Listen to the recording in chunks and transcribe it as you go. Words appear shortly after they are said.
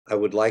I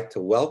would like to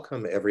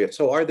welcome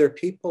so are there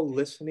people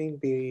listening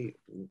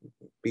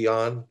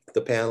beyond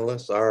the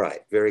panelists? All right,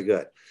 very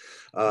good.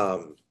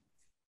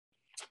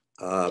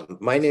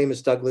 My name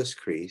is Douglas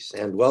Crease,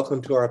 and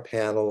welcome to our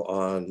panel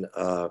on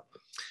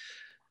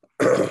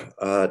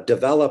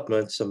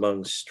developments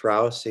among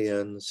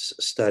Straussians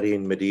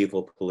studying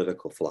medieval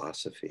political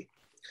philosophy.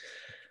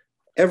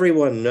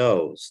 Everyone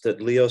knows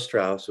that Leo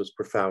Strauss was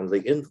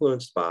profoundly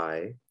influenced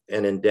by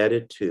and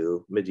indebted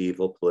to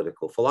medieval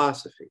political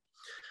philosophy.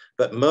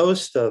 But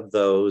most of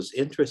those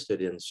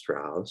interested in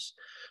Strauss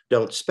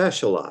don't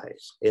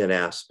specialize in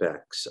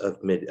aspects of,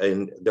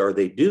 or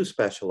they do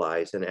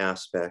specialize in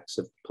aspects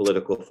of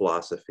political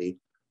philosophy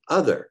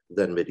other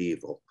than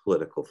medieval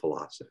political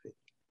philosophy.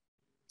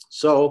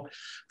 So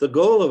the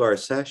goal of our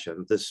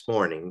session this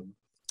morning,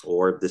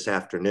 or this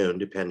afternoon,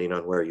 depending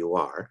on where you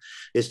are,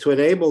 is to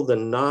enable the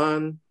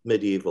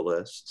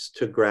non-medievalists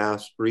to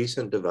grasp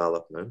recent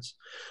developments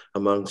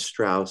among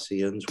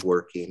Straussians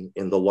working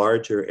in the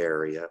larger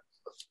area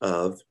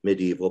of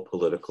medieval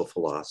political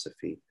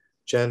philosophy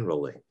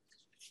generally.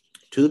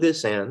 To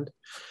this end,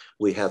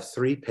 we have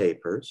 3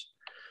 papers.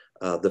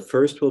 The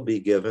first will be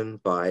given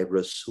by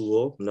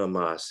Rasul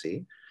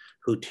Namasi,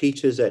 who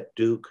teaches at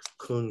Duke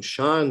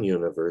Kunshan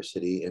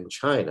University in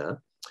China,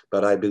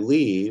 but I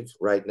believe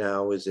right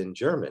now is in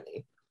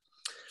Germany.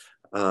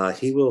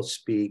 He will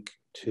speak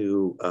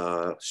to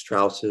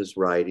Strauss's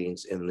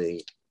writings in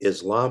the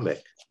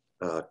Islamic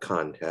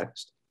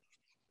context.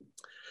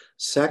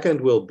 Second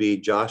will be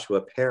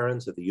Joshua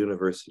Perrins of the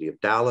University of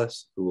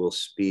Dallas, who will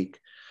speak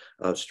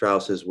of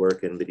Strauss's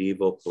work in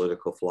medieval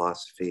political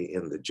philosophy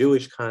in the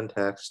Jewish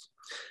context.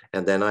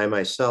 And then I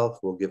myself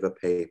will give a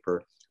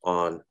paper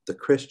on the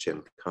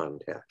Christian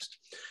context.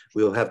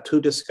 We will have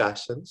 2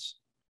 discussions.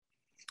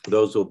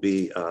 Those will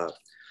be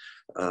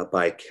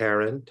by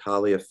Karen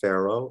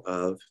Taliaferro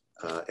of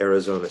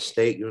Arizona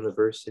State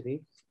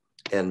University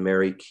and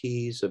Mary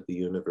Keyes of the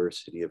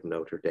University of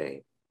Notre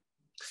Dame.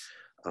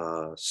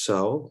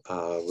 Rasul,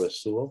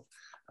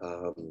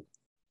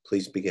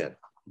 please begin.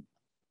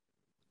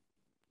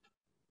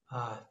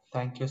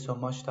 Thank you so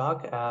much,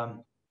 Doug.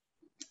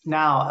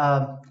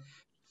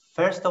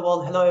 First of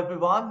all, hello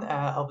everyone.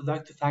 I would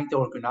like to thank the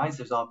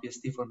organizers,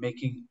 obviously, for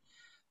making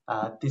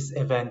this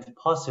event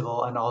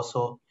possible, and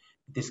also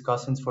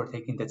discussants for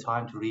taking the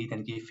time to read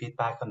and give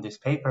feedback on this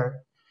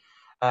paper.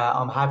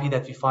 I'm happy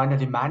that we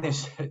finally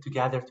managed to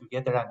gather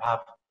together and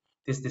have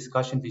this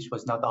discussion, which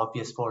was not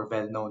obvious for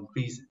well-known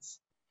reasons.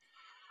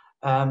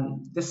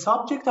 The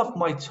subject of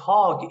my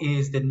talk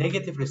is the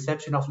negative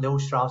reception of Leo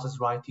Strauss's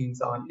writings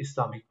on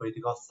Islamic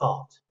political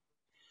thought.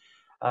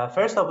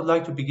 First, I would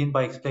like to begin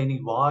by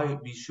explaining why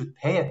we should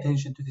pay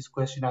attention to this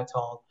question at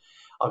all.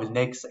 I will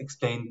next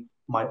explain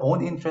my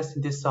own interest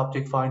in this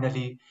subject.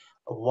 Finally,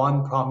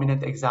 one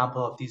prominent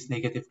example of these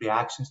negative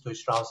reactions to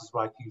Strauss's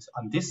writings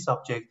on this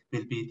subject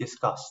will be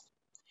discussed.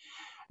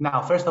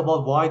 Now, first of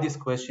all, why this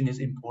question is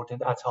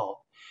important at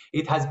all.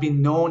 It has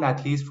been known,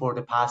 at least for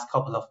the past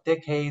couple of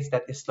decades,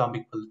 that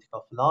Islamic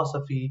political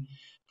philosophy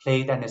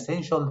played an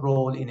essential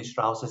role in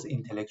Strauss's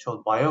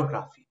intellectual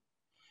biography.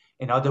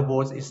 In other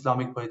words,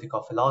 Islamic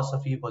political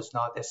philosophy was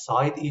not a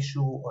side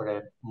issue or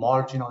a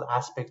marginal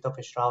aspect of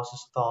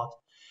Strauss's thought,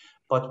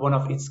 but one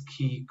of its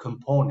key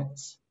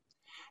components.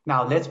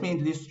 Now, let me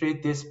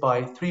illustrate this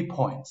by 3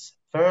 points.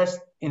 First,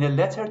 in a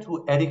letter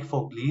to Eric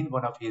Voegelin,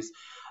 one of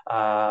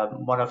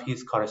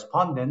his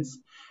correspondents,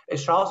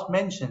 Strauss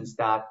mentions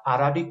that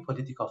Arabic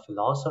political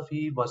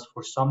philosophy was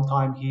for some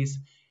time his,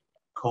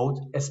 quote,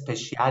 a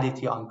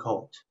speciality,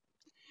 unquote.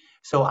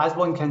 So as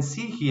one can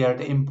see here,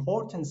 the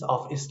importance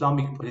of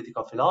Islamic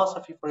political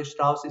philosophy for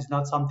Strauss is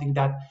not something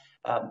that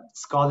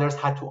scholars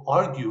had to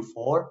argue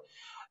for,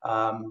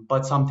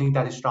 but something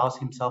that Strauss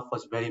himself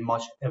was very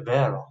much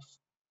aware of.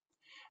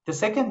 The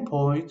second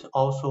point,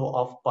 also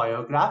of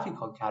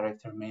biographical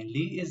character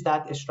mainly, is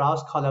that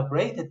Strauss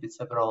collaborated with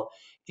several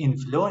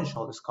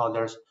influential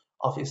scholars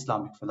of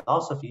Islamic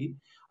philosophy.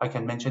 I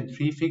can mention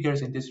 3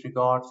 figures in this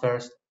regard.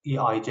 First,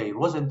 E.I.J.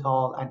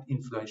 Rosenthal, an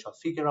influential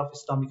figure of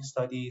Islamic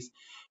studies,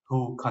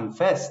 who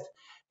confessed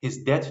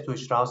his debt to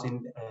Strauss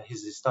in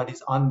his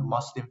studies on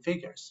Muslim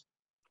figures.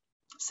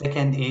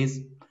 Second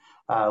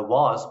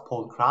was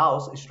Paul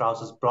Krauss,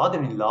 Strauss's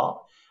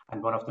brother-in-law,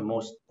 and one of the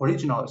most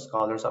original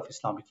scholars of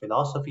Islamic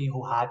philosophy,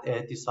 who had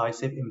a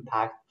decisive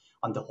impact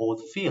on the whole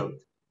field.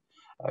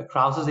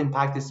 Krauss's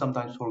impact is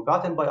sometimes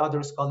forgotten by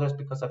other scholars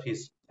because of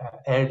his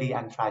early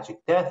and tragic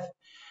death,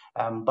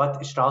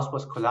 but Strauss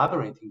was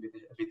collaborating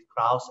with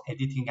Krauss,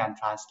 editing and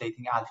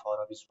translating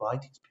Al-Farabi's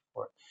writings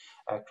before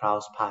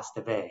Krauss passed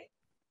away.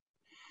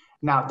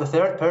 Now, the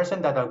third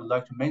person that I would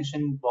like to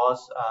mention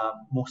was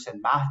Mohsen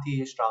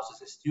Mahdi,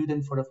 Strauss's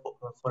student for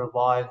a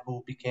while,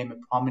 who became a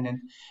prominent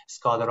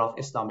scholar of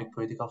Islamic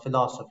political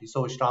philosophy.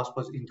 So Strauss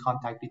was in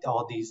contact with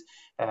all these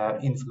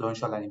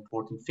influential and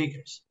important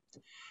figures.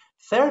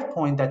 Third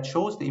point that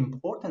shows the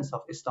importance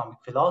of Islamic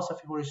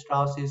philosophy for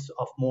Strauss is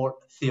of more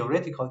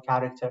theoretical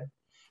character.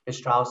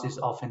 Strauss is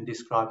often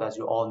described, as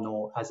you all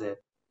know, as a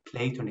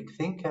Platonic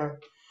thinker.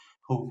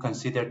 who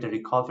considered the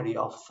recovery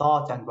of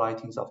thought and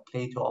writings of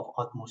Plato of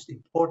utmost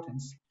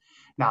importance.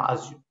 Now,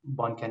 as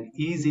one can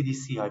easily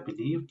see, I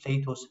believe,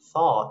 Plato's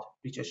thought,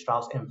 which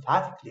Strauss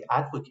emphatically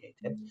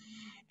advocated,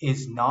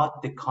 is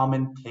not the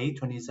common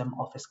Platonism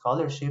of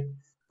scholarship,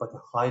 but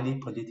a highly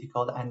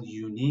political and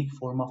unique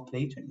form of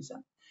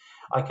Platonism.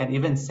 I can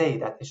even say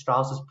that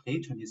Strauss's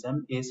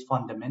Platonism is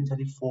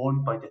fundamentally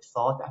formed by the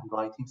thought and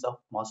writings of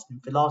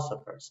Muslim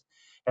philosophers,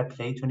 a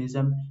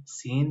Platonism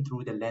seen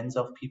through the lens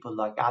of people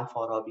like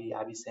Al-Farabi,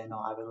 Avicenna,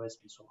 Averroes,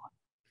 and so on.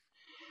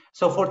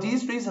 So for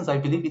these reasons, I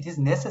believe it is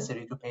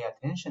necessary to pay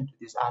attention to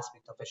this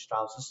aspect of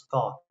Strauss's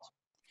thought.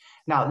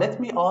 Now, let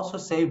me also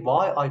say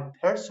why I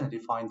personally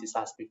find this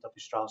aspect of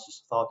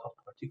Strauss's thought of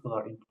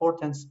particular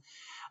importance.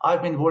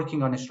 I've been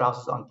working on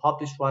Strauss's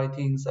unpublished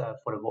writings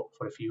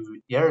for a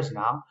few years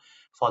now,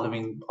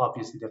 following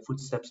obviously the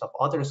footsteps of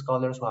other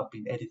scholars who have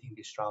been editing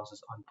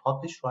Strauss's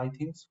unpublished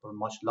writings for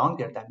much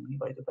longer than me,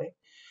 by the way.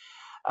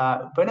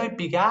 When I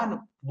began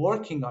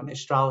working on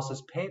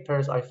Strauss's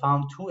papers, I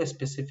found two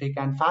specific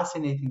and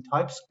fascinating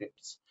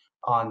typescripts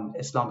on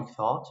Islamic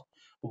thought.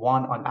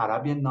 One on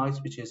Arabian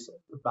Nights, which is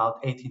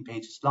about 18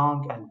 pages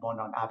long, and one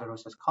on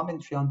Averroes'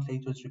 commentary on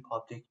Plato's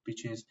Republic,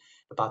 which is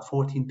about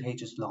 14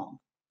 pages long.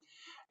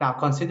 Now,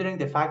 considering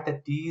the fact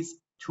that these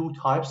two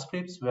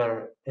typescripts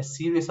were a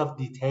series of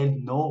detailed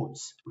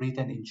notes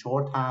written in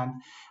shorthand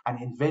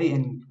and in very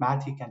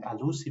enigmatic and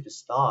elusive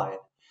style,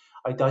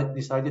 I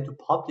decided to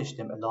publish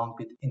them along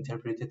with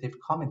interpretative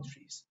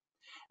commentaries.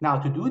 Now,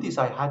 to do this,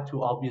 I had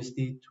to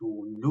obviously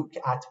to look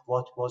at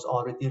what was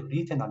already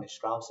written on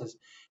Strauss's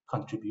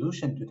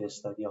contribution to the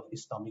study of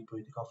Islamic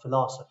political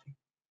philosophy.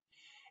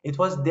 It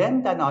was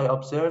then that I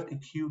observed a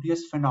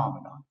curious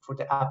phenomenon. For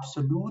the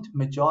absolute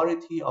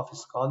majority of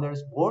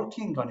scholars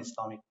working on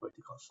Islamic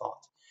political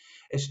thought,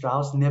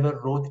 Strauss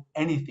never wrote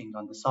anything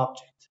on the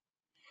subject.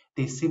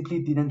 They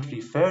simply didn't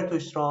refer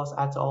to Strauss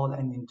at all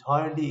and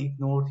entirely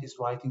ignored his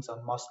writings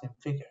on Muslim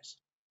figures.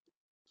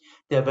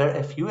 There were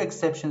a few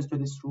exceptions to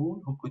this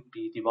rule who could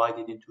be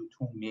divided into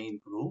two main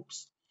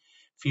groups.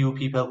 Few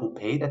people who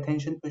paid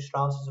attention to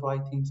Strauss's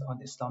writings on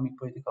Islamic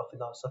political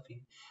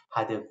philosophy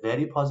had a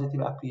very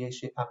positive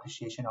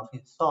appreciation of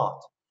his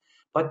thought.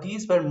 But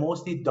these were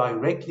mostly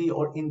directly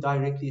or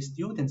indirectly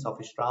students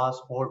of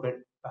Strauss or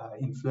were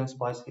influenced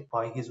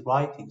by his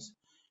writings.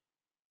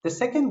 The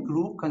second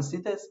group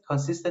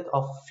consisted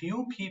of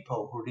few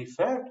people who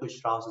referred to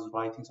Strauss's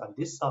writings on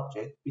this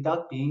subject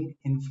without being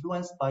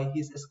influenced by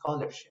his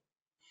scholarship.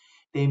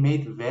 They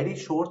made very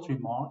short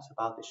remarks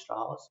about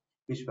Strauss,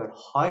 which were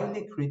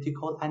highly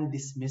critical and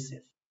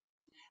dismissive.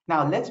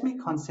 Now, let me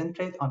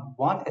concentrate on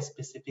one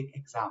specific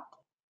example.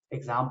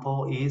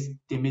 Example is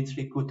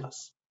Dimitri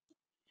Gutas.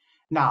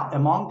 Now,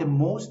 among the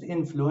most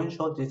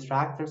influential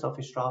detractors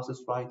of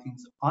Strauss's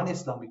writings on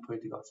Islamic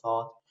political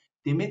thought,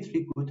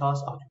 Dimitri Gutas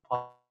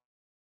occupied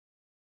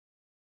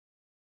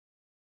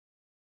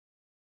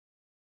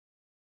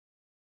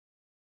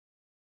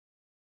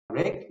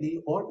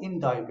directly or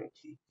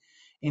indirectly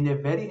in a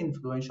very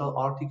influential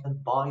article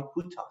by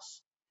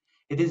Gutas.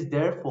 It is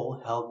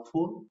therefore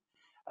helpful,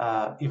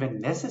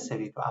 even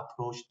necessary, to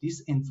approach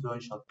this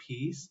influential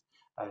piece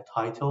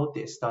titled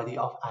The Study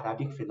of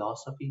Arabic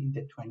Philosophy in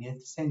the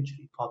 20th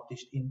Century,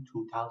 published in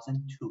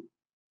 2002.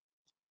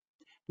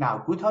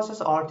 Now,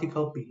 Gutas's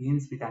article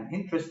begins with an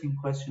interesting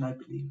question, I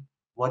believe.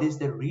 What is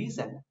the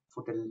reason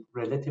for the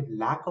relative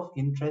lack of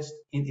interest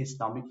in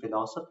Islamic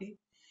philosophy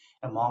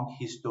among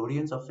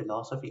historians of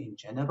philosophy in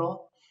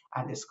general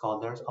and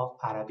scholars of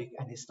Arabic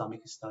and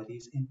Islamic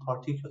studies in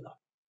particular?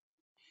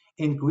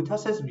 In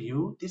Gutas's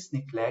view, this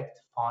neglect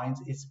finds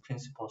its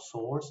principal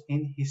source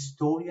in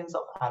historians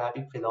of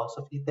Arabic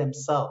philosophy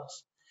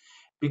themselves,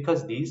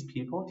 because these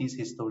people, these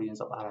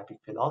historians of Arabic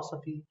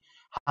philosophy,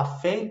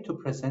 have failed to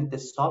present the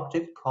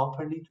subject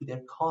properly to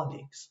their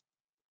colleagues.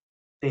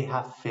 They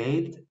have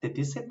failed the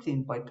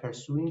discipline by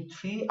pursuing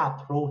three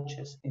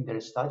approaches in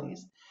their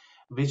studies,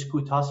 which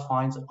Gutas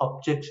finds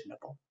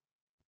objectionable.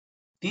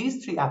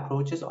 These three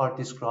approaches are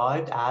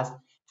described as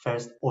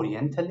first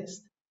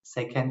Orientalist,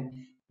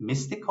 second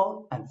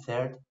mystical, and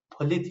third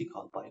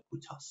political by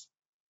Gutas.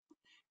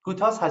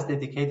 Gutas has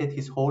dedicated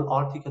his whole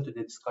article to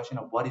the discussion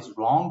of what is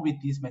wrong with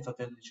these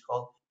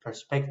methodological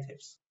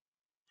perspectives.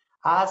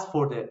 As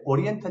for the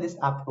Orientalist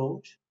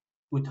approach,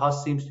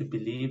 Gutas seems to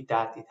believe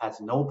that it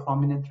has no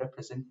prominent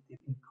representative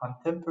in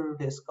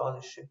contemporary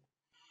scholarship.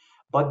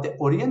 But the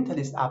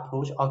Orientalist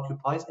approach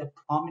occupies a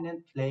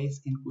prominent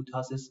place in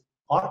Gutas's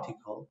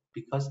article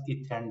because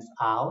it turns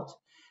out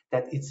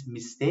that its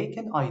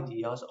mistaken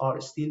ideas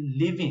are still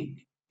living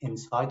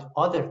inside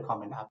other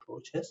common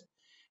approaches,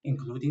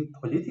 including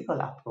political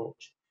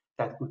approach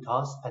that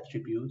Gutas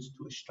attributes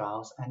to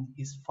Strauss and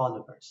his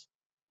followers.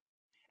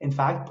 In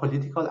fact,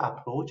 political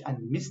approach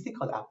and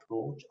mystical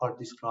approach are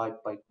described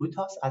by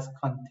Gutas as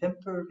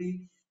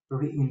contemporary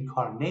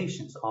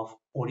reincarnations of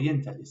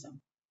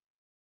Orientalism.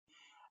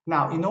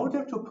 Now, in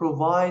order to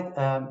provide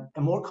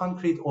a more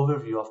concrete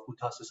overview of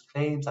Gutas's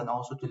claims and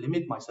also to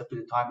limit myself to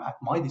the time at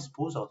my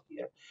disposal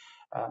here,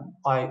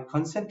 I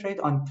concentrate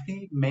on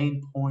three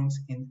main points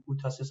in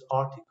Gutas's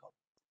article.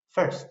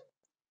 First,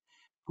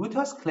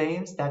 Gutas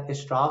claims that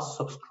Strauss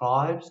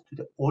subscribes to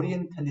the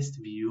Orientalist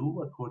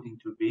view according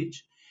to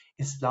which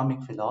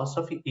Islamic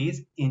philosophy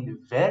is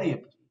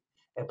invariably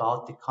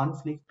about the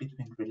conflict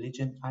between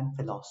religion and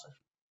philosophy.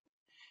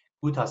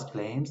 Gutas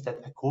claims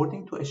that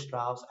according to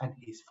Strauss and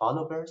his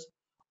followers,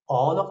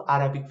 all of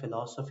Arabic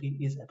philosophy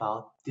is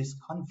about this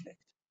conflict.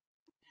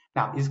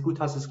 Now, is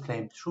Gutas's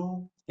claim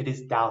true? It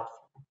is doubtful.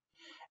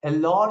 A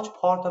large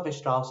part of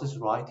Strauss's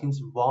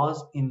writings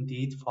was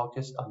indeed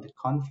focused on the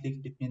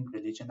conflict between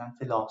religion and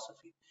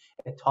philosophy,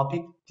 a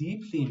topic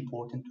deeply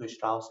important to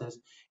Strauss's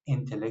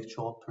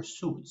intellectual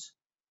pursuits.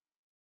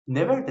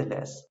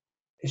 Nevertheless,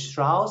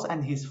 Strauss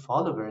and his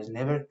followers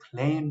never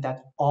claimed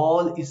that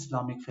all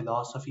Islamic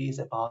philosophy is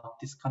about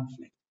this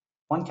conflict.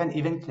 One can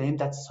even claim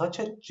that such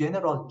a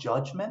general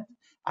judgment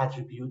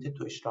attributed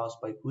to Strauss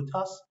by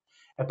Gutas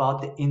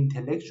about the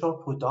intellectual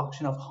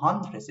production of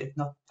hundreds, if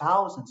not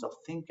thousands, of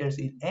thinkers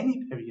in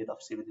any period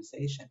of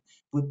civilization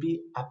would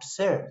be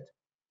absurd.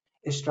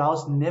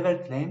 Strauss never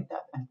claimed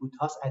that, and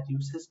Gutas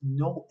adduces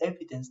no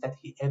evidence that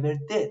he ever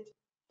did.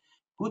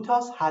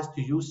 Gutas has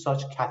to use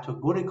such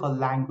categorical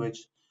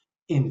language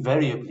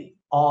invariably,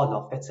 all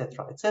of,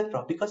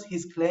 etc., because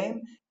his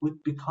claim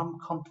would become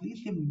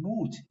completely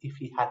moot if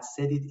he had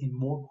said it in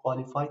more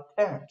qualified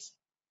terms.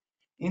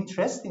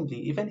 Interestingly,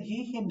 even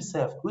he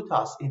himself,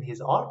 Gutas, in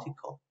his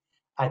article,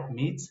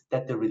 admits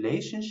that the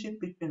relationship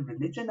between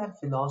religion and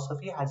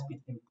philosophy has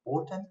been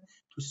important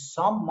to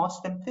some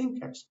Muslim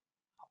thinkers,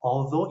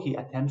 although he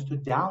attempts to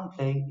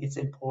downplay its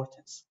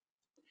importance.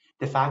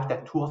 The fact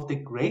that two of the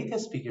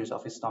greatest figures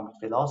of Islamic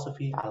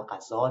philosophy,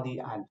 Al-Ghazali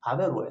and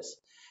Averroes,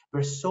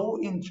 were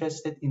so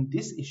interested in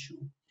this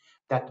issue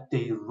that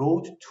they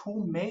wrote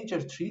two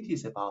major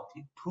treatises about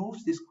it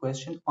proves this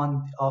question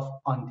of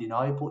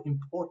undeniable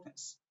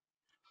importance.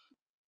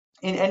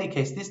 In any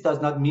case, this does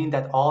not mean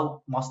that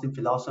all Muslim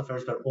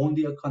philosophers were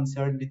only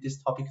concerned with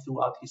this topic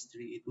throughout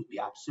history. It would be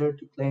absurd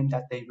to claim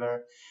that they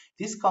were.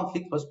 This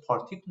conflict was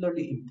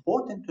particularly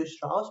important to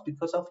Strauss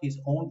because of his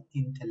own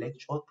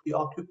intellectual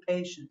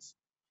preoccupations.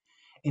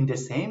 In the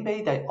same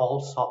way that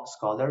all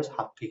scholars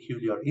have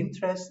peculiar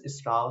interests,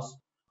 Strauss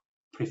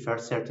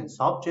preferred certain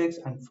subjects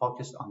and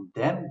focused on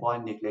them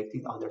while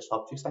neglecting other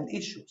subjects and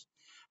issues.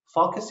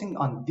 Focusing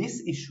on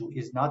this issue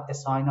is not a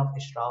sign of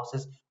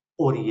Strauss's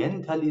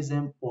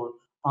Orientalism or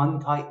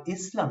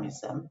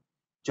anti-Islamism,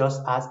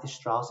 just as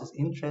Strauss's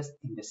interest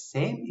in the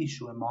same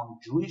issue among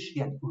Jewish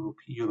and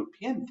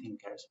European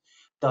thinkers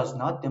does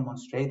not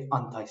demonstrate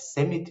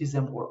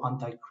anti-Semitism or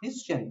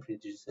anti-Christian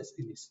prejudices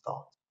in his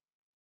thought.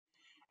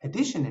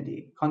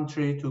 Additionally,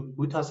 contrary to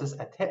Gutas's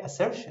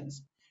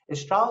assertions,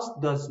 Strauss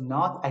does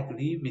not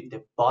agree with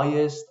the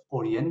biased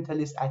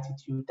Orientalist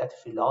attitude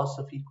that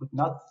philosophy could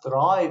not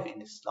thrive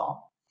in Islam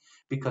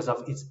because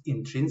of its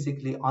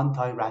intrinsically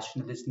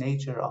anti-rationalist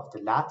nature of the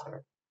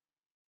latter.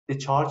 The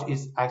charge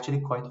is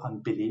actually quite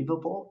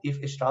unbelievable.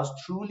 If Strauss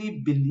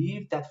truly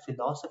believed that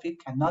philosophy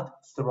cannot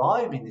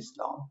thrive in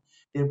Islam,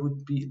 there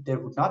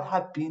would not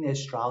have been a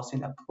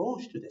Straussian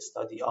approach to the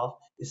study of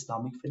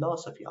Islamic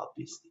philosophy,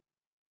 obviously.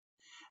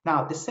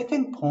 Now, the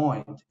second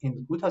point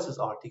in Gutas's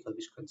article,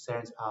 which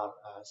concerns our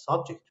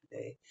subject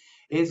today,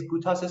 is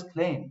Gutas's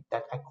claim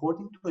that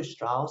according to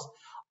Strauss,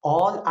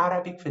 all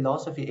Arabic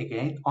philosophy,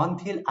 again,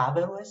 until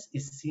Averroes,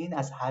 is seen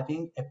as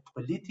having a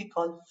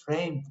political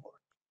framework.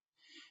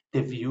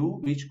 The view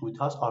which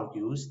Gutas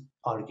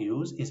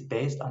argues is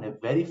based on a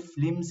very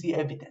flimsy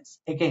evidence.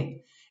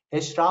 Again,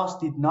 Strauss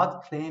did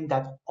not claim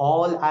that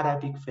all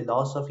Arabic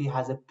philosophy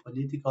has a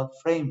political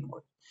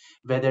framework,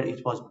 whether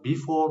it was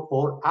before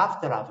or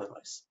after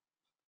Averroes.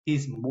 He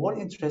is more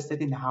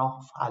interested in how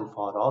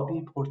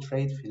Al-Farabi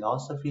portrayed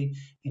philosophy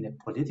in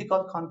a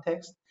political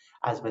context,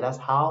 as well as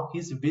how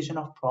his vision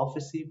of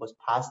prophecy was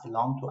passed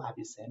along to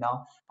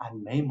Avicenna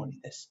and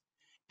Maimonides.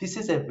 This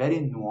is a very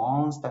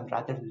nuanced and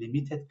rather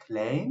limited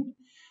claim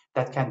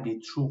that can be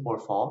true or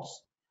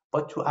false,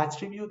 but to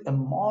attribute a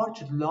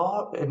much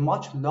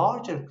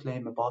larger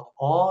claim about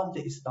all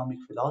the Islamic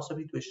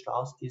philosophy to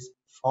Strauss is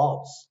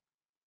false.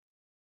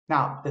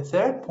 Now, the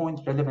third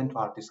point relevant to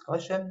our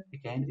discussion,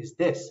 again, is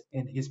this.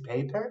 In his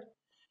paper,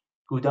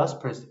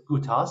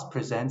 Gutas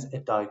presents a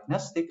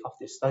diagnostic of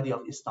the study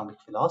of Islamic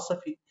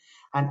philosophy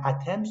and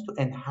attempts to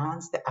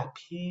enhance the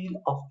appeal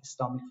of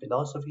Islamic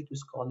philosophy to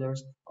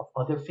scholars of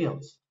other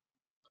fields.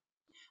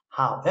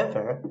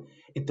 However,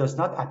 it does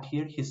not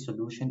appear his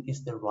solution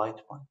is the right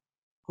one.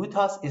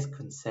 Gutas is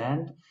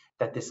concerned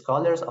that the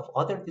scholars of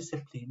other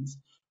disciplines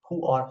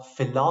who are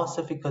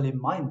philosophically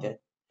minded,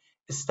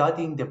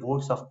 studying the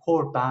works of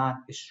Corban,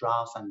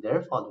 Strauss, and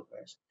their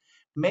followers,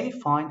 may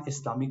find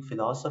Islamic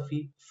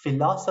philosophy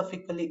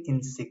philosophically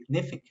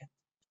insignificant.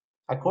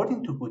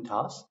 According to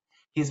Gutas,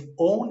 his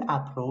own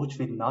approach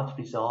will not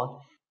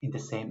result in the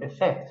same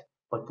effect,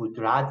 but would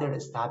rather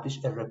establish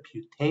a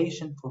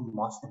reputation for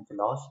Muslim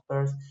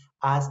philosophers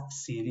as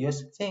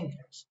serious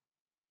thinkers.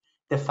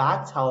 The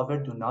facts, however,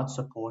 do not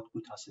support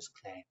Gutas's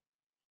claim.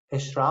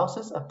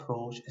 Strauss's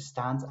approach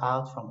stands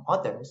out from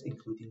others,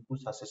 including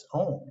Gutta's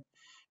own,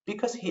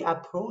 because he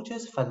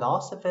approaches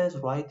philosophers'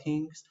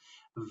 writings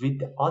with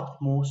the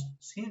utmost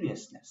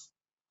seriousness.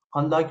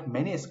 Unlike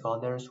many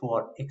scholars who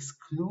are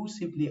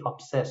exclusively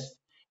obsessed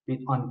with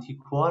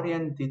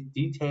antiquarian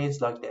details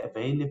like the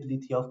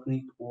availability of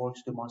Greek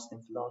works to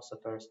Muslim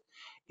philosophers,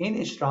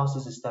 in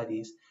Strauss's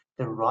studies,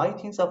 the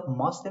writings of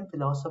Muslim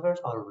philosophers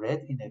are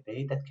read in a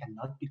way that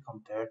cannot be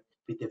compared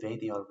with the way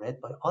they are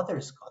read by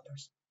other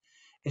scholars.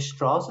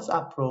 Strauss's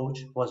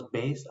approach was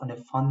based on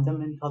a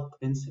fundamental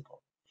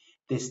principle: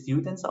 the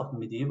students of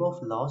medieval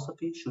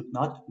philosophy should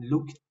not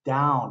look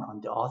down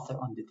on the author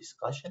on the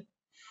discussion,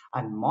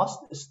 and must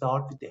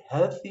start with the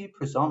healthy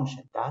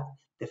presumption that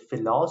the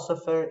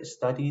philosopher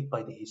studied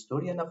by the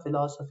historian of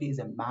philosophy is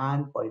a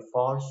man by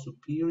far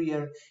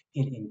superior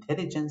in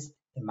intelligence,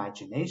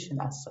 imagination,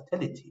 and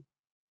subtlety.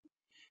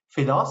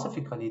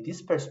 Philosophically,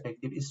 this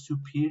perspective is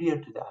superior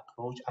to the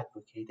approach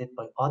advocated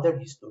by other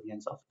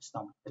historians of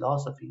Islamic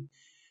philosophy,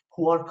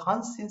 who are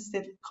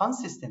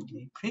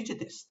consistently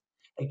prejudiced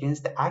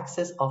against the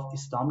access of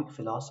Islamic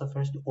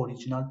philosophers to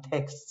original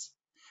texts,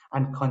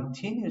 and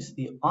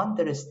continuously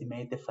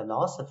underestimate the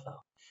philosopher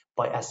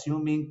by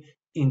assuming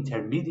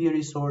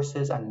intermediary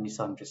sources and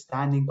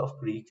misunderstanding of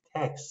Greek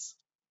texts.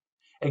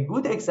 A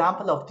good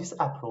example of this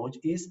approach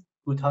is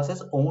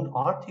Gutta's own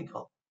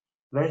article,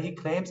 where he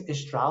claims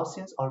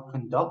Straussians are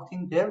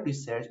conducting their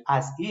research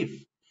as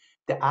if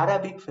the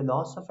Arabic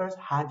philosophers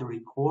had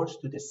recourse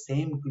to the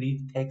same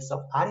Greek texts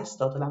of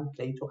Aristotle and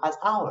Plato as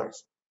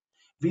ours,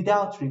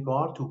 without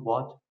regard to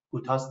what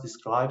Guttas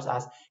describes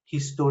as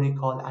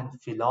historical and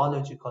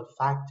philological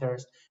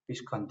factors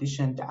which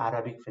conditioned the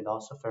Arabic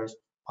philosophers'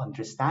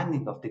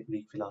 understanding of the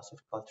Greek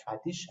philosophical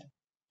tradition.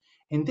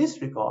 In this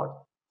regard,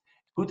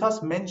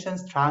 Guttas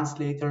mentions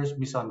translators'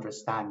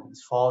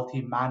 misunderstandings,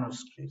 faulty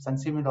manuscripts, and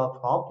similar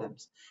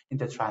problems in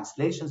the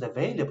translations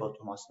available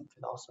to Muslim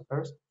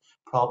philosophers,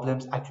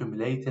 problems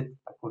accumulated,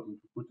 according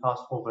to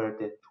Guttas, over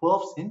the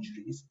 12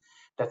 centuries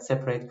that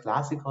separate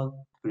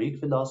classical Greek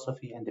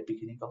philosophy and the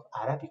beginning of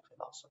Arabic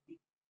philosophy.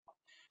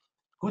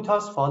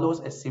 Guttas follows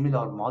a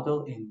similar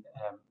model in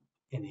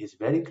his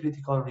very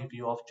critical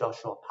review of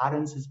Joshua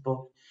Parent's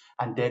book,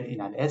 and then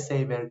in an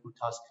essay where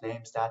Guttas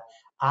claims that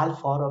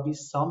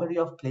Al-Farabi's summary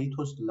of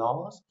Plato's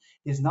laws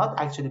is not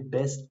actually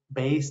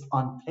based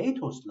on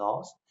Plato's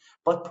laws,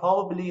 but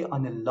probably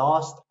on a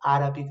lost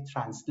Arabic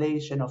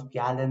translation of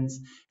Galen's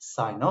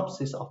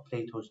synopsis of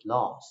Plato's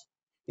laws.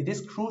 It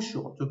is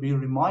crucial to be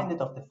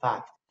reminded of the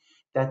fact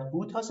that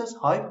Guttas's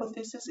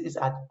hypothesis is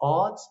at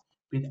odds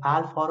with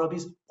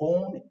Al-Farabi's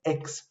own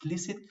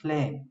explicit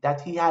claim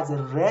that he has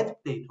read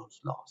Plato's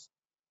laws.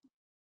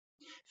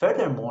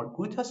 Furthermore,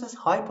 Guttas's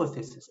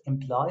hypothesis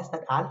implies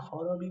that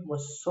Al-Farabi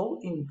was so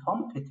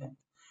incompetent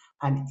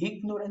and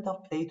ignorant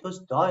of Plato's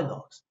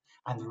dialogues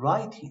and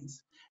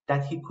writings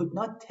that he could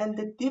not tell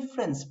the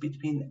difference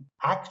between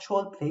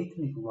actual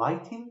Platonic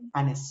writing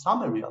and a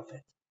summary of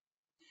it.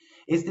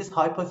 Is this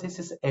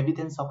hypothesis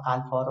evidence of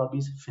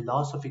Al-Farabi's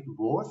philosophic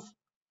worth?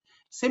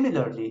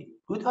 Similarly,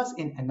 Guttas,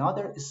 in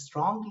another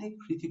strongly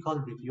critical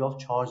review of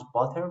Charles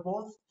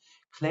Butterworth,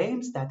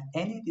 claims that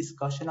any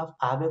discussion of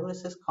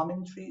Averroes's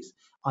commentaries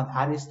on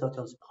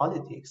Aristotle's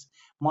Politics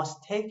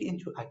must take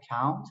into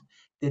account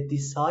the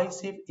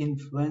decisive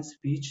influence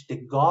which the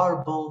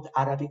garbled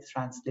Arabic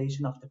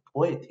translation of the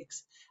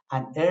Poetics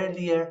and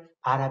earlier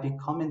Arabic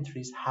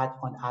commentaries had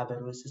on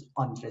Averroes's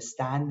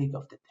understanding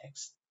of the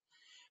text.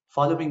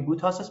 Following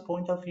Guttas's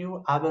point of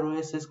view,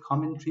 Averroes's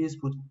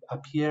commentaries would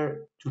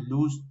appear to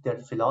lose their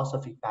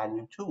philosophic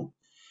value too.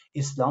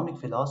 Islamic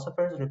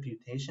philosophers'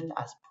 reputation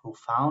as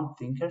profound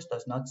thinkers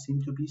does not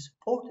seem to be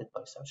supported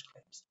by such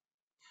claims.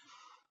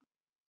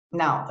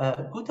 Now,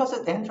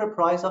 Guttas's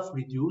enterprise of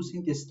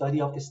reducing the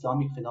study of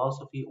Islamic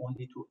philosophy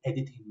only to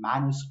editing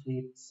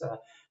manuscripts,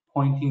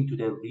 pointing to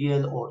the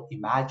real or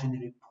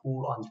imaginary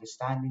poor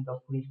understanding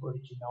of Greek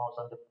originals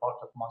on the part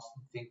of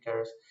Muslim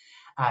thinkers,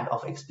 and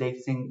of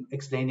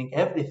explaining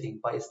everything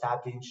by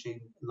establishing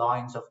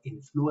lines of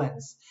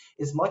influence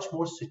is much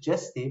more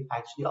suggestive,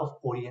 actually, of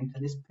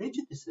Orientalist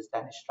prejudices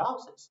than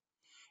Strauss's.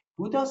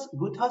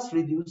 Guttas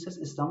reduces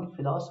Islamic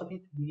philosophy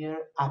to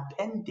mere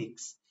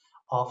appendix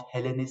of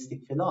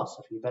Hellenistic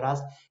philosophy,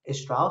 whereas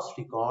Strauss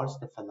regards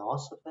the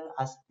philosopher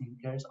as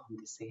thinkers on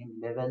the same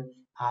level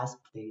as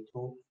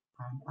Plato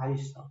and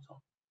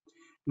Aristotle.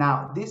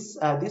 Now, this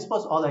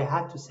was all I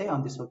had to say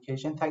on this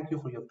occasion. Thank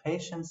you for your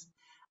patience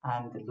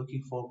and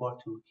looking forward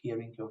to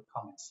hearing your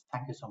comments.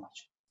 Thank you so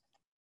much.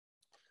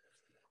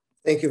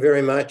 Thank you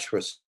very much.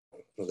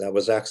 That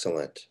was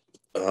excellent.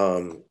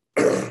 The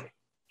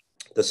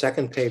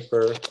second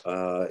paper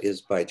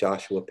is by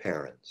Joshua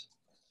Parent.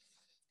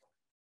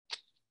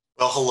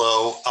 Well,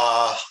 hello.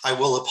 I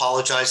will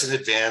apologize in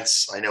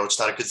advance. I know it's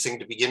not a good thing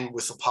to begin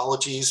with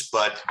apologies,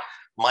 but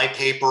my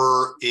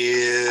paper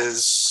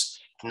is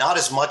not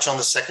as much on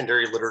the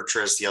secondary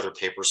literature as the other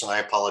papers, and I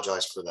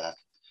apologize for that.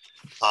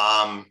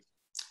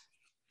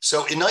 So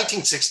in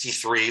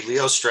 1963,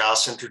 Leo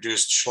Strauss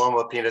introduced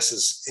Shlomo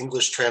Pinas's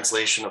English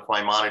translation of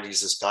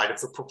Maimonides as Guide of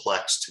the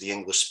Perplexed to the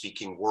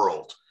English-speaking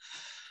world.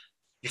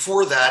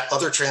 Before that,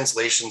 other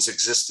translations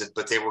existed,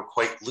 but they were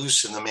quite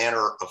loose in the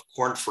manner of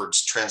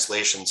Cornford's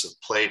translations of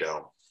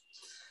Plato.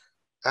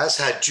 As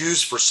had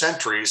Jews for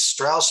centuries,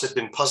 Strauss had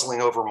been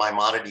puzzling over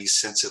Maimonides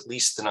since at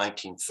least the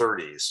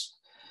 1930s,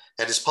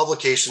 and his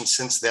publications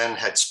since then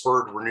had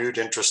spurred renewed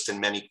interest in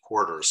many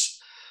quarters,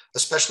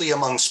 especially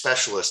among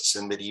specialists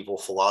in medieval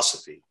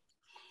philosophy.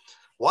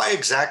 Why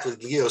exactly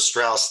Leo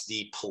Strauss,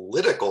 the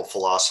political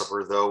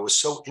philosopher, though, was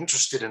so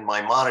interested in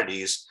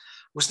Maimonides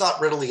was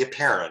not readily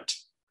apparent.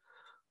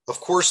 Of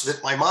course,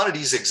 that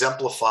Maimonides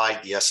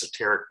exemplified the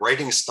esoteric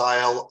writing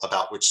style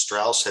about which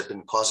Strauss had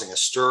been causing a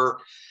stir,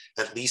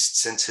 at least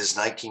since his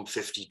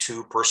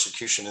 1952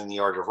 Persecution in the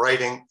Art of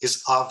Writing,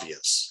 is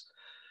obvious.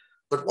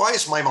 But why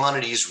is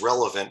Maimonides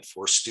relevant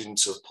for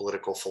students of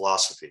political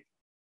philosophy?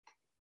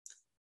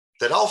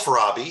 That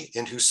Al-Farabi,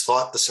 in whose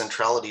thought the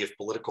centrality of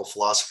political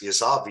philosophy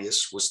is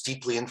obvious, was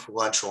deeply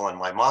influential on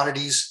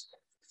Maimonides,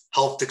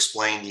 helped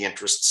explain the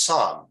interest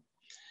some.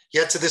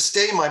 Yet to this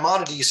day,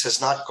 Maimonides has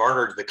not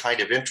garnered the kind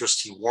of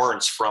interest he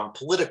warrants from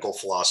political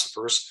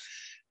philosophers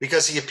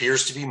because he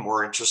appears to be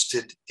more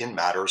interested in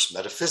matters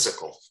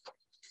metaphysical.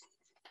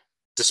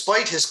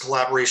 Despite his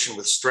collaboration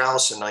with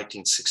Strauss in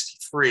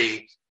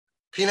 1963,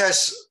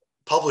 Pinas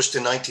published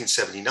in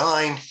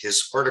 1979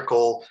 his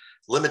article,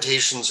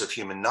 Limitations of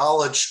Human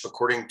Knowledge,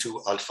 according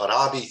to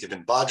Al-Farabi,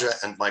 Ibn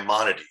Bajjah, and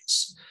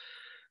Maimonides.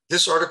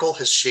 This article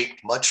has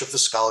shaped much of the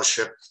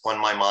scholarship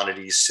on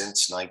Maimonides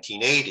since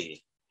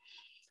 1980.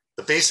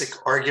 The basic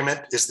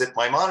argument is that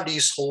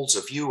Maimonides holds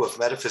a view of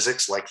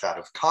metaphysics like that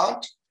of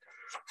Kant.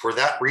 For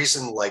that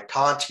reason, like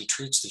Kant, he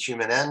treats the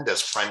human end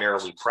as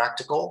primarily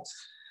practical.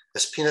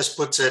 As Pinas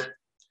puts it,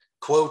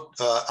 quote,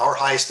 our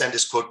highest end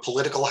is, quote,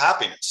 political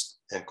happiness,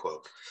 end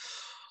quote.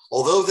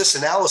 Although this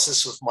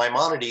analysis of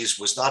Maimonides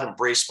was not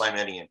embraced by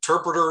many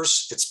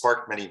interpreters, it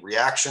sparked many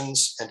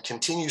reactions and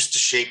continues to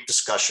shape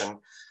discussion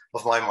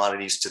of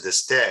Maimonides to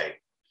this day.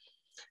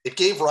 It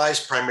gave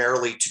rise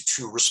primarily to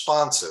two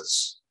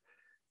responses.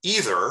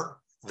 Either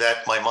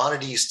that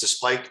Maimonides,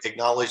 despite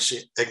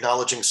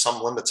acknowledging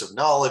some limits of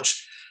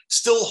knowledge,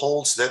 still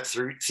holds that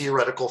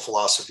theoretical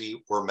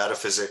philosophy or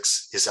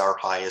metaphysics is our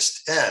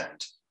highest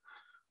end,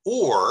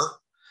 or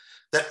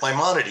that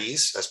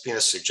Maimonides, as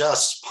Pinas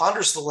suggests,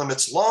 ponders the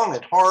limits long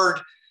and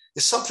hard,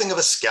 is something of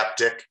a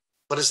skeptic,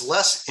 but is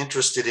less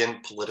interested in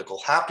political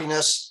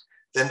happiness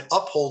than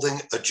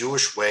upholding a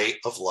Jewish way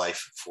of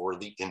life for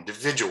the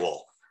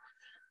individual.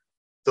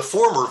 The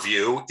former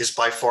view is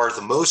by far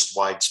the most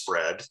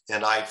widespread,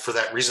 and for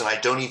that reason,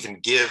 I don't even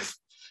give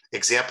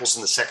examples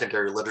in the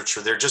secondary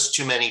literature. There are just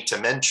too many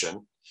to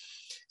mention.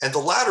 And the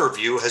latter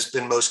view has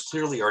been most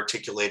clearly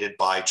articulated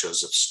by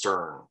Joseph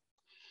Stern.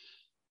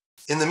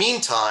 In the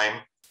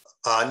meantime,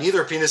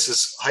 neither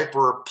Pinas's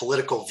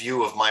hyper-political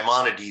view of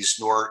Maimonides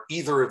nor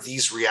either of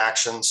these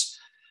reactions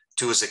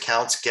to his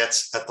accounts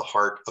gets at the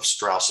heart of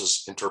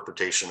Strauss's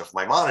interpretation of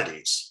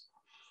Maimonides.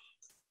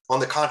 On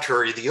the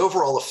contrary, the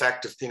overall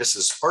effect of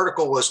Pinas's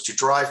article was to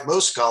drive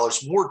most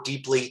scholars more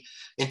deeply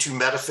into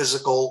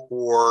metaphysical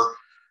or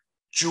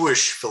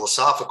Jewish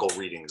philosophical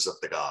readings of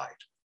the guide.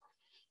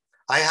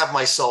 I have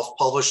myself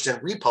published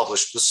and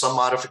republished with some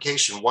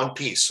modification one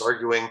piece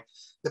arguing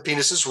that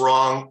Pinas is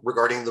wrong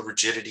regarding the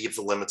rigidity of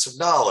the limits of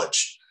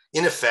knowledge,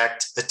 in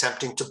effect,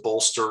 attempting to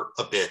bolster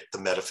a bit the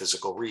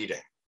metaphysical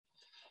reading.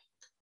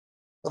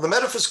 Well, the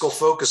metaphysical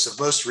focus of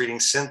most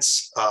readings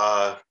since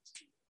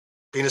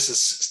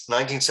Pinas's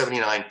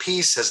 1979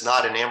 piece has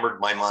not enamored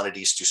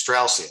Maimonides to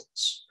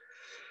Straussians.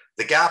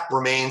 The gap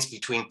remains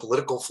between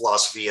political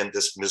philosophy and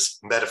this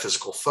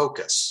metaphysical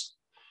focus.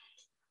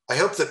 I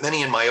hope that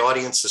many in my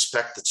audience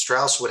suspect that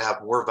Strauss would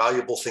have more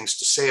valuable things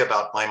to say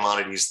about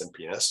Maimonides than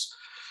Pinas.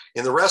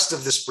 In the rest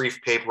of this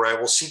brief paper, I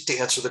will seek to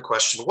answer the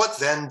question, what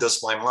then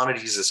does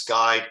Maimonides'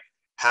 guide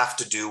have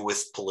to do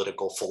with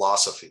political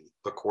philosophy,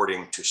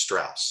 according to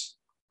Strauss?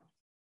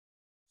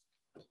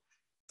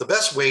 The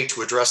best way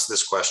to address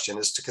this question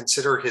is to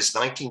consider his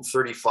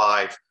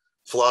 1935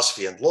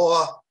 Philosophy and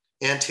Law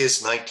and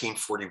his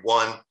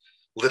 1941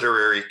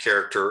 literary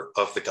character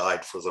of the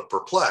Guide for the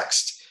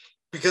Perplexed,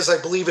 because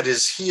I believe it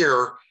is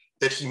here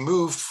that he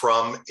moved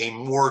from a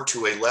more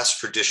to a less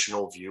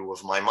traditional view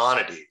of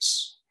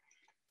Maimonides.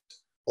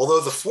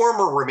 Although the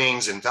former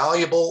remains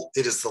invaluable,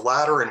 it is the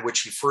latter in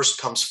which he first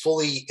comes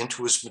fully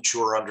into his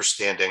mature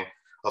understanding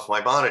of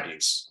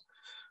Maimonides.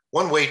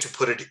 One way to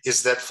put it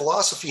is that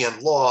Philosophy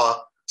and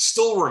Law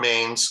still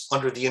remains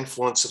under the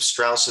influence of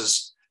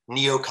Strauss's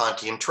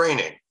neo-Kantian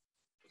training.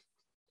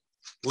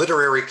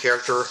 Literary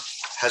character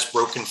has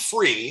broken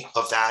free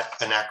of that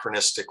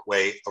anachronistic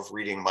way of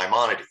reading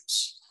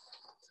Maimonides.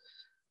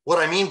 What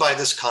I mean by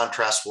this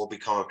contrast will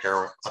become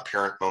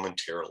apparent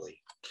momentarily.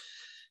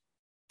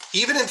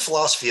 Even in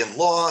Philosophy and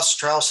Law,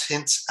 Strauss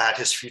hints at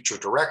his future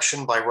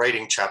direction by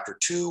writing Chapter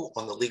 2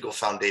 on the legal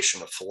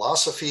foundation of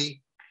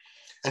philosophy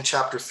and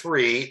Chapter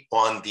 3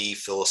 on the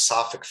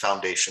philosophic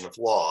foundation of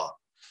law.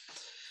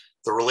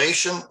 The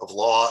relation of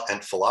law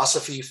and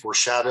philosophy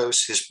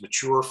foreshadows his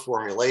mature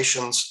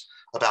formulations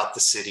about the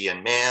city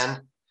and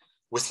man,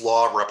 with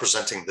law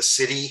representing the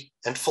city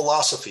and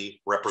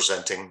philosophy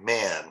representing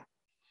man.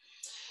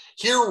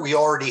 Here we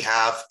already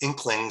have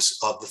inklings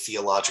of the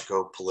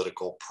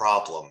theologico-political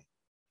problem.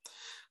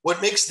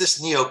 What makes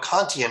this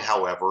neo-Kantian,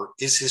 however,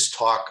 is his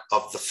talk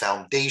of the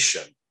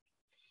foundation.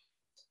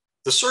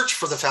 The search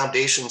for the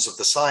foundations of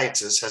the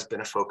sciences has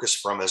been a focus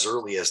from as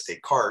early as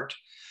Descartes,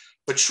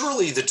 but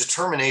surely the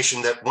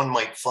determination that one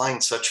might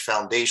find such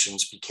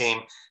foundations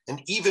became an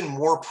even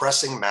more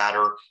pressing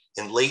matter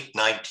in late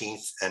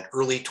 19th and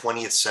early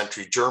 20th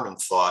century German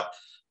thought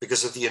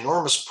because of the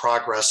enormous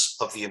progress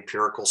of the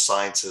empirical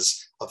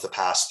sciences of the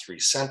past 3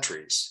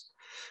 centuries.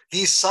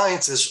 These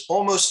sciences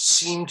almost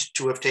seemed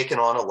to have taken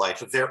on a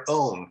life of their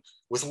own,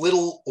 with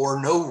little or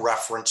no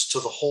reference to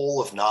the whole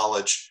of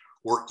knowledge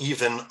or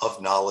even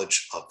of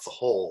knowledge of the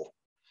whole.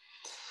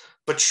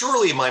 But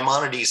surely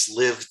Maimonides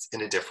lived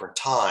in a different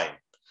time,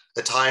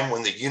 a time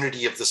when the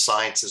unity of the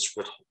sciences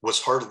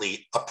was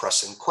hardly a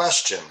pressing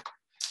question.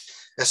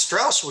 As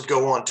Strauss would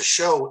go on to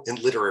show in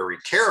Literary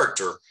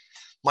Character,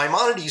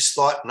 Maimonides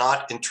thought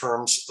not in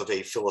terms of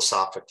a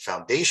philosophic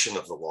foundation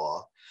of the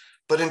law,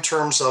 but in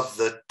terms of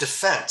the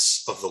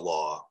defense of the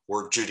law,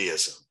 or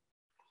Judaism.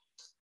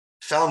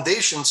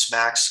 Foundation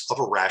smacks of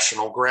a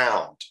rational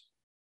ground.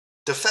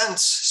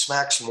 Defense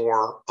smacks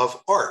more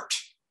of art.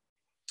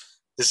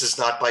 This is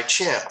not by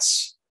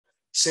chance.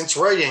 Since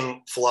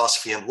writing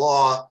Philosophy and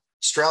Law,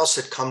 Strauss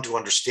had come to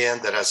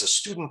understand that as a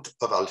student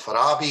of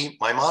Al-Farabi,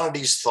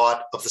 Maimonides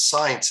thought of the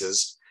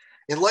sciences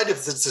in light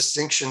of the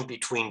distinction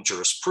between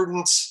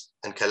jurisprudence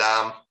and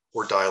kalam,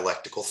 or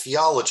dialectical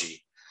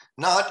theology,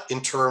 not in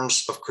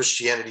terms of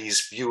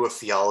Christianity's view of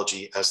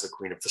theology as the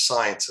queen of the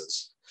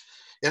sciences.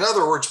 In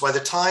other words, by the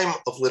time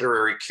of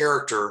Literary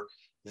Character,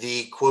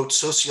 the, quote,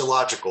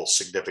 sociological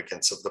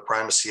significance of the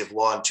primacy of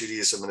law in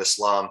Judaism and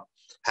Islam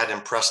had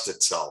impressed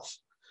itself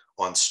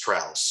on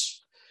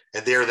Strauss.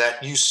 And there,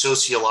 that use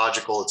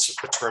sociological, it's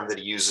a term that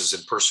he uses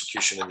in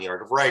Persecution and the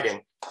Art of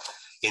Writing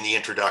in the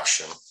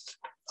introduction.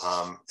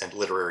 And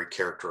Literary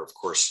Character, of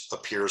course,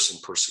 appears in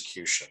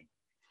Persecution.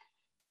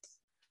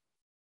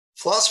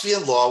 Philosophy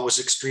and Law was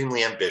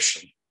extremely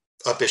ambitious.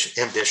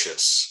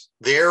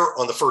 There,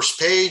 on the first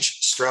page,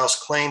 Strauss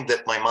claimed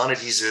that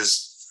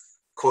Maimonides'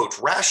 quote,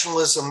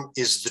 rationalism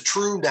is the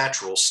true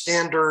natural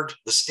standard,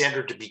 the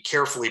standard to be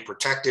carefully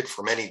protected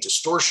from any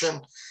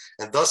distortion,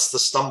 and thus the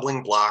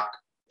stumbling block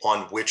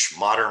on which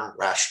modern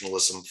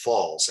rationalism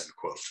falls, end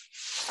quote.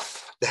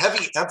 The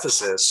heavy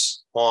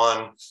emphasis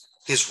on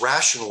his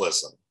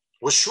rationalism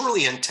was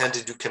surely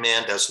intended to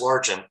command as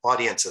large an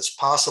audience as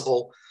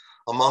possible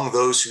among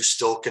those who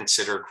still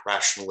considered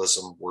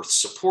rationalism worth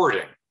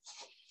supporting.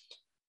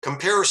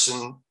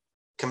 Comparisons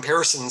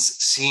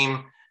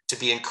seem to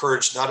be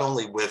encouraged not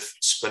only with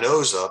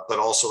Spinoza, but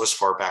also as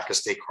far back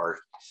as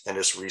Descartes and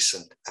as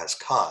recent as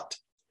Kant.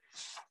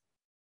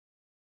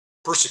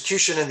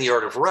 Persecution and the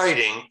Art of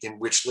Writing, in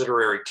which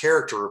Literary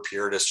Character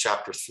appeared as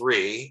chapter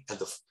 3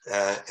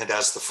 and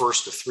as the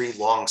first of 3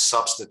 long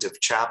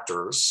substantive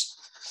chapters,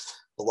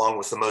 along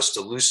with the most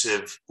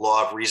elusive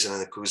Law of Reason in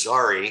the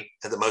Kuzari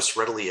and the most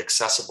readily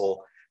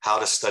accessible How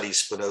to Study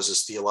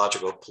Spinoza's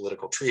Theological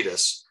Political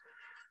Treatise,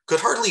 could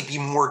hardly be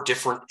more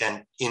different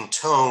and in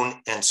tone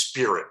and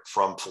spirit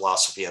from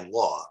Philosophy and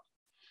Law.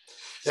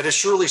 It has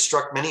surely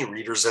struck many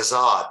readers as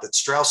odd that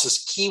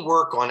Strauss's key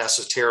work on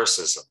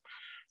esotericism,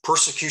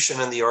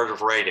 Persecution and the Art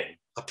of Writing,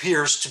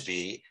 appears to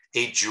be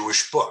a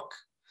Jewish book,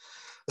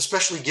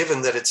 especially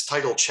given that its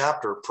title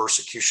chapter,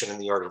 Persecution and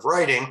the Art of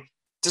Writing,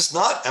 does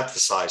not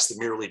emphasize the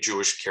merely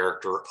Jewish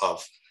character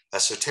of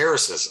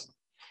esotericism.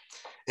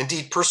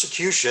 Indeed,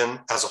 persecution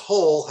as a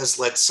whole has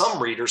led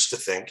some readers to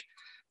think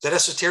that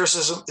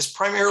esotericism is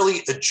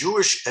primarily a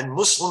Jewish and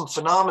Muslim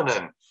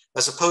phenomenon,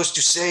 as opposed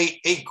to,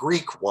 say, a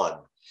Greek one.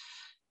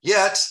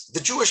 Yet, the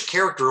Jewish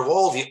character of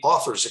all the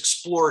authors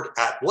explored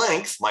at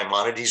length,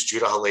 Maimonides,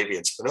 Judah Halevi,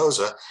 and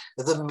Spinoza,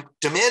 and the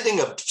demanding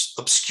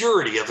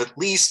obscurity of at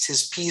least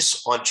his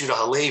piece on Judah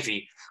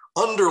Halevi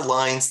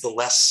underlines the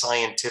less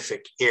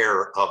scientific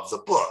air of the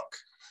book.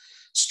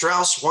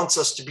 Strauss wants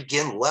us to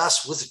begin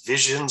less with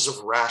visions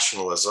of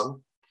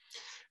rationalism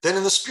than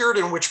in the spirit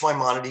in which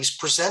Maimonides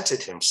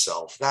presented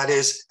himself, that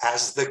is,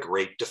 as the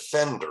great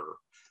defender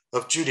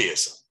of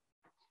Judaism.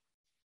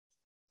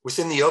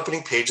 Within the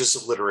opening pages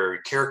of Literary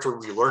Character,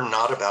 we learn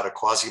not about a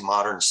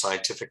quasi-modern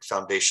scientific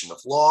foundation of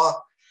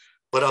law,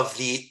 but of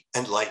the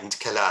enlightened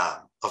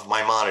kalam of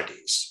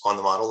Maimonides on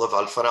the model of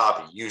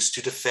Al-Farabi used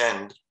to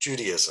defend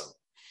Judaism.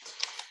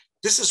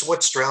 This is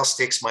what Strauss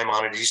takes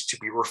Maimonides to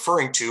be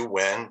referring to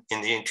when,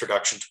 in the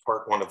introduction to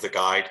part 1 of the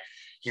guide,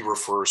 he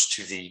refers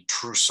to the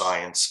true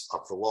science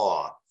of the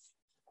law.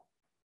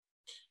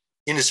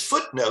 In his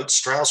footnote,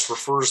 Strauss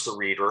refers the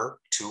reader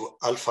to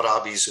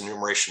Al-Farabi's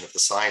enumeration of the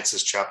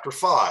sciences, chapter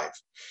 5.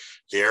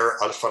 There,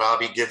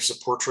 Al-Farabi gives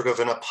a portrait of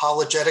an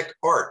apologetic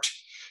art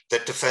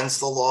that defends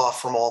the law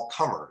from all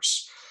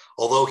comers.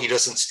 Although he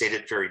doesn't state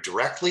it very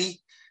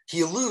directly,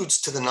 he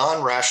alludes to the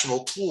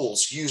non-rational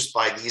tools used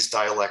by these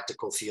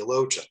dialectical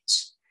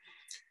theologians.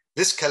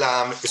 This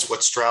kalam is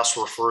what Strauss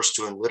refers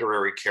to in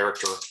literary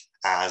character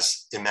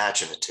as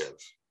imaginative.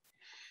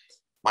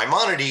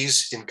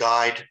 Maimonides, in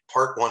Guide,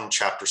 Part 1,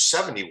 Chapter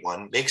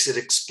 71, makes it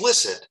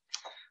explicit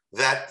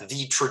that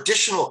the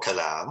traditional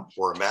kalam,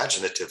 or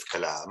imaginative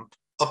kalam,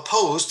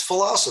 opposed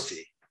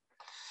philosophy.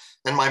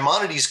 And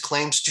Maimonides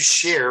claims to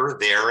share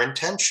their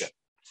intention,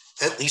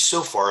 at least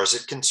so far as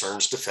it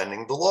concerns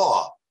defending the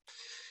law.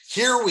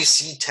 Here we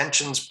see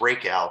tensions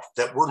break out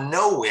that were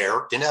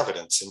nowhere in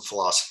evidence in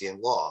philosophy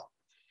and law.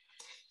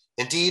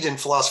 Indeed, in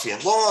philosophy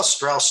and law,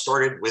 Strauss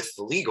started with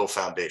the legal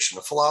foundation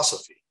of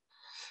philosophy.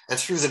 And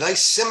through the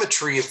nice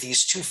symmetry of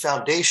these two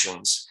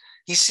foundations,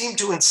 he seemed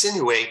to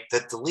insinuate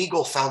that the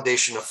legal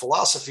foundation of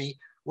philosophy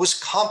was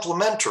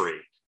complementary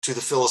to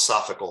the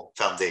philosophical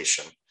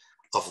foundation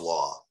of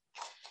law.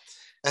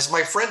 As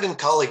my friend and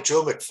colleague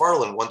Joe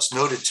McFarland once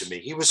noted to me,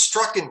 he was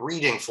struck in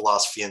reading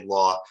Philosophy and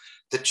Law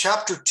that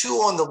Chapter 2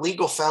 on the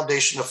legal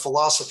foundation of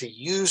philosophy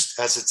used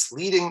as its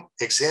leading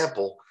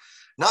example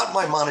not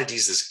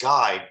Maimonides'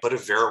 guide, but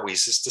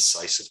Averroes'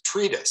 decisive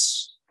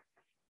treatise.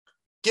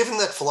 Given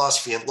that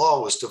Philosophy and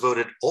Law was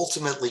devoted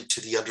ultimately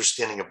to the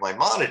understanding of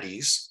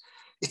Maimonides,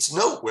 it's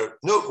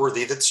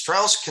noteworthy that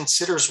Strauss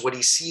considers what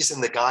he sees in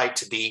the guide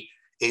to be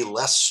a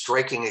less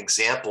striking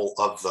example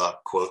of the,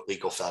 quote,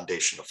 legal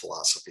foundation of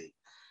philosophy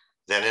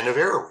than in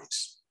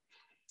Averroes.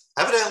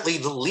 Evidently,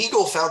 the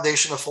legal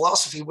foundation of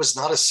philosophy was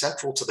not as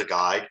central to the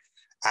guide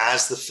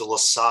as the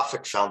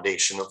philosophic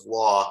foundation of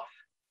law,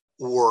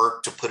 or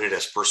to put it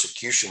as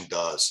persecution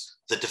does,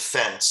 the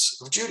defense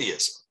of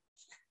Judaism.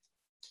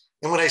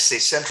 And when I say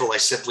central, I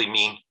simply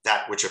mean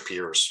that which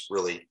appears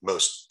really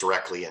most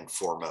directly and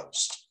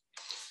foremost.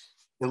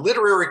 In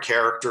literary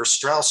character,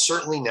 Strauss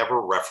certainly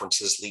never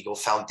references legal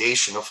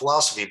foundation of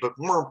philosophy, but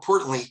more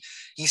importantly,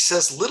 he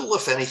says little,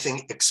 if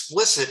anything,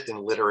 explicit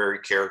in literary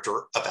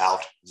character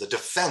about the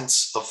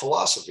defense of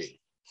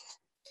philosophy.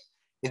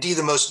 Indeed,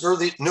 the most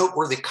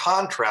noteworthy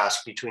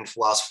contrast between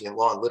philosophy and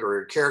law and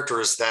literary character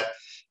is that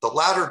the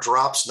latter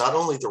drops not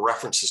only the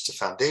references to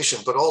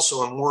foundation, but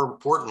also, and more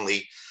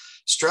importantly,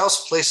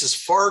 Strauss places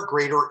far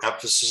greater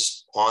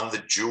emphasis on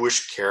the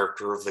Jewish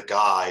character of the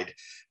guide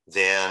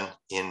than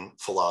in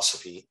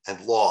philosophy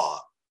and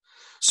law.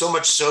 So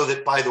much so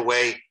that, by the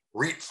way,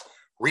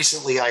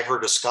 recently I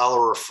heard a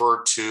scholar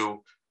refer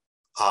to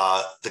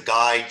the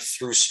guide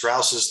through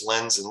Strauss's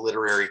lens in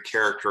literary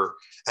character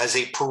as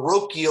a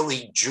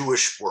parochially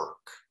Jewish work.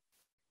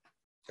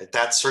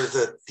 That's sort of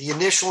the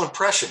initial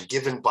impression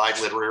given by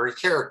literary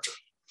character.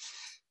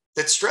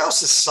 That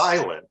Strauss is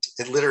silent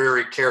in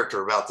literary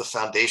character about the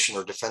foundation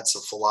or defense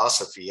of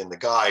philosophy in the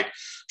guide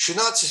should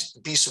not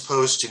be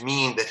supposed to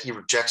mean that he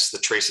rejects the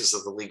traces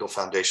of the legal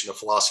foundation of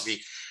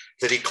philosophy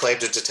that he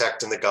claimed to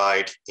detect in the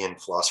guide in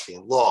Philosophy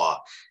and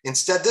Law.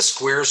 Instead, this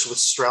squares with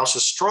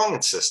Strauss's strong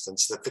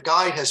insistence that the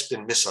guide has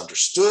been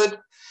misunderstood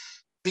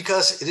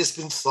because it has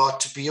been thought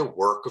to be a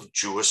work of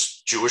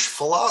Jewish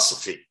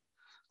philosophy,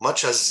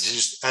 much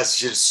as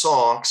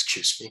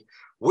Gisson,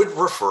 would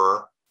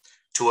refer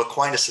to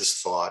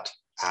Aquinas' thought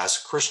as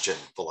Christian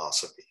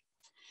philosophy.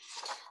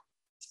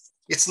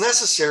 It's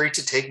necessary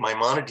to take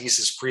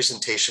Maimonides'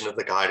 presentation of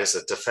the guide as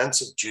a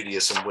defense of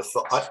Judaism with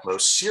the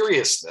utmost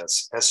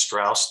seriousness, as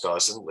Strauss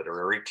does in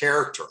literary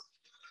character,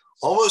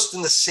 almost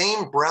in the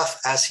same breath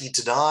as he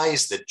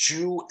denies that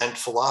Jew and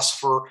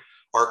philosopher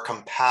are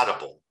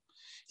compatible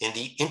in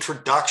the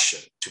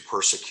introduction to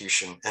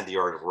Persecution and the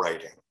Art of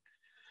Writing,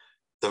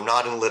 though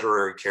not in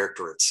literary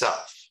character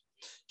itself.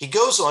 He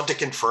goes on to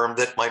confirm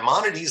that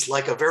Maimonides,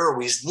 like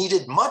Averroes,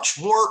 needed much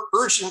more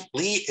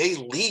urgently a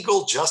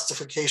legal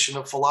justification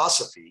of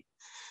philosophy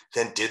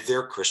than did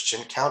their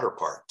Christian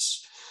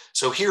counterparts.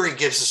 So here he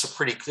gives us a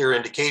pretty clear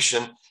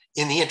indication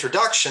in the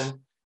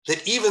introduction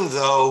that even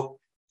though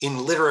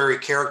in literary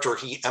character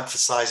he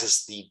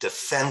emphasizes the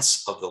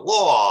defense of the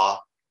law,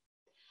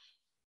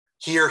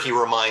 here he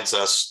reminds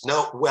us,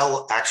 no,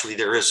 well, actually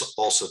there is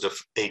also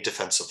a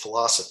defense of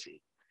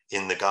philosophy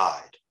in the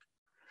guide.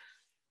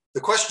 The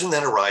question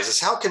then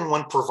arises, how can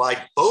one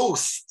provide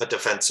both a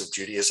defense of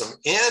Judaism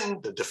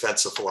and a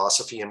defense of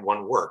philosophy in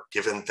one work,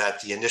 given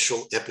that the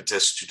initial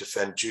impetus to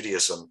defend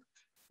Judaism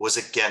was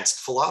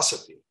against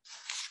philosophy?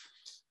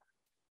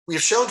 We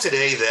have shown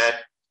today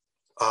that,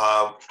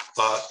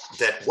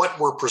 that what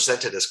were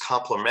presented as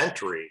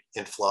complementary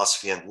in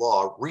philosophy and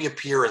law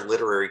reappear in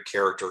literary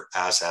character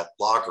as at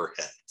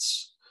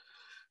loggerheads.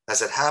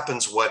 As it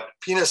happens, what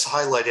Pinus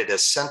highlighted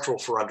as central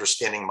for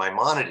understanding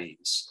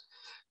Maimonides,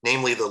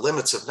 namely the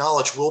limits of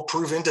knowledge, will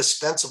prove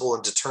indispensable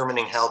in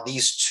determining how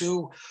these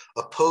two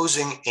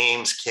opposing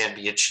aims can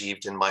be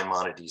achieved in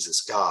Maimonides'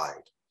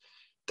 guide.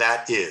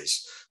 That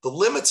is, the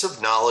limits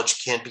of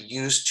knowledge can be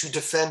used to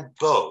defend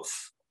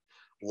both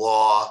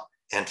law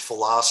and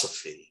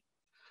philosophy.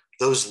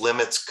 Those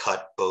limits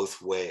cut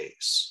both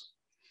ways.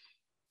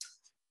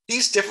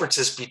 These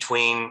differences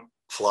between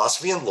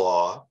philosophy and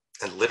law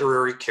and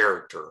literary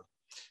character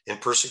in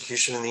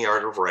Persecution and the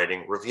Art of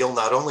Writing reveal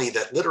not only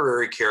that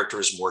literary character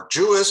is more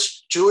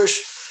Jewish,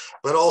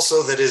 but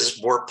also that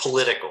is more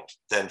political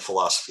than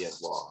philosophy and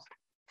law.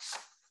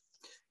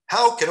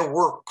 How can a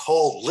work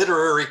called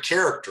literary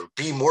character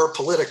be more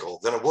political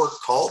than a work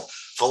called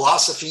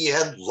philosophy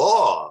and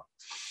law?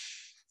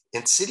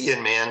 In City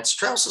and Man,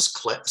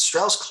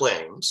 Strauss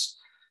claims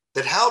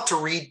that how to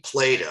read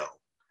Plato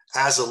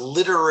as a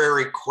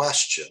literary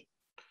question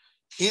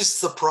is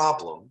the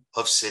problem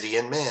of City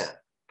and Man,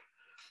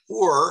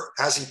 or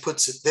as he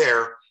puts it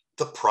there,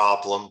 the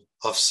problem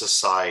of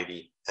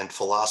society and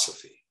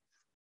philosophy.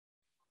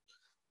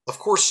 Of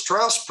course,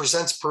 Strauss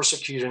presents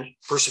persecution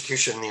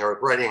in the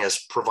writing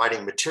as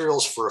providing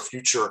materials for a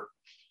future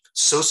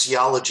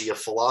sociology of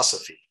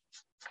philosophy,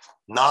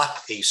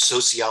 not a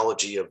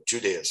sociology of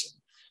Judaism.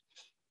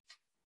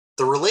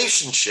 The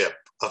relationship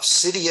of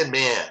City and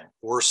Man,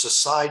 or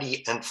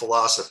society and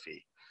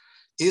philosophy,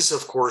 is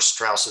of course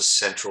Strauss's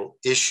central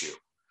issue,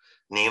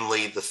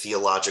 namely the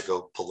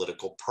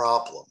theologico-political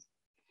problem.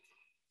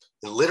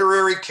 In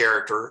Literary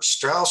Character,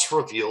 Strauss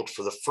revealed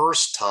for the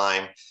first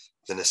time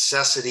the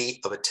necessity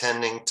of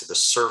attending to the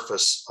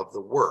surface of the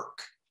work.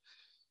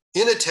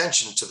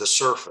 Inattention to the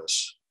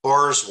surface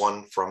bars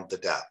one from the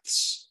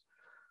depths.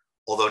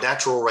 Although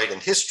natural right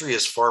and history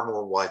is far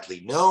more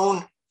widely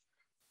known,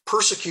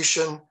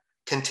 Persecution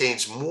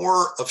contains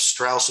more of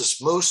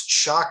Strauss's most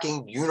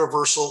shocking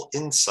universal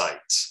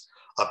insights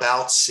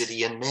about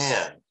City and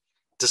Man,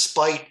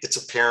 despite its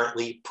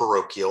apparently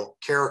parochial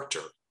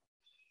character.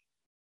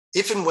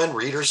 If and when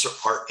readers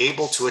are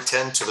able to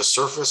attend to the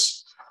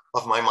surface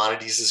of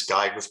Maimonides'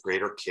 guide with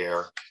greater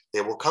care,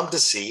 they will come to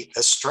see,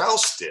 as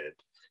Strauss did,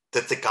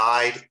 that the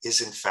guide is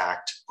in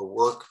fact a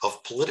work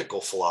of political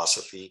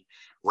philosophy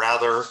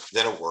rather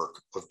than a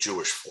work of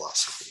Jewish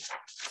philosophy.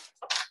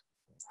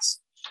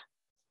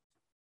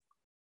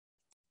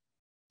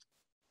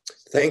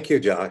 Thank you,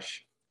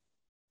 Josh.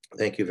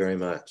 Thank you very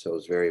much. That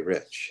was very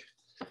rich.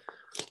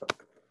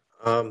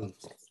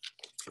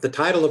 The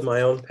title of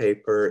my own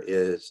paper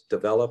is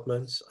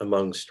Developments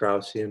Among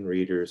Straussian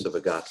Readers of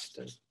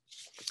Augustine.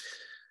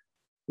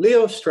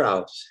 Leo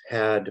Strauss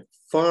had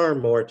far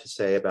more to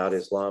say about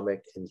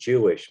Islamic and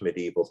Jewish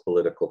medieval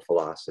political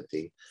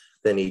philosophy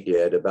than he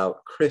did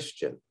about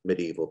Christian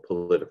medieval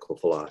political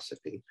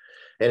philosophy.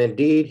 And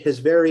indeed, his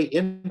very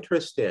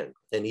interest in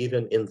and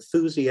even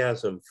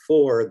enthusiasm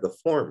for the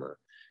former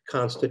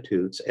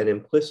constitutes an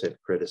implicit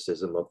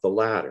criticism of the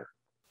latter.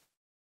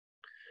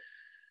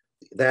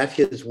 That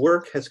his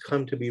work has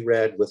come to be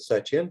read with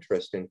such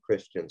interest in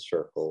Christian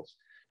circles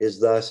is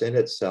thus in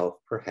itself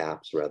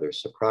perhaps rather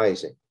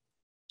surprising.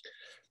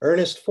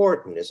 Ernest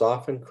Fortin is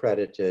often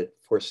credited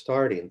for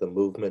starting the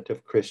movement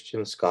of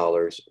Christian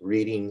scholars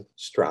reading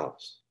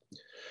Strauss.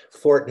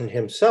 Fortin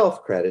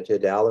himself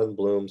credited Alan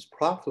Bloom's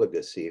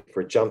profligacy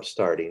for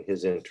jump-starting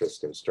his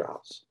interest in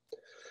Strauss.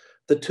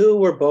 The two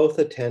were both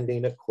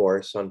attending a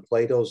course on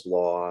Plato's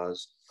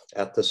laws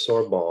at the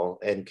Sorbonne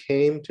and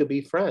came to be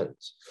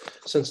friends,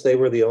 since they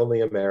were the only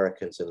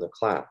Americans in the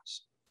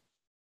class.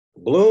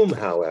 Bloom,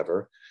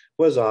 however,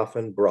 was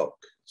often broke,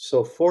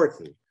 so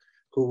Fortin,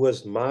 who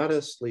was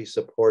modestly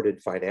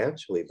supported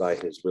financially by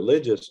his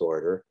religious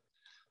order,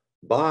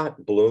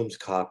 bought Bloom's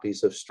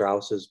copies of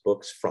Strauss's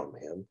books from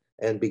him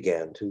and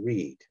began to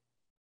read.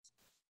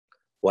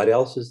 What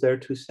else is there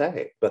to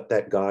say but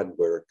that God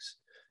works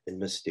in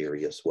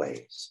mysterious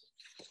ways?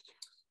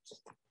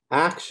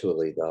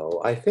 Actually,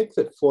 though, I think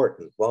that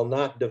Fortin, while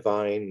not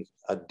denying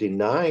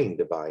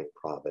divine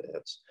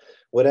providence,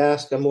 would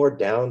ask a more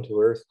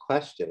down-to-earth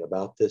question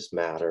about this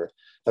matter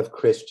of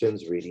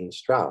Christians reading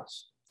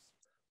Strauss.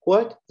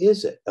 What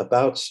is it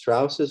about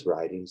Strauss's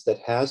writings that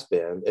has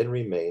been and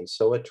remains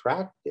so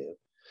attractive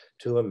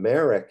to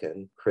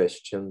American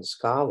Christian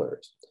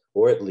scholars,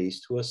 or at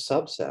least to a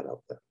subset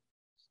of them?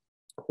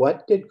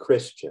 What did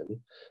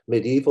Christian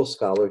medieval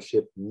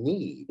scholarship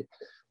need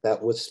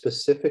that was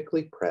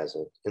specifically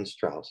present in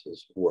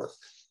Strauss's work?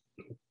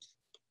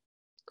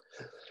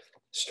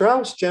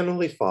 Strauss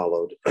generally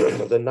followed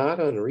the not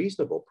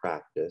unreasonable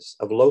practice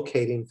of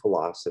locating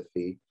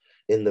philosophy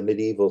in the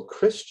medieval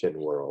Christian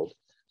world,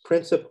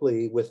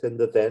 principally within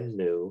the then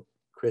new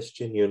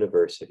Christian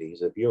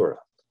universities of Europe.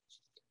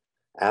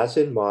 As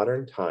in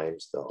modern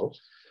times, though,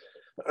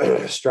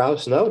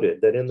 Strauss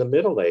noted that in the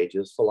Middle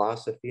Ages,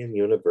 philosophy and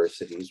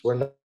universities were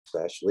not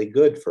especially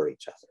good for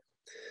each other.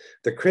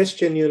 The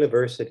Christian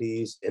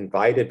universities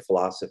invited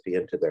philosophy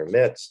into their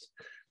midst,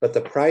 but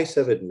the price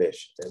of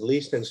admission, at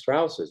least in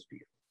Strauss's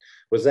view,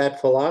 was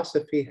that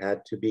philosophy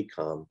had to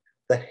become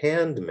the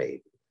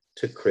handmaiden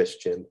to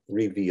Christian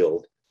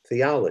revealed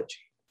theology.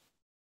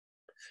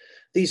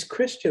 These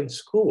Christian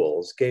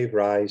schools gave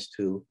rise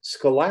to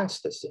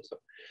scholasticism,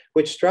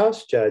 which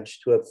Strauss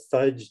judged to have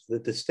fudged the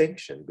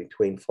distinction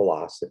between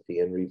philosophy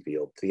and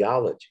revealed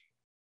theology.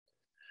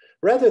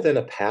 Rather than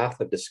a path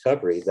of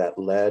discovery that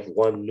led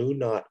one knew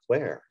not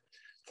where,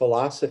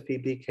 philosophy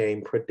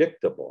became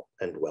predictable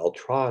and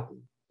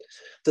well-trodden.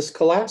 The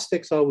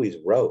scholastics always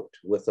wrote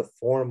with a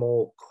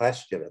formal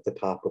question at the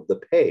top of the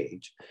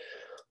page,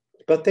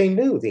 but they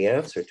knew the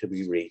answer to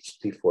be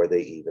reached before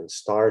they even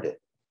started.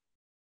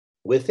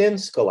 Within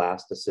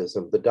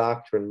scholasticism, the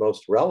doctrine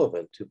most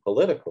relevant to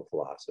political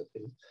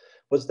philosophy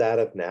was that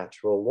of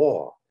natural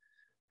law.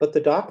 But the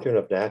doctrine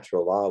of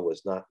natural law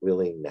was not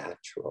really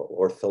natural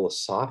or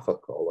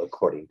philosophical,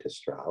 according to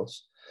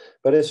Strauss,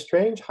 but a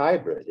strange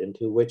hybrid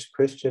into which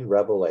Christian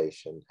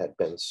revelation had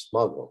been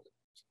smuggled.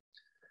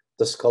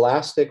 The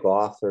scholastic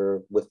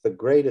author with the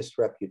greatest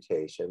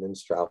reputation in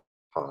Strauss'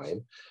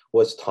 time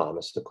was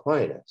Thomas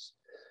Aquinas.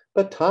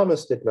 But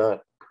Thomas did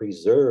not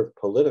preserve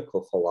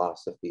political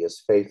philosophy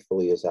as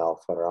faithfully as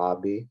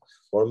Al-Farabi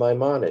or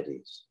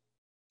Maimonides.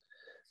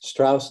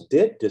 Strauss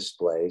did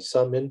display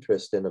some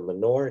interest in a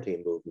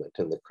minority movement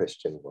in the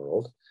Christian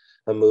world,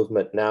 a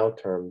movement now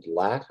termed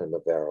Latin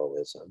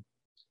Averroism.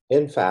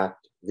 In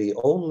fact, the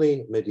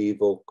only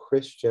medieval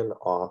Christian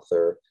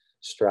author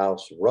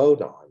Strauss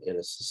wrote on in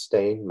a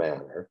sustained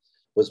manner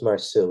was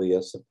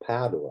Marsilius of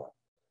Padua,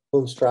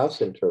 whom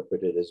Strauss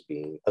interpreted as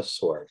being a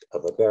sort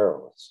of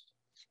Averroist.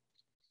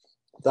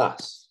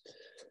 Thus,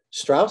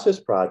 Strauss's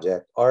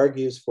project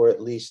argues for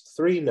at least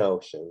three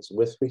notions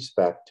with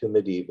respect to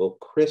medieval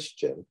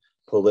Christian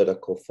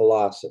political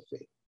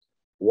philosophy.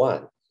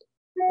 1,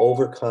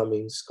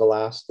 overcoming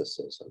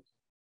scholasticism.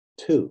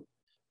 2,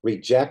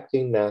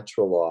 rejecting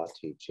natural law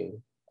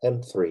teaching.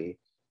 And 3,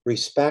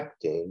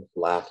 respecting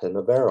Latin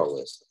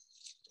Averroism.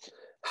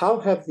 How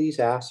have these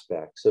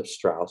aspects of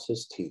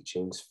Strauss's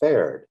teachings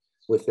fared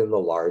within the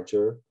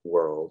larger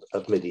world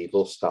of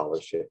medieval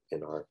scholarship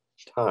in our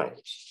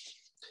times?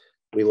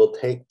 We will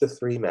take the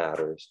three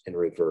matters in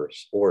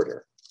reverse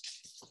order.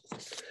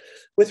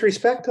 With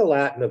respect to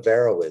Latin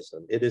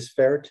Averroism, it is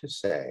fair to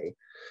say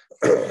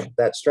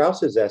that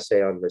Strauss's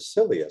essay on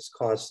Marsilius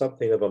caused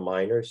something of a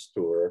minor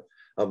stir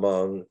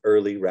among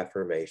early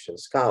Reformation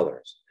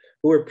scholars,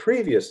 who were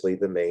previously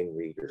the main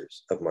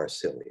readers of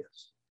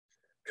Marsilius.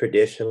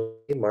 Traditionally,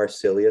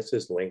 Marsilius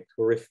is linked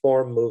to a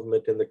reform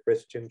movement in the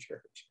Christian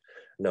church,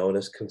 known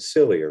as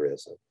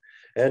conciliarism,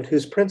 and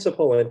whose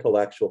principal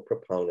intellectual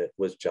proponent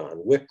was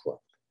John Wycliffe.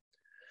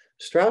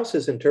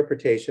 Strauss's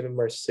interpretation of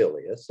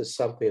Marsilius as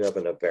something of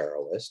an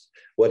Averroist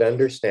would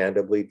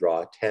understandably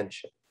draw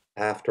attention.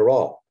 After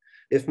all,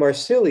 if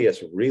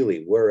Marsilius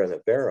really were an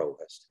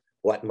Averroist,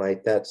 what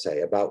might that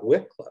say about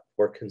Wycliffe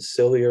or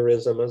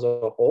conciliarism as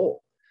a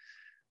whole?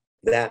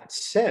 That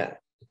said,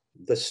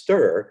 the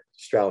stir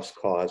Strauss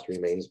caused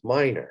remains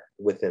minor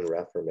within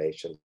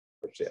Reformation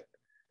scholarship.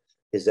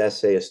 His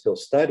essay is still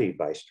studied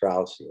by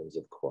Straussians,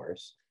 of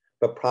course,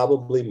 but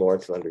probably more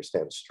to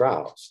understand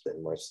Strauss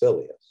than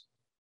Marsilius.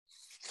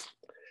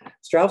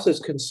 Strauss's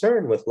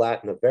concern with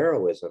Latin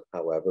Averroism,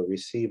 however,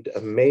 received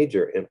a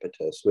major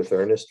impetus with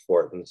Ernest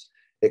Fortin's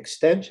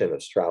extension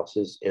of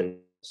Strauss's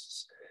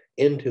interests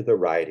into the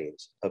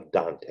writings of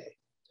Dante.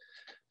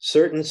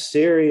 Certain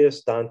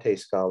serious Dante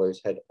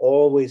scholars had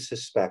always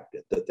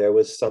suspected that there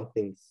was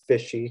something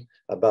fishy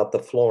about the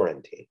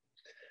Florentine.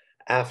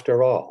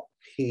 After all,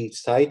 he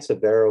cites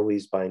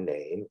Averroes by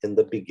name in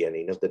the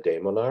beginning of the De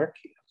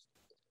Monarchia.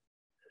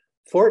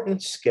 Fortin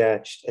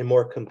sketched a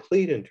more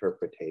complete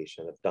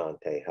interpretation of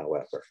Dante,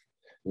 however,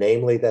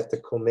 namely that the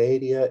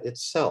Commedia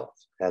itself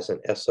has an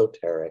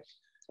esoteric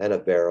and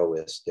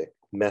Averroistic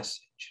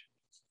message.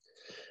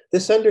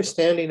 This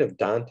understanding of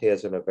Dante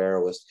as an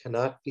Averroist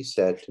cannot be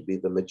said to be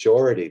the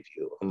majority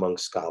view among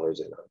scholars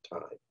in our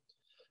time,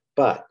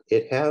 but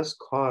it has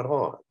caught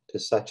on to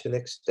such an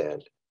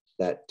extent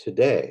that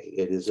today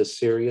it is a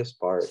serious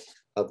part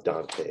of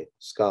Dante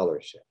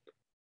scholarship.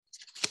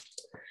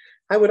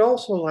 I would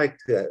also like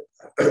to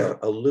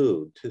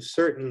allude to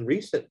certain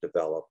recent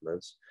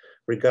developments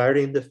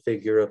regarding the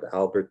figure of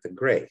Albert the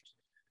Great,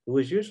 who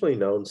is usually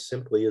known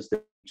simply as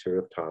the teacher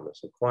of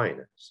Thomas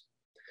Aquinas.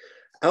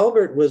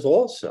 Albert was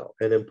also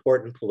an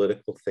important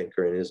political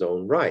thinker in his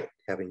own right,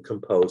 having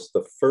composed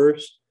the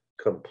first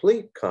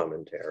complete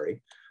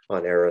commentary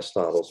on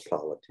Aristotle's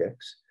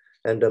Politics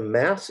and a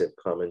massive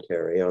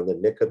commentary on the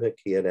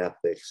Nicomachean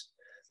Ethics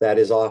that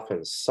is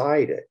often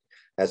cited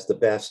as the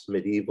best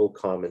medieval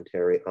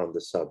commentary on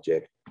the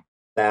subject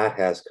that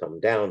has come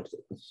down to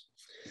us.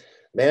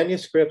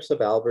 Manuscripts of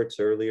Albert's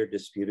earlier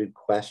disputed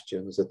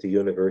questions at the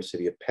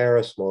University of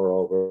Paris,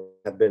 moreover,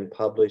 have been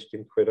published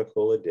in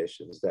critical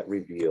editions that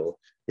reveal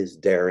his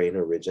daring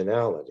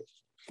originality.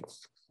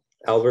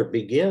 Albert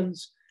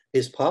begins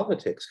his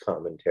Politics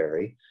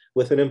commentary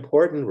with an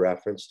important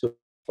reference to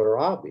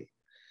Farabi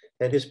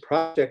and his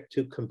project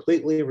to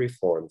completely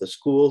reform the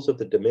schools of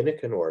the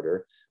Dominican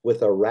order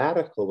with a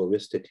radical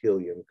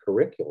Aristotelian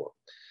curriculum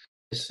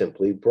is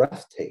simply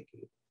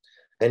breathtaking.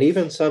 And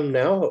even some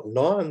now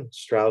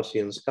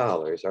non-Straussian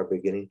scholars are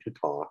beginning to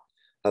talk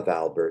of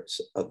Albert's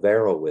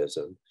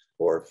Averroism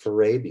or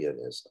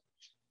Farabianism.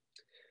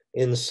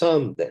 In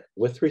sum, then,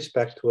 with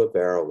respect to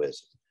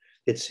Averroism,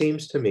 it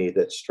seems to me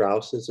that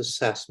Strauss's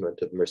assessment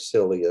of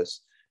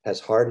Marsilius has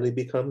hardly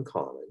become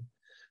common,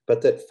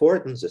 but that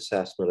Fortin's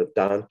assessment of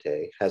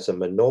Dante has a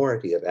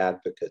minority of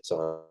advocates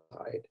on the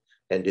side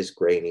and is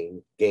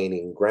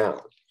gaining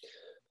ground.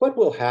 What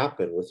will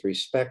happen with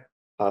respect to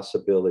the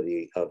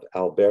possibility of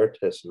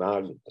Albertus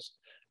Magnus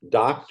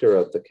doctor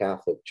of the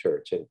Catholic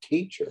Church and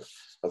teacher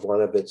of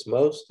one of its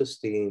most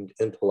esteemed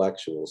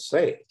intellectual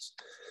saints,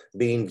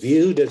 being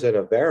viewed as an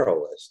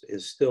Averroist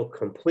is still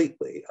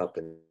completely up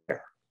in the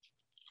air.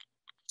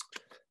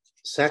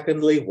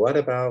 Secondly, what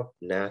about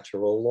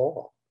natural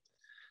law?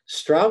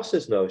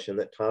 Strauss's notion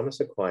that Thomas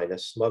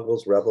Aquinas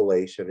smuggles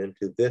revelation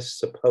into this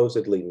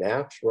supposedly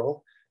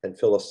natural and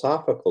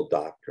philosophical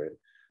doctrine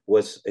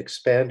was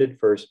expanded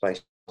first by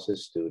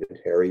Strauss's student,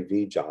 Harry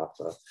V.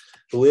 Jaffa,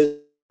 who is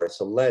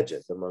a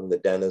legend among the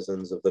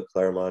denizens of the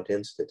Claremont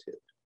Institute.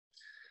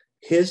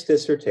 His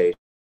dissertation,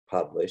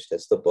 published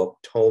as the book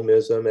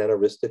Thomism and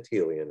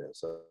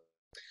Aristotelianism.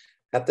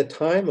 At the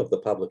time of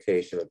the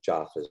publication of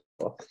Jaffa's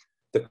book,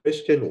 the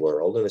Christian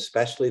world, and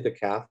especially the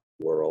Catholic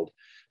world,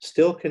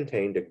 still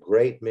contained a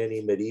great many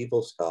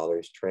medieval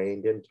scholars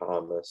trained in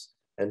Thomas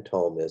and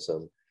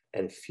Thomism,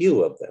 and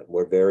few of them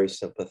were very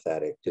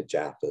sympathetic to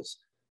Jaffa's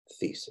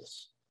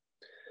thesis.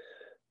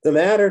 The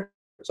matter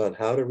is on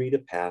how to read a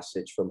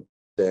passage from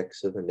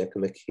 6 of the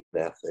Nicomachean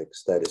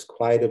Ethics that is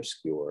quite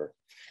obscure,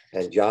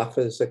 and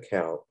Jaffa's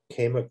account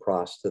came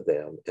across to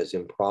them as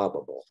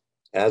improbable.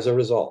 As a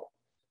result,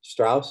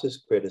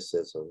 Strauss's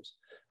criticisms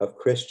of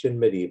Christian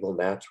medieval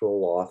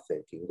natural law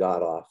thinking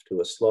got off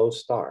to a slow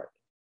start,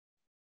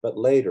 but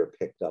later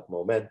picked up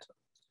momentum.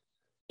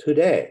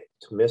 Today,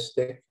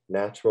 Thomistic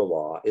natural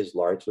law is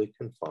largely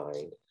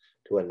confined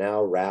to a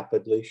now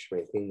rapidly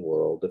shrinking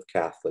world of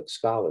Catholic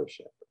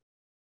scholarship.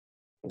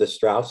 The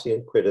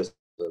Straussian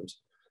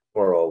criticisms,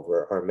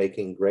 moreover, are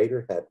making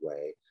greater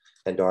headway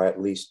and are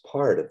at least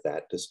part of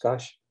that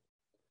discussion.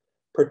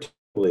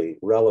 Particularly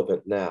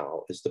relevant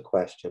now is the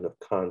question of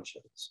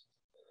conscience.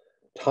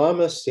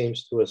 Thomas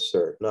seems to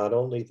assert not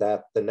only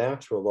that the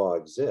natural law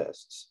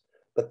exists,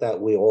 but that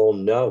we all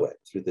know it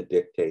through the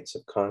dictates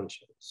of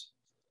conscience.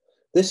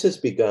 This has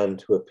begun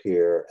to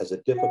appear as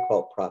a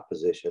difficult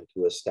proposition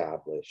to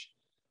establish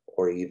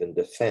or even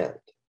defend.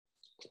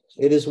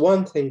 It is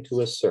one thing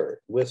to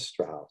assert with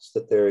Strauss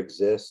that there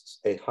exists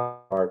a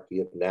hierarchy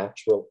of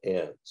natural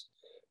ends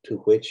to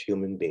which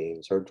human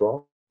beings are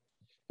drawn.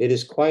 It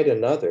is quite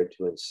another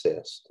to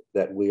insist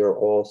that we are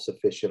all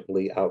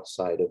sufficiently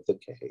outside of the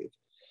cave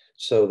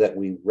so that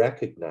we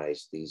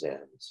recognize these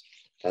ends,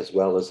 as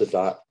well as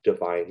a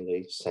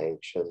divinely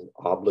sanctioned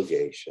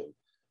obligation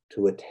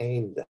to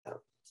attain them.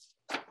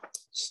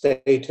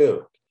 Stay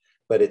tuned,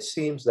 but it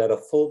seems that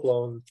a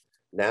full-blown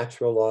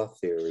natural law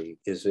theory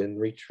is in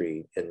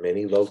retreat in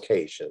many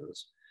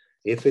locations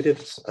if it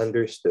is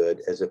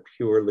understood as a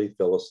purely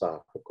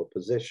philosophical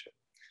position.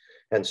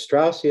 And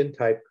Straussian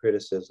type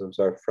criticisms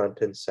are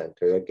front and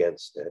center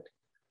against it,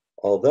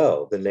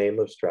 although the name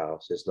of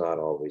Strauss is not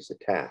always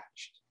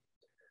attached.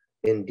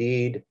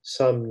 Indeed,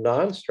 some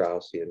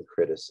non-Straussian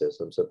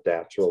criticisms of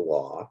natural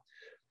law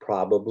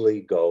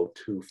probably go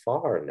too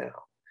far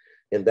now,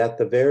 in that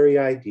the very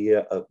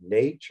idea of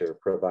nature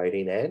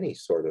providing any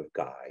sort of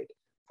guide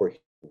for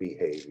human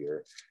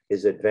behavior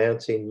is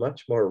advancing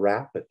much more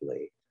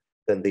rapidly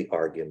than the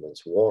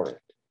arguments warrant.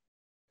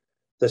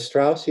 The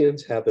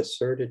Straussians have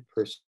asserted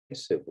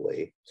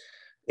persuasively,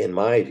 in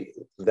my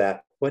view,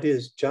 that what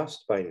is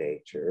just by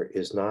nature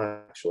is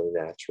not actually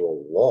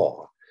natural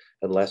law,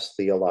 unless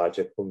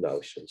theological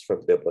notions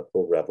from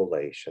biblical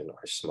revelation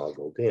are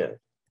smuggled in.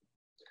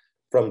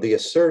 From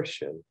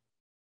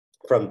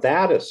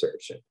that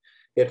assertion,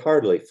 it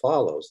hardly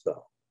follows,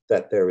 though,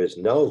 that there is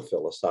no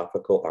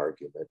philosophical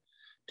argument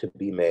to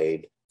be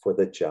made for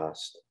the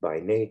just by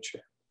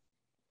nature.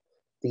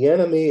 The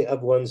enemy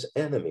of one's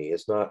enemy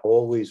is not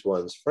always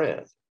one's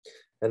friend,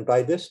 and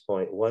by this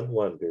point, one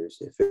wonders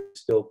if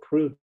it's still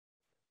prudent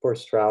for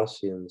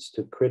Straussians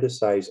to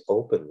criticize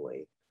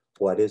openly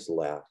what is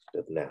left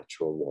of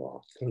natural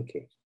law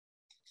thinking.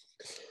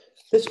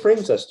 This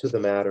brings us to the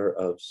matter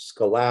of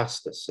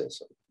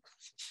scholasticism,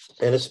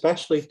 and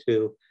especially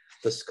to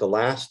the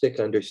scholastic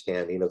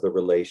understanding of the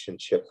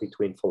relationship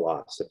between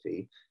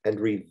philosophy and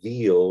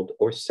revealed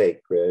or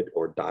sacred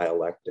or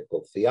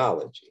dialectical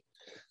theology.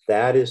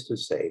 That is to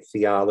say,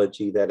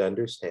 theology that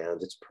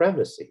understands its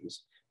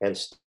premises and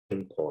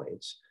starting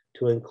points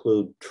to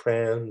include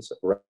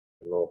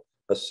trans-rational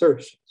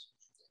assertions.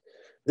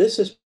 This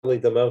is probably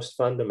the most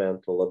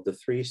fundamental of the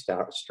three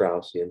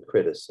Straussian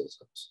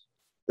criticisms.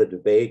 The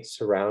debate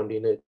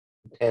surrounding it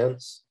is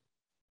intense,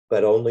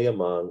 but only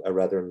among a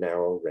rather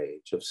narrow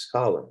range of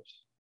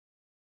scholars.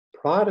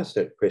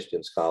 Protestant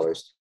Christian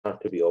scholars tend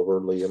not to be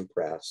overly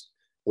impressed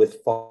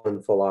with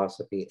fallen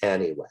philosophy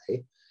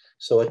anyway,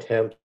 so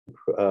attempt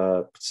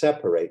to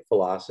separate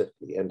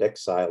philosophy and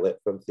exile it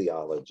from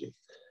theology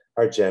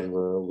are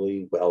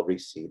generally well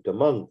received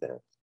among them.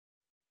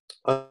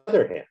 On the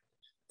other hand,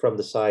 from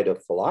the side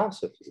of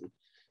philosophy,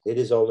 it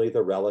is only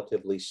the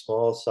relatively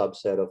small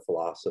subset of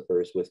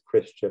philosophers with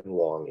Christian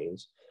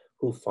longings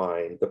who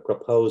find the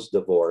proposed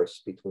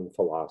divorce between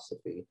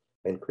philosophy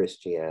and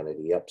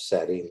Christianity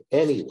upsetting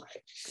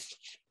anyway.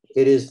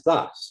 It is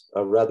thus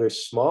a rather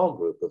small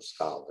group of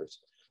scholars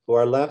who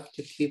are left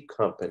to keep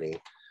company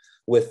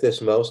with this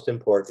most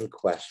important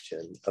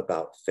question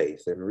about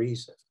faith and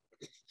reason.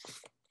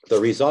 The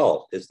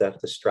result is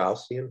that the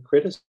Straussian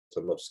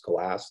criticism of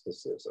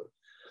scholasticism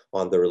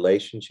on the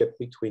relationship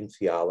between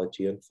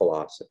theology and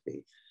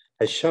philosophy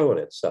has shown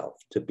itself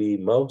to be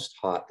most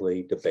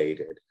hotly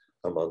debated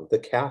among the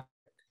Catholic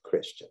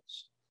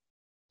Christians.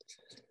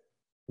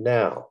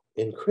 Now,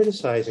 in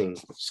criticizing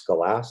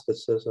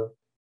scholasticism,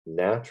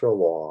 natural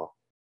law,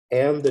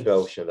 and the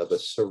notion of a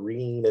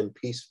serene and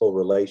peaceful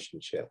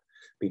relationship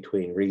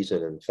between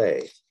reason and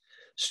faith,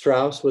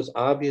 Strauss was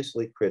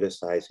obviously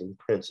criticizing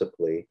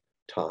principally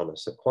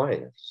Thomas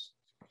Aquinas.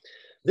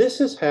 This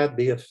has had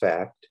the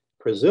effect,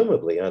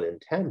 presumably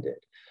unintended,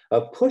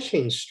 of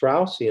pushing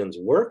Straussians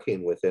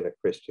working within a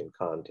Christian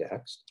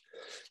context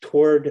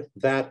toward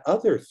that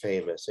other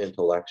famous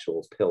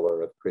intellectual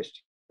pillar of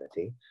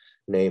Christianity,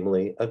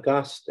 namely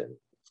Augustine.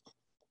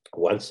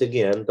 Once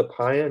again, the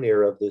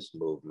pioneer of this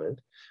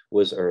movement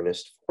was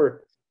Ernest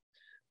Fortin,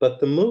 but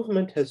the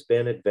movement has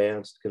been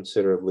advanced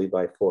considerably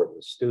by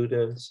Fortin's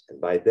students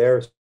and by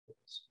their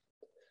students.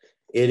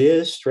 It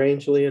is,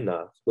 strangely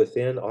enough,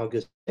 within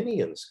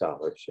Augustinian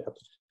scholarship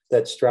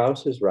that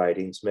Strauss's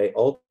writings may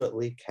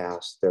ultimately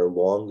cast their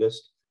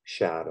longest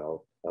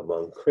shadow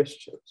among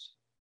Christians.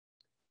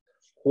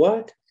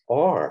 What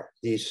are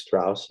these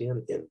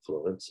Straussian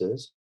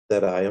influences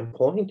that I am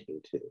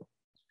pointing to?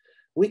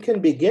 We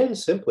can begin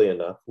simply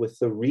enough with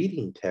the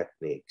reading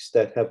techniques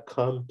that have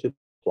come to be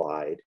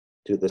applied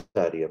to the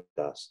study of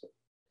Augustine.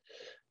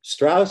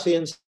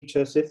 Straussians teach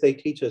us, if they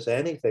teach us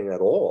anything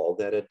at all,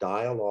 that a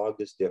dialogue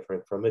is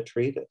different from a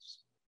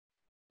treatise.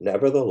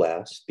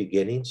 Nevertheless,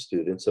 beginning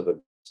students of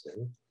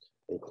Augustine,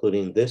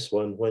 including this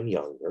one when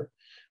younger,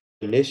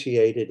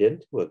 initiated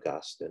into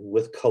Augustine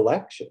with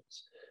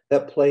collections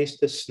that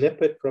placed a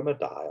snippet from a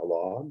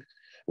dialogue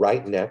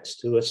right next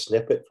to a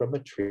snippet from a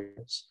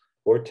treatise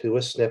or to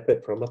a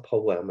snippet from a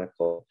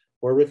polemical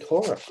or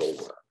rhetorical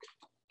work.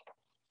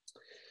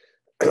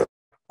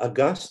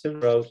 Augustine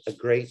wrote a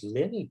great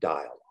many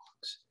dialogues,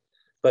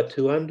 but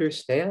to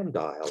understand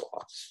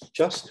dialogues,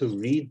 just to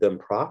read them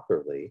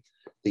properly,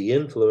 the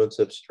influence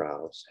of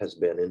Strauss has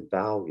been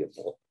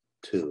invaluable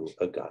to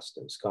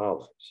Augustine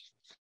scholars.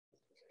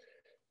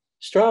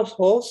 Strauss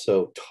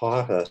also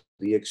taught us to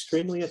be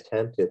extremely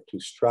attentive to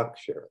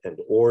structure and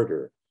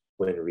order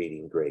when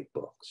reading great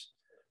books,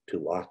 to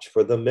watch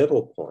for the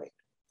middle point,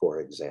 for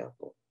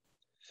example.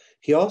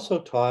 He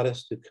also taught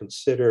us to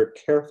consider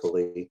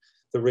carefully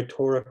the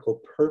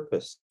rhetorical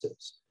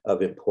purposes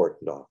of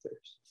important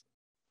authors.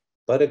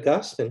 But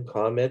Augustine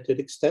commented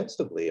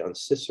extensively on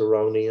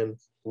Ciceronian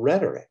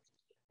rhetoric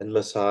and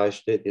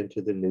massaged it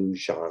into the new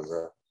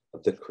genre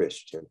of the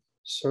Christian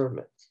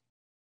sermon.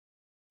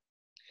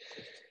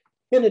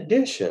 In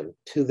addition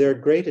to their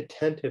great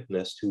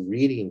attentiveness to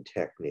reading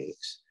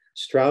techniques,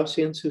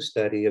 Straussians who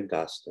study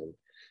Augustine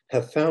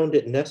have found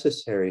it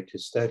necessary to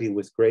study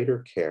with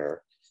greater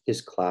care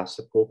his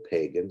classical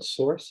pagan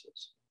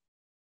sources.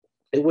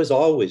 It was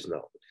always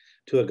known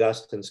to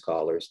Augustine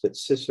scholars that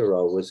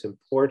Cicero was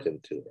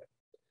important to them,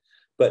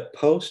 but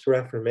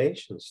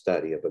post-Reformation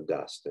study of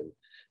Augustine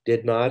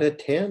did not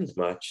attend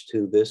much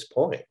to this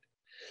point.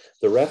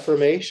 The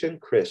Reformation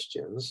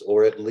Christians,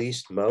 or at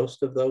least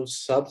most of those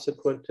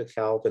subsequent to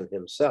Calvin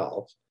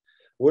himself,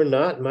 were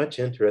not much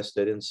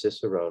interested in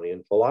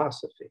Ciceronian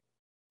philosophy.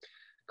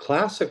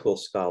 Classical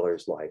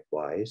scholars,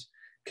 likewise,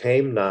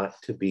 came not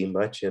to be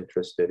much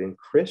interested in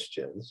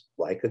Christians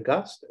like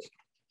Augustine.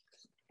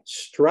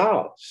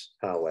 Strauss,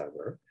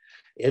 however,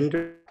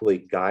 indirectly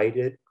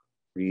guided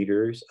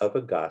readers of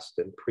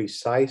Augustine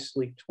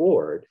precisely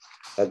toward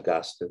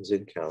Augustine's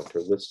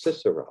encounter with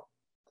Cicero.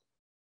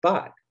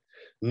 But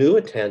new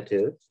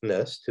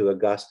attentiveness to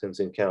Augustine's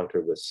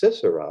encounter with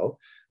Cicero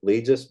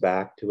leads us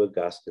back to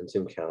Augustine's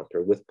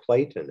encounter with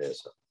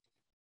Platonism.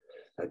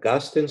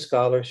 Augustine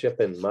scholarship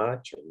in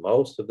much or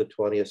most of the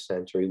 20th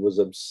century was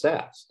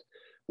obsessed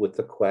with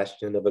the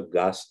question of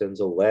Augustine's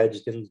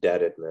alleged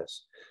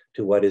indebtedness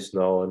to what is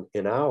known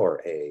in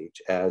our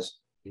age as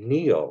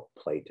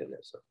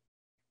Neoplatonism.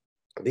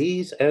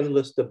 These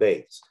endless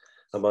debates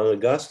among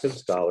Augustine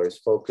scholars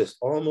focused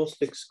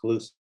almost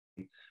exclusively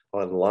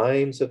on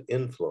lines of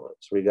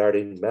influence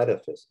regarding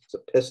metaphysics,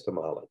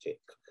 epistemology,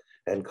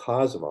 and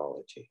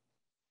cosmology.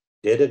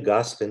 Did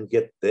Augustine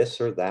get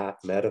this or that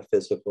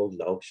metaphysical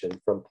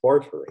notion from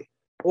Porphyry,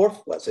 or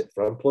was it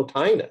from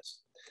Plotinus?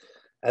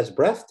 As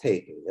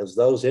breathtaking as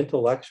those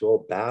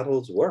intellectual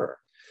battles were,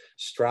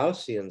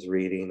 Straussians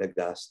reading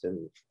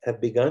Augustine have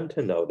begun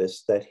to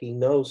notice that he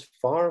knows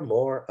far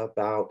more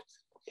about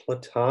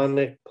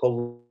Platonic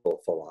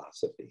political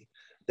philosophy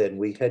than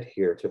we had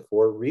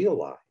heretofore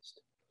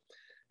realized.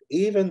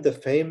 Even the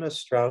famous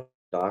Strauss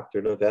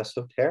doctrine of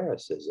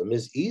esotericism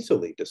is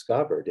easily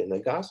discovered in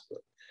Augustine.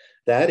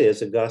 That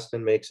is,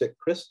 Augustine makes it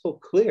crystal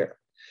clear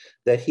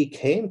that he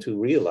came to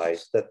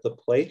realize that the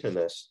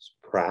Platonists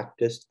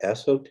practiced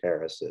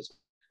esotericism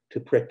to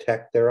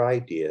protect their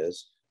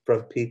ideas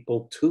from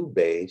people too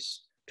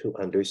base to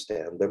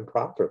understand them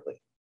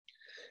properly.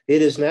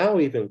 It is now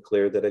even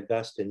clear that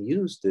Augustine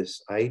used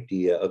this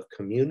idea of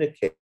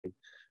communicating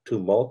to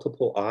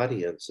multiple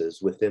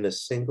audiences within a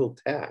single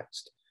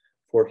text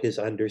for his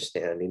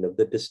understanding of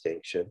the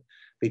distinction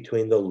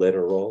between the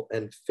literal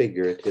and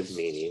figurative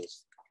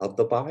meanings of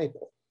the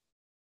Bible.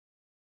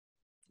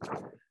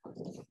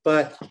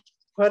 But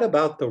what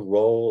about the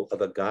role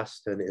of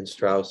Augustine in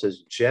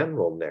Strauss's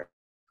general narrative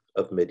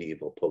of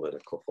medieval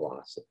political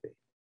philosophy?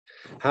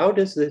 How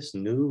does this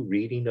new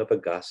reading of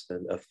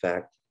Augustine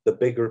affect the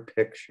bigger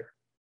picture?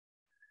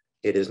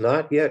 It is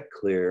not yet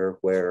clear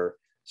where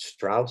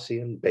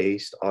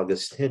Straussian-based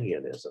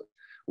Augustinianism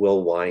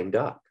will wind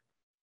up,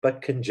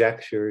 but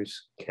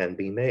conjectures can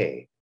be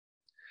made.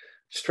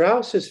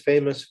 Strauss is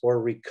famous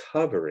for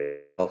recovering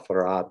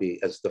Al-Farabi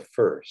as the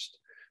first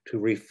to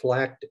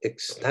reflect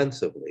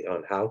extensively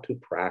on how to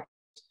practice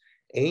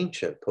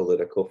ancient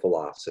political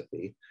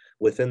philosophy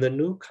within the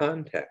new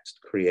context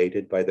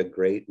created by the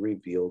great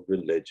revealed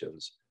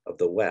religions of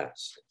the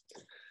West.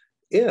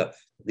 If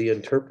the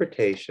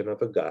interpretation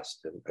of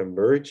Augustine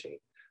emerging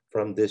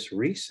from this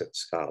recent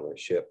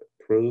scholarship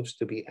proves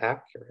to be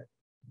accurate,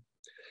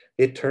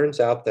 it turns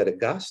out that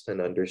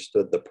Augustine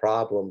understood the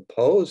problem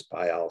posed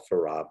by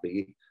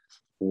Al-Farabi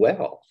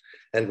well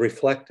and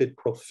reflected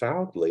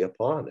profoundly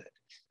upon it,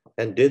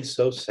 and did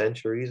so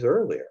centuries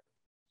earlier.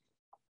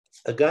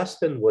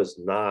 Augustine was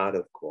not,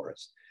 of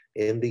course,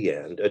 in the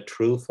end, a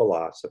true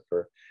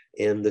philosopher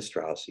in the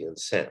Straussian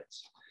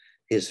sense.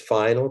 His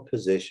final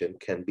position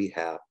can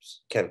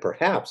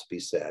perhaps be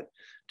said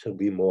to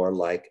be more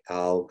like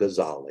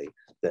Al-Ghazali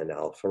than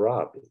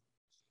Al-Farabi.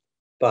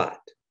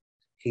 But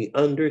he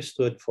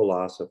understood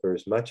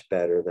philosophers much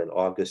better than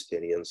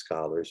Augustinian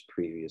scholars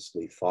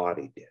previously thought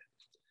he did.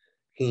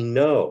 He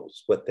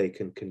knows what they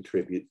can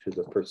contribute to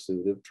the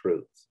pursuit of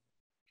truth,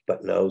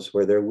 but knows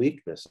where their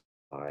weaknesses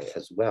lie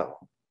as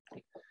well.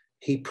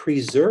 He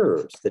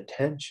preserves the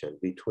tension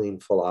between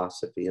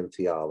philosophy and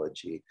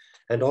theology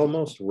and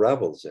almost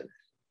revels in it.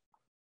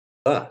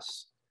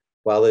 Thus,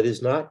 while it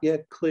is not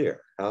yet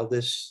clear how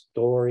this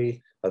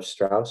story of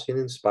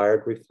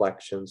Straussian-inspired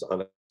reflections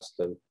on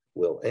Augustine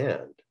will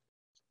end,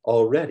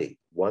 already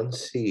one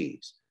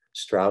sees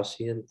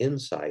Straussian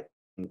insight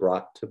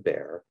brought to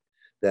bear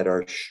that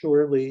are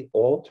surely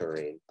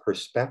altering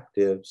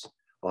perspectives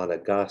on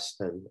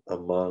Augustine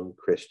among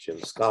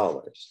Christian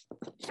scholars,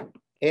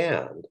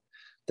 and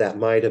that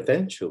might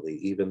eventually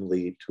even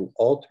lead to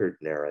altered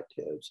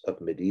narratives of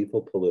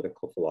medieval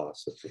political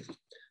philosophy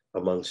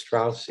among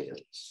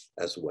Straussians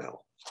as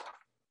well.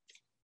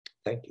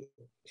 Thank you.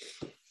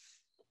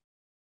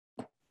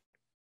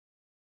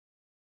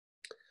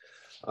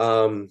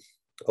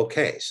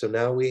 Okay, so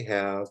now we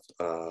have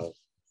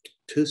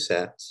two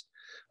sets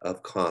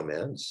of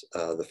comments,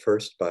 the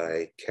first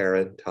by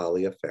Karen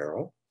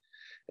Taliaferro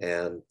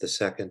and the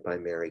second by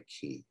Mary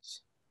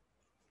Keyes.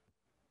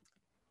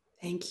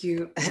 Thank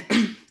you.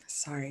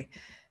 Sorry.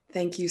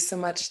 Thank you so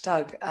much,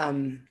 Doug.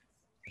 And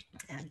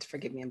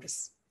forgive me, I'm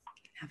just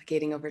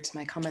navigating over to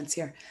my comments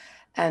here.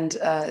 And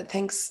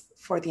thanks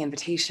for the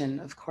invitation,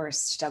 of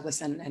course, to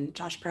Douglas and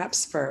Josh,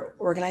 perhaps, for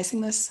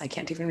organizing this. I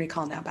can't even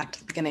recall now, back to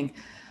the beginning.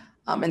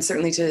 And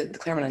certainly to the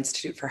Claremont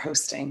Institute for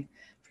hosting,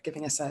 for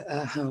giving us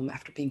a home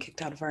after being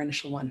kicked out of our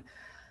initial one.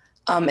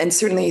 And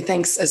certainly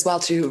thanks as well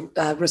to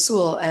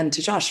Rasul and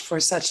to Josh for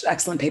such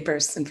excellent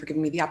papers and for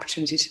giving me the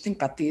opportunity to think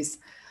about these.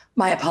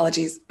 My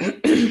apologies,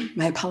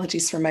 my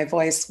apologies for my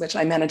voice, which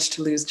I managed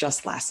to lose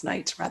just last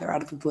night, rather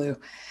out of the blue.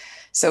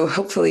 So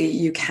hopefully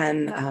you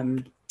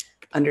can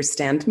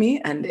understand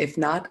me. And if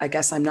not, I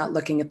guess I'm not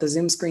looking at the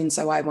Zoom screen,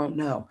 so I won't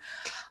know.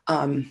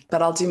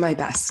 But I'll do my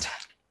best.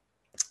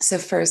 So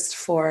first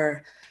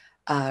for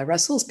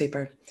Rasul's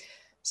paper.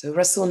 So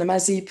Rasul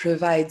Namazi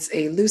provides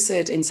a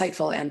lucid,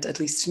 insightful, and at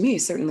least to me,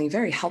 certainly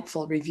very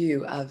helpful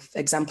review of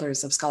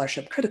exemplars of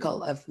scholarship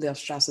critical of Leo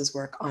Strauss's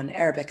work on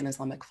Arabic and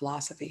Islamic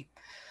philosophy.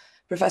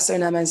 Professor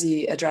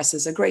Namazi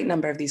addresses a great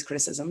number of these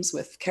criticisms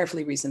with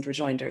carefully reasoned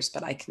rejoinders,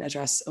 but I can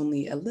address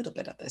only a little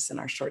bit of this in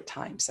our short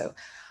time. So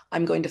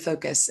I'm going to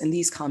focus in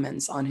these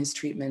comments on his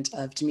treatment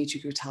of Dimitri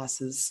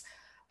Gutas's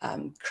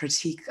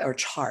critique, or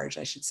charge,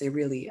 I should say,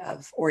 really,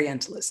 of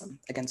Orientalism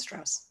against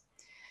Strauss.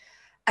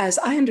 As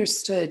I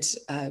understood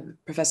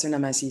Professor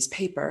Namazi's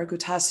paper,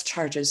 Gutas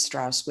charges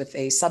Strauss with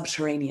a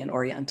subterranean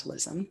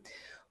Orientalism,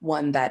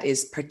 one that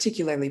is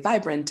particularly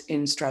vibrant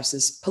in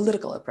Strauss's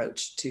political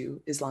approach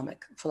to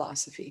Islamic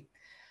philosophy.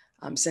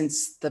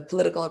 Since the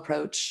political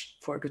approach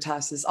for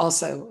Gutas is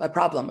also a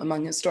problem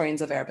among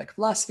historians of Arabic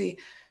philosophy,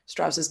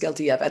 Strauss is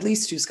guilty of at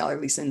least two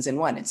scholarly sins in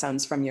one. It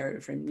sounds from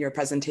your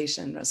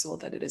presentation, Rasul,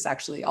 that it is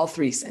actually all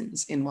three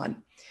sins in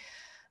one.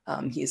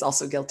 He is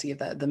also guilty of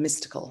the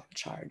mystical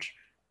charge,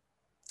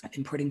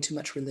 importing too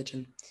much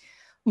religion.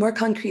 More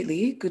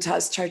concretely,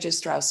 Gutas charges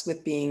Strauss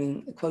with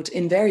being, quote,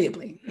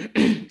 invariably,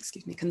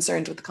 excuse me,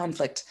 concerned with the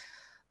conflict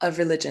of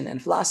religion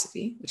and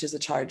philosophy, which is a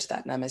charge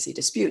that Namazi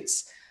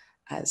disputes.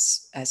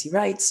 As he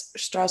writes,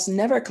 Strauss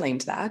never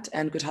claimed that,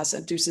 and Gutas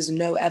adduces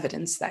no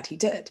evidence that he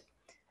did,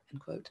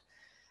 end quote.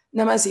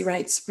 Namazi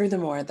writes,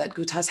 furthermore, that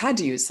Gutas had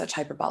to use such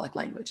hyperbolic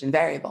language,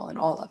 invariable and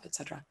all of,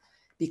 etc.,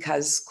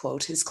 because,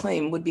 quote, his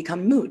claim would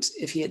become moot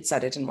if he had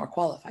said it in more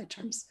qualified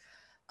terms.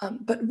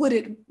 But would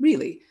it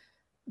really?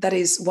 That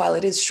is, while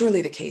it is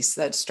surely the case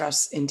that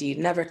Strauss indeed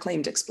never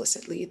claimed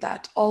explicitly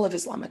that all of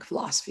Islamic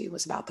philosophy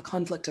was about the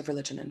conflict of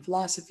religion and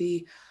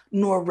philosophy,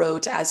 nor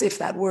wrote as if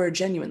that were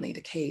genuinely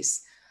the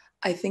case,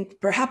 I think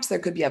perhaps there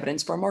could be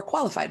evidence for a more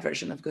qualified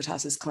version of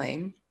Guttas's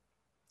claim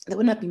that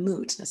would not be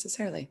moot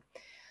necessarily.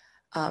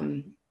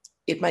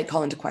 It might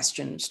call into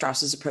question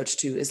Strauss's approach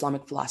to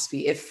Islamic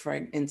philosophy if,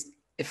 for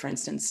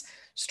instance,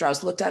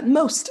 Strauss looked at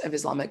most of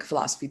Islamic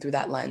philosophy through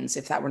that lens,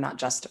 if that were not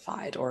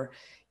justified, or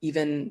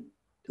even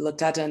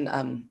looked at an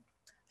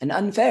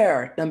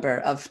unfair number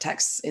of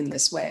texts in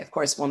this way. Of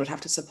course, one would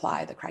have to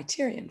supply the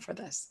criterion for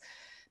this.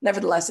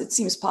 Nevertheless, it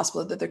seems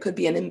possible that there could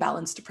be an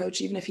imbalanced approach,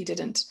 even if he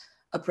didn't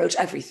approach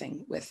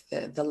everything with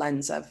the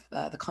lens of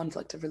the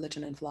conflict of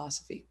religion and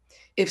philosophy.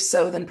 If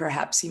so, then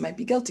perhaps he might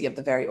be guilty of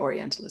the very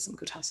Orientalism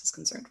Guttas is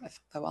concerned with,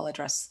 though I'll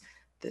address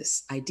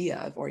this idea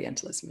of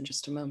Orientalism in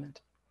just a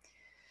moment.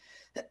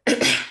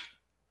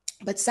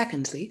 But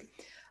secondly,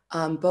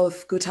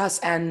 both Guttas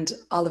and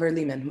Oliver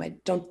Leaman, whom I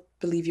don't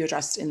believe you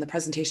addressed in the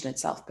presentation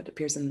itself, but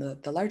appears in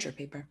the larger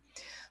paper,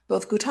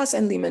 both Guttas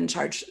and Leaman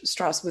charge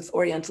Strauss with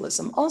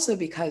Orientalism also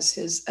because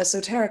his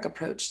esoteric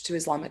approach to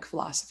Islamic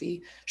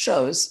philosophy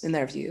shows, in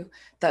their view,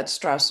 that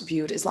Strauss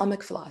viewed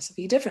Islamic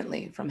philosophy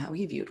differently from how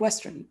he viewed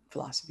Western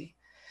philosophy.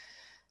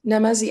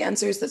 Namazi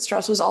answers that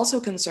Strauss was also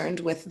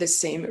concerned with this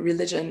same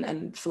religion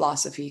and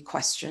philosophy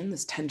question,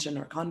 this tension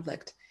or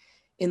conflict,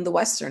 in the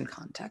Western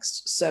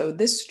context. So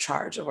this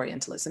charge of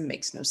Orientalism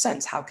makes no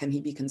sense. How can he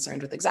be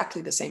concerned with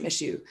exactly the same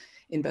issue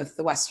in both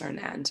the Western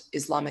and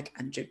Islamic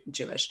and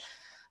Jewish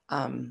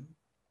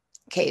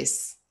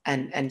case,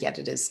 and yet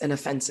it is an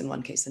offense in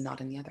one case and not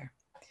in the other?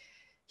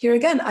 Here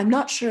again, I'm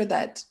not sure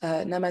that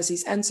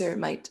Namazi's answer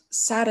might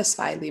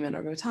satisfy Leaman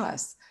or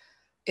Guttas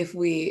if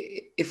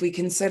we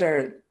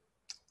consider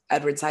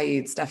Edward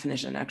Said's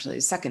definition, actually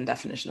his second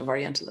definition of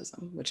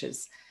Orientalism, which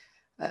is,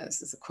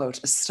 this is a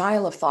quote, a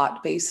style of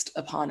thought based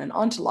upon an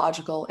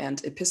ontological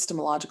and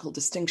epistemological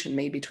distinction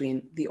made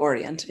between the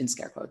Orient, in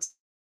scare quotes,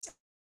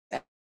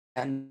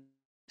 and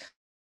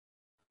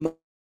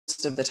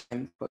most of the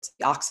time, quotes,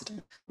 the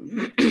Occident.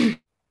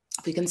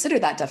 If we consider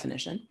that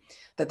definition,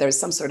 that there's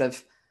some sort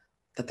of,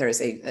 that there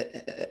is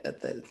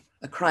a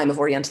crime of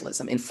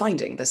Orientalism in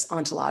finding this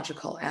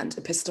ontological and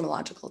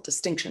epistemological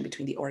distinction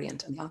between the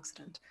Orient and the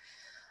Occident.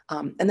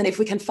 And then if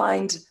we can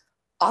find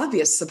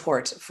obvious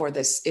support for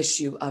this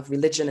issue of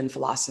religion and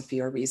philosophy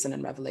or reason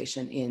and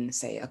revelation in,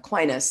 say,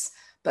 Aquinas,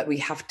 but we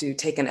have to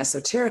take an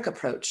esoteric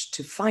approach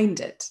to find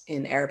it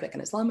in Arabic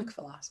and Islamic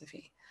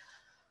philosophy,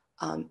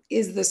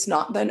 is this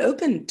not then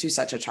open to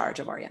such a charge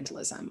of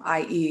Orientalism,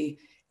 i.e.,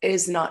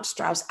 is not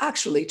Strauss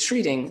actually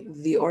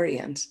treating the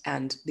Orient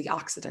and the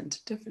Occident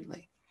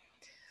differently?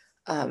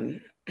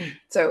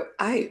 So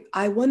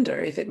I wonder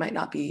if it might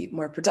not be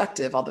more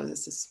productive, although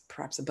this is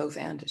perhaps a both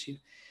and issue,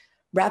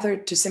 rather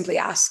to simply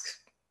ask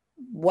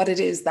what it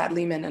is that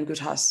Leaman and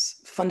Guttas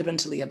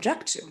fundamentally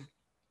object to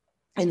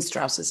in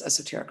Strauss's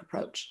esoteric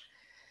approach.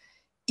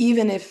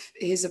 Even if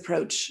his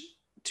approach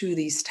to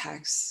these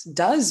texts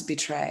does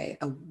betray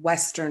a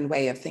Western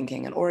way of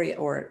thinking, or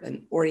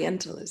an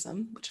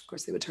Orientalism, which of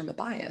course they would term a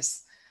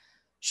bias,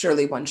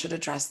 surely one should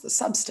address the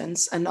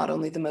substance and not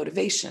only the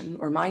motivation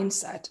or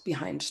mindset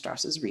behind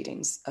Strauss's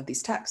readings of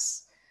these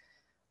texts.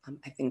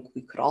 I think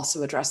we could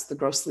also address the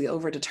grossly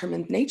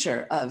overdetermined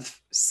nature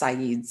of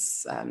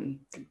Said's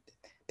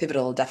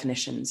pivotal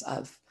definitions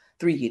of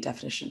three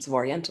definitions of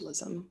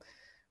Orientalism,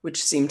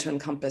 which seem to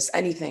encompass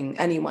anything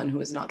anyone who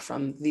is not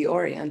from the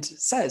Orient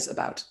says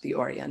about the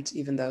Orient,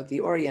 even though the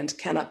Orient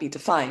cannot be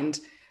defined,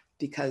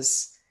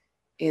 because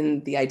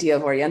in the idea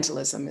of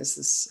Orientalism is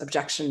this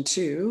objection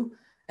to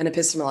an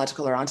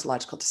epistemological or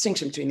ontological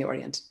distinction between the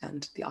Orient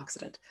and the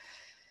Occident.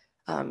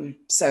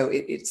 So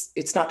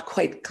it's not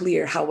quite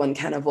clear how one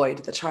can avoid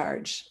the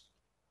charge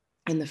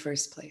in the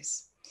first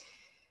place.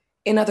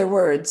 In other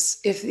words,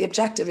 if the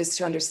objective is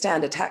to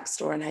understand a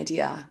text or an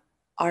idea,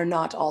 are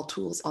not all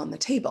tools on the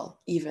table,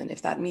 even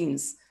if that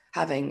means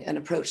having an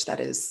approach that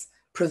is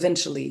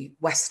provincially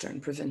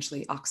Western,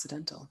 provincially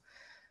Occidental.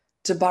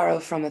 To borrow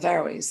from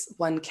Averroes,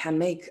 one can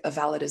make a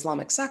valid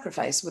Islamic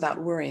sacrifice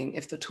without worrying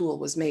if the tool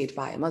was made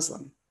by a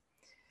Muslim.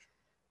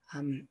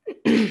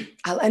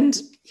 I'll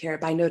end here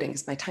by noting,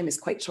 as my time is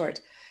quite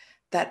short,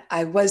 that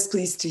I was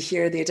pleased to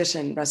hear the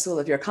addition, Rasul,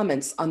 of your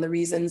comments on the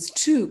reasons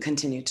to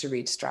continue to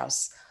read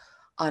Strauss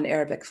on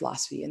Arabic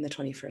philosophy in the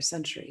 21st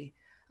century.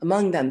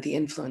 Among them, the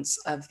influence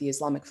of the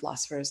Islamic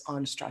philosophers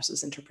on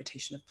Strauss's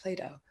interpretation of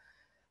Plato.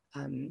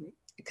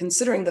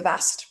 Considering the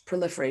vast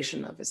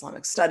proliferation of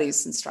Islamic studies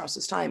since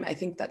Strauss's time, I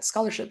think that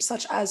scholarship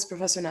such as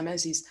Professor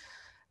Namazi's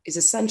is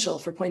essential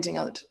for pointing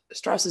out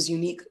Strauss's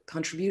unique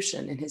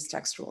contribution in his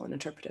textual and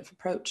interpretive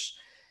approach.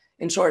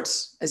 In short,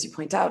 as you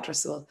point out,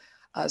 Rasul,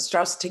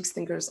 Strauss takes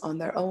thinkers on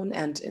their own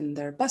and in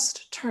their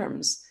best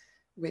terms,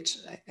 which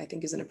I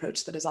think is an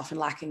approach that is often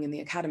lacking in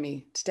the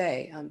academy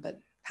today, but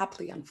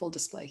happily on full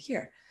display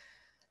here.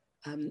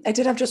 I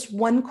did have just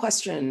one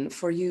question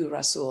for you,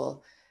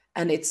 Rasul,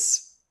 and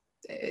it's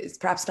it's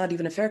perhaps not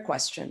even a fair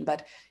question,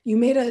 but you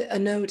made a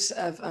note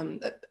of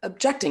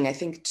objecting, I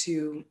think,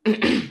 to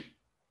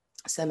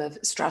some of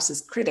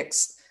Strauss's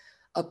critics'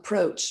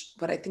 approach,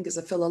 what I think is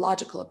a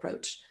philological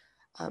approach,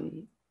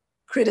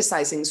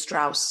 criticizing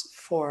Strauss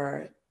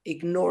for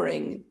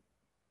ignoring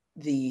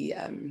the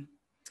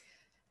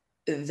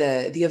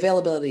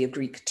availability of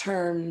Greek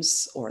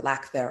terms or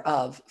lack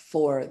thereof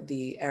for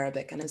the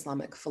Arabic and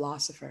Islamic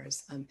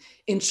philosophers.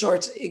 In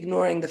short,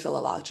 ignoring the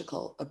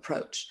philological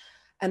approach.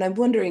 And I'm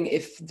wondering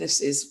if this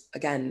is,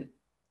 again,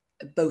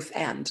 a both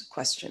and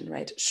question,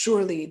 right?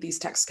 Surely these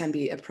texts can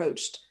be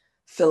approached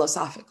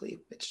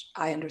philosophically, which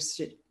I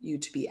understood you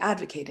to be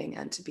advocating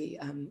and to be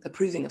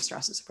approving of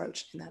Strauss's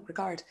approach in that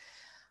regard.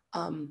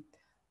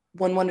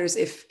 One wonders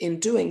if in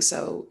doing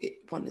so,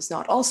 one is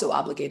not also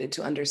obligated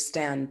to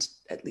understand,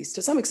 at least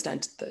to some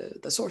extent,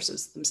 the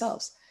sources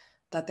themselves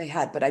that they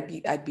had, but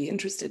I'd be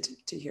interested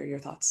to hear your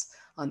thoughts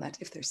on that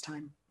if there's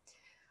time.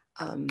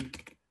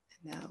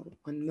 Now,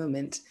 one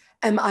moment.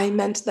 Am I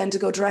meant then to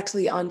go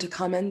directly on to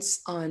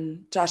comments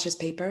on Josh's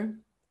paper?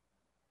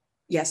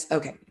 Yes,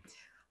 okay.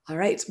 All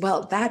right,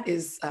 well, that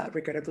is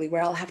regrettably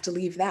where I'll have to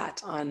leave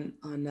that on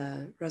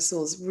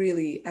Rasul's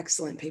really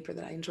excellent paper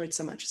that I enjoyed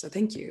so much, so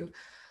thank you.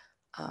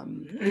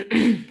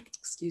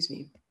 Excuse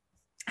me.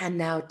 And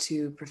now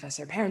to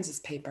Professor Perrins's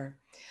paper.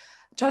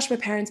 Joshua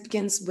Perrins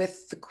begins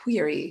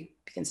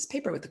his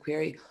paper with the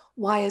query,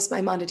 why is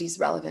Maimonides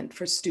relevant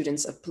for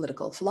students of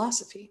political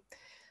philosophy?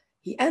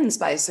 He ends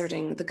by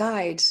asserting the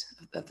Guide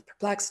of the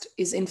Perplexed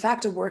is in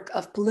fact a work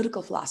of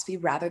political philosophy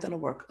rather than a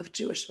work of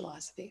Jewish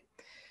philosophy.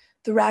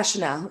 The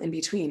rationale in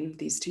between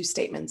these two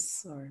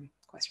statements, or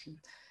question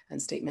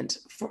and statement,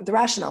 the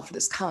rationale for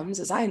this comes,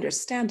 as I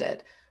understand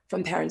it,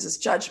 from Perrins's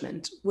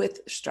judgment with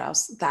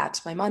Strauss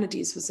that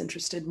Maimonides was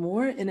interested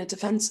more in a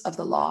defense of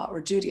the law or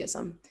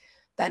Judaism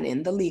than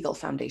in the legal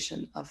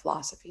foundation of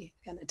philosophy.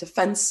 Again, a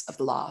defense of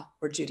the law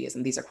or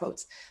Judaism, these are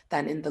quotes,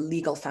 than in the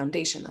legal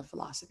foundation of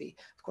philosophy.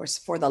 Of course,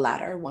 for the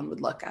latter, one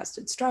would look, as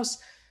did Strauss,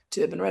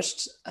 to Ibn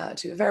Rushd,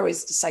 to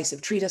Averroes'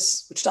 decisive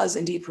treatise, which does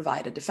indeed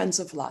provide a defense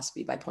of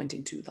philosophy by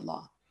pointing to the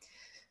law.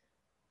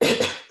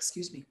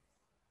 Excuse me.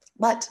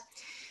 But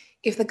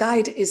if the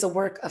Guide is a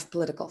work of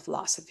political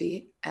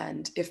philosophy,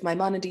 and if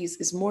Maimonides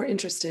is more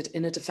interested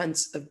in a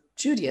defense of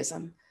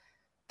Judaism,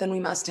 then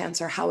we must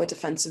answer how a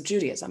defense of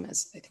Judaism,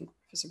 as I think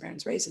Professor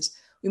Perrins raises,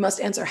 we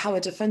must answer how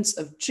a defense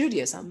of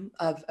Judaism,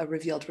 of a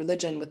revealed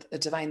religion with a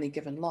divinely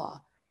given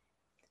law,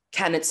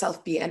 can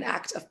itself be an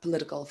act of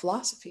political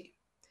philosophy.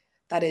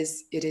 That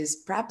is, it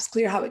is perhaps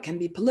clear how it can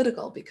be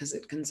political because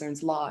it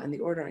concerns law and the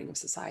ordering of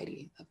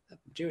society, of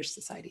Jewish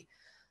society.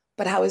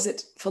 But how is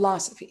it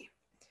philosophy?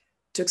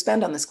 To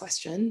expand on this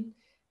question,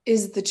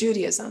 is the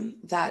Judaism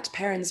that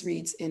Perrins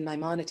reads in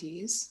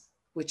Maimonides,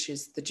 which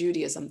is the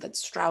Judaism that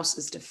Strauss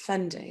is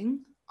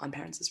defending on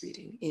Perrins's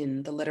reading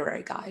in the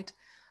literary guide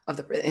of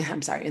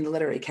in the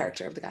literary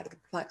character of the Guide of the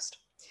Perplexed,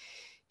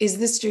 is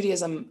this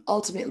Judaism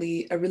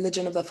ultimately a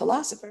religion of the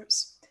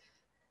philosophers?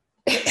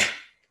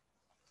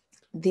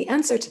 The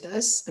answer to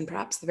this, and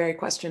perhaps the very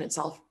question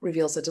itself,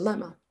 reveals a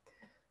dilemma.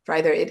 For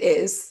either it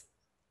is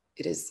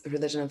a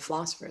religion of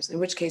philosophers, in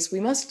which case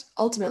we must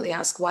ultimately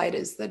ask why it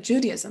is that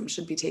Judaism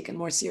should be taken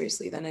more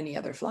seriously than any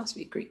other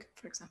philosophy, Greek,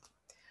 for example.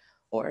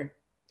 Or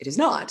it is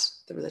not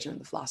the religion of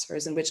the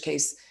philosophers, in which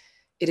case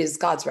it is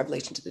God's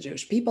revelation to the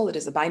Jewish people, it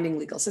is a binding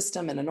legal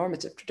system and a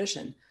normative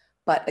tradition.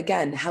 But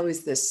again, how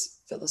is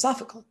this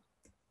philosophical,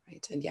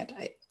 right? And yet,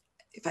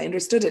 if I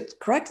understood it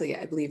correctly,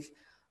 I believe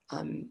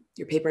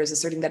your paper is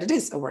asserting that it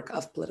is a work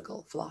of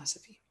political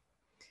philosophy.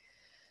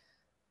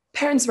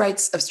 Perrins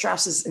writes of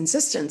Strauss's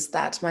insistence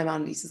that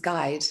Maimonides'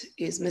 Guide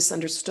is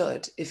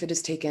misunderstood if it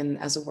is taken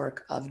as a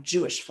work of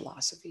Jewish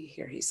philosophy.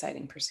 Here he's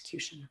citing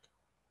persecution.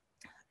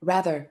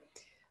 Rather,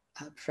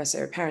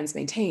 Professor Perrins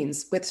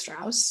maintains with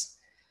Strauss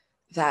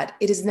that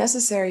it is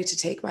necessary to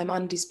take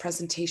Maimonides'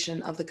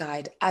 presentation of the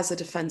Guide as a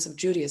defense of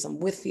Judaism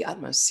with the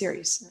utmost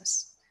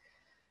seriousness.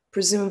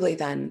 Presumably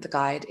then, the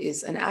Guide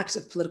is an act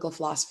of political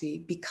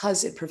philosophy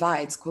because it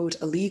provides, quote,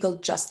 a legal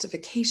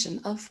justification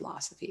of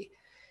philosophy.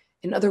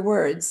 In other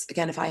words,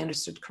 again, if I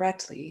understood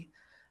correctly,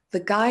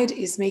 the Guide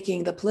is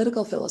making the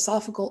political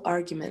philosophical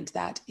argument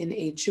that in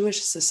a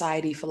Jewish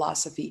society,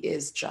 philosophy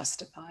is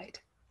justified.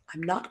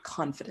 I'm not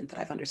confident that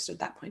I've understood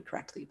that point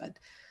correctly, but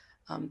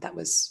that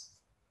was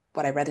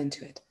what I read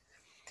into it.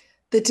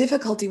 The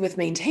difficulty with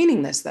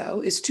maintaining this,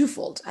 though, is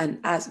twofold. And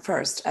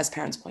first, as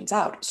Perrins points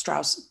out,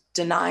 Strauss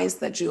denies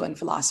that Jew and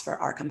philosopher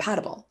are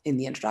compatible in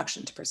the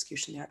introduction to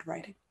Persecution, the Art of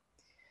Writing.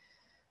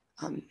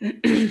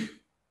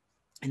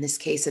 In this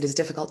case, it is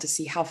difficult to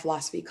see how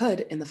philosophy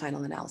could, in the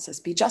final analysis,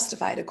 be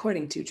justified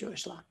according to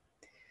Jewish law.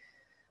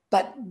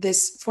 But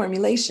this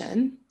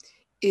formulation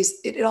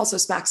it also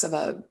smacks of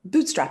a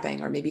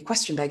bootstrapping or maybe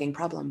question-begging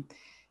problem.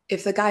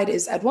 If the Guide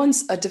is at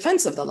once a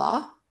defense of the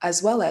law,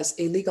 as well as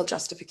a legal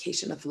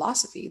justification of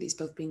philosophy, these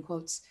both being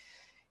quotes,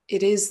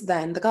 it is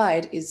then the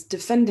Guide is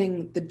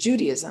defending the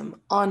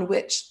Judaism on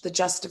which the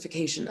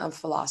justification of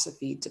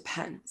philosophy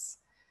depends.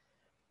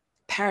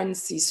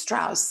 Parents see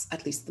Strauss,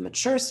 at least the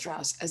mature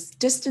Strauss, as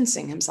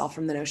distancing himself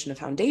from the notion of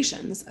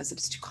foundations, as it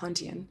is too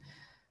Kantian,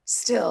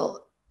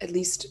 still, at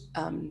least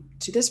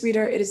to this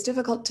reader, it is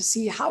difficult to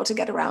see how to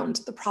get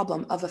around the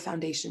problem of a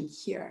foundation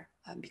here,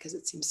 because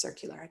it seems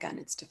circular. Again,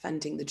 it's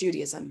defending the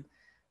Judaism,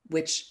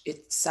 which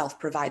itself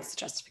provides the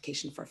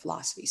justification for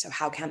philosophy. So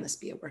how can this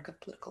be a work of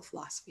political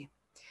philosophy?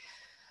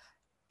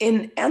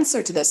 In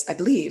answer to this, I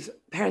believe,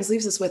 Parents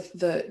leaves us with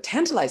the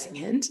tantalizing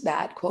hint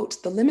that,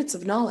 quote, the limits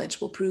of knowledge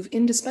will prove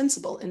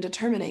indispensable in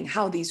determining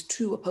how these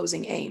two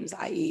opposing aims,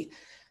 i.e.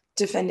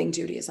 defending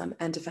Judaism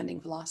and defending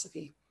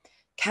philosophy,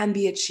 can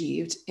be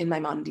achieved in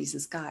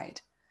Maimonides'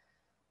 guide.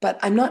 But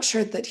I'm not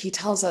sure that he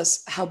tells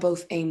us how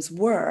both aims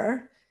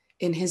were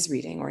in his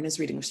reading, or in his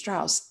reading of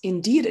Strauss,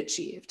 indeed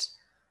achieved,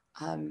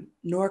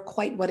 nor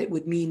quite what it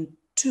would mean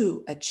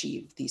to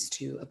achieve these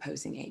two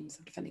opposing aims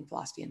of defending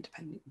philosophy and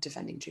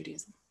defending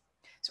Judaism.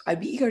 So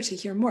I'd be eager to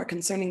hear more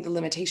concerning the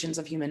limitations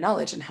of human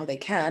knowledge and how they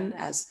can,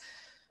 as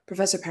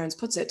Professor Parents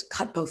puts it,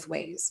 cut both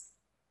ways,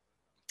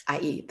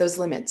 i.e. those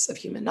limits of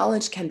human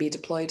knowledge can be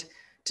deployed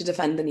to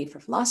defend the need for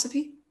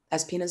philosophy,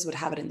 as Pinas would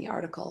have it in the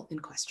article in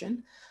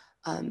question,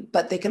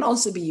 but they can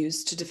also be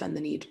used to defend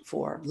the need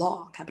for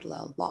law, capital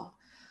L, law.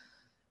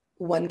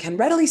 One can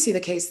readily see the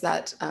case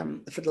that,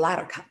 for the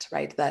latter cut,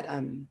 right, that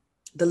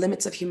the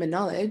limits of human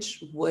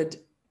knowledge would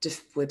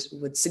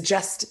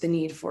suggest the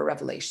need for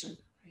revelation.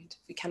 Right?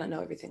 If we cannot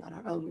know everything on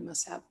our own, we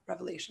must have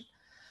revelation.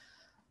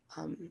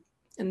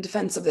 In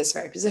defense of this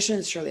very position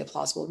is surely a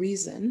plausible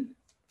reason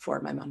for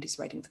Maimonides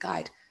writing the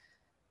guide.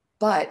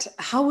 But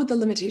how would the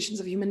limitations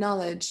of human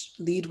knowledge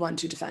lead one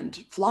to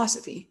defend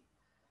philosophy?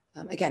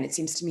 Again, it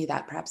seems to me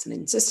that perhaps an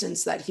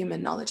insistence that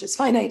human knowledge is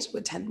finite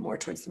would tend more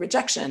towards the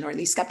rejection or at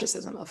least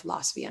skepticism of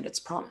philosophy and its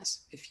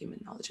promise. If human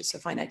knowledge is so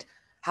finite,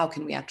 how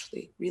can we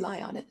actually rely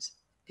on it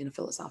in a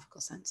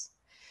philosophical sense?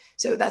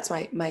 So that's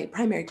my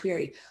primary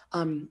query.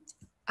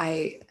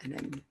 I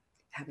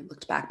haven't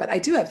looked back, but I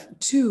do have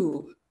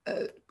two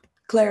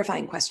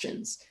clarifying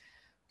questions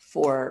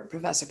for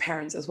Professor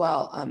Parents as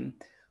well.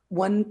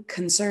 One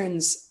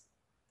concerns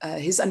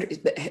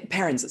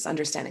Parents'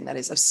 understanding, that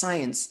is, of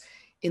science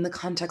in the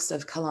context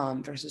of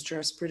kalam versus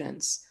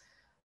jurisprudence.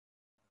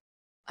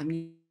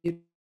 You've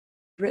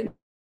written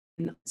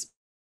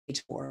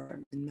page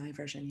 4 in my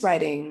version,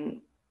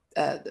 writing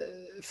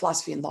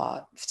philosophy and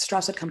law.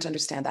 Strauss had come to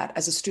understand that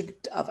as a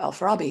student of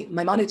Al-Farabi,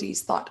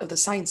 Maimonides thought of the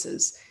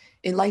sciences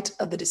in light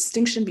of the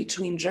distinction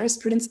between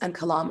jurisprudence and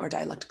kalam or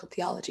dialectical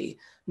theology,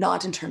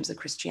 not in terms of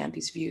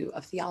Christianity's view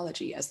of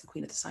theology as the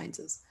queen of the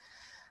sciences.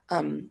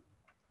 I'm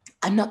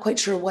not quite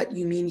sure what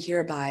you mean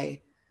here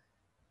by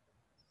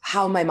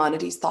how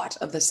Maimonides thought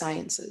of the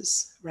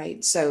sciences,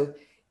 right? So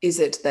is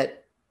it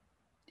that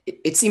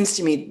it seems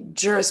to me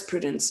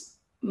jurisprudence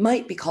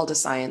might be called a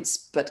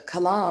science, but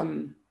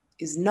kalam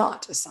is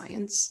not a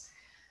science.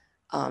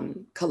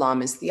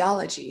 Kalam is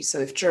theology. So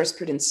if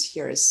jurisprudence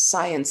here is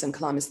science and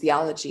kalam is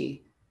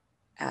theology,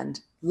 and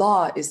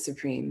law is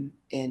supreme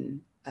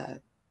in,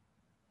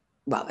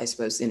 well, I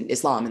suppose in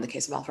Islam, in the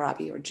case of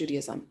Al-Farabi, or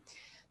Judaism,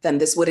 then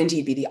this would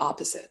indeed be the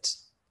opposite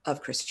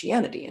of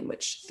Christianity, in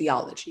which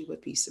theology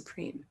would be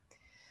supreme.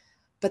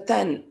 But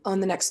then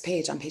on the next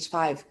page, on page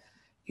 5,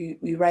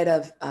 you write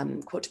of,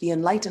 quote, the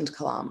enlightened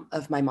kalam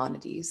of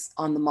Maimonides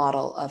on the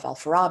model of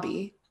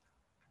Al-Farabi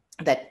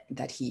that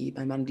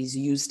Maimonides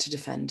used to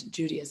defend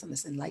Judaism,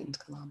 this enlightened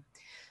kalam.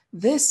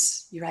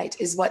 This, you write,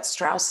 is what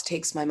Strauss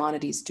takes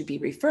Maimonides to be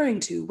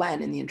referring to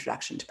when, in the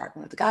introduction to part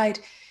 1 of the guide,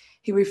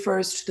 he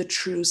refers to the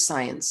true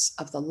science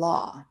of the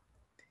law.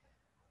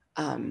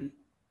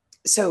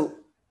 So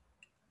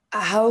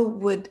how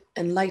would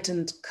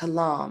enlightened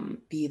kalam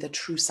be the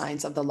true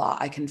science of the law?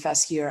 I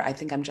confess here, I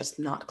think I'm just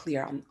not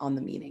clear on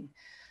the meaning.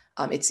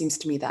 It seems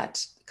to me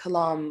that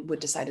kalam would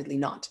decidedly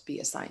not be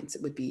a science.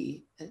 It would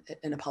be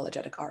an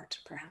apologetic art,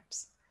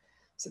 perhaps.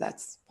 So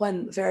that's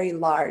one very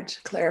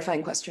large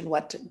clarifying question.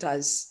 What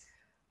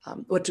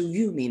do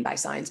you mean by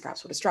science?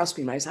 Perhaps what does Strauss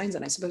mean by science?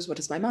 And I suppose what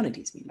does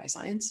Maimonides mean by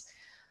science?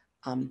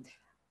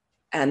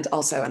 And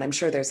also, and I'm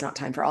sure there's not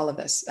time for all of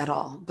this at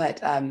all,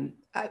 but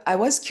I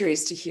was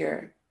curious to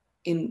hear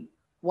in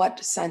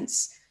what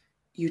sense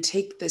you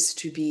take this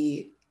to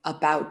be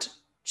about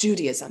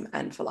Judaism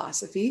and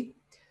philosophy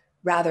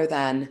rather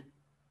than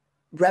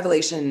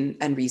revelation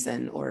and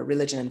reason, or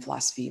religion and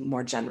philosophy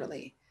more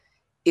generally.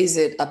 Is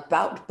it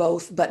about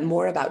both, but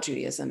more about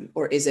Judaism,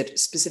 or is it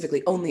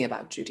specifically only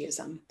about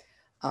Judaism?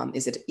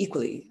 Is it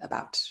equally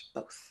about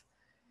both?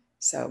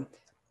 So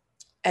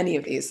any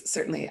of these,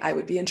 certainly I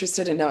would be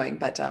interested in knowing,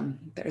 but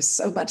there's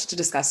so much to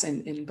discuss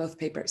in both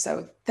papers.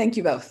 So thank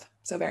you both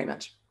so very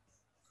much.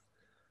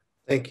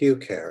 Thank you,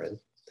 Karen.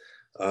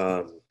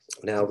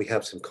 Now we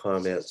have some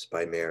comments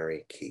by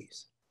Mary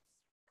Keyes.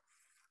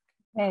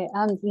 Okay,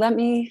 let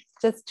me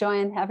just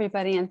join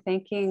everybody in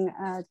thanking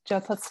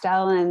Joe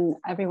Postel and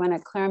everyone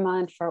at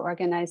Claremont for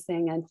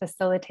organizing and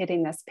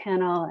facilitating this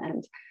panel,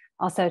 and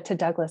also to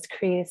Douglas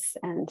Crease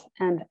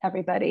and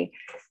everybody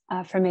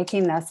for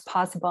making this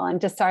possible. I'm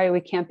just sorry we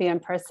can't be in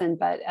person,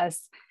 but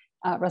as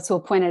Rasul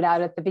pointed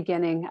out at the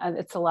beginning,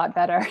 it's a lot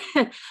better,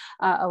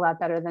 a lot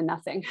better than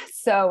nothing.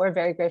 So we're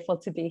very grateful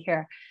to be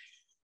here.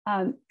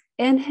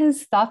 In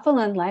his thoughtful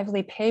and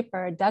lively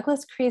paper,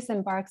 Douglas Creese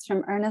embarks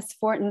from Ernest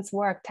Fortin's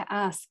work to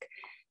ask,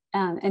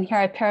 and here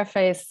I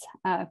paraphrase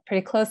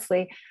pretty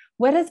closely,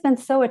 what has been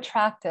so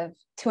attractive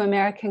to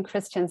American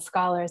Christian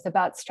scholars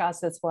about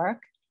Strauss's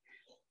work?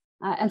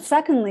 And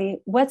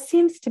secondly, what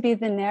seems to be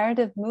the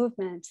narrative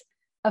movement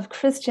of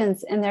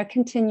Christians in their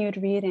continued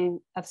reading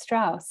of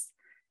Strauss?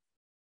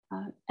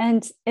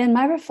 And in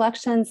my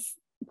reflections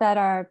that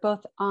are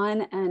both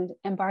on and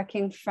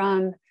embarking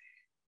from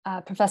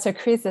Professor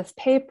Creese's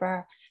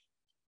paper,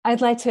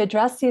 I'd like to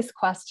address these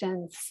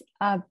questions,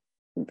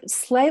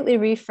 slightly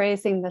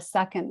rephrasing the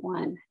second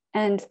one.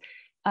 And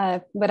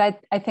what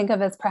I think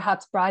of as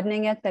perhaps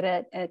broadening it,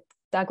 that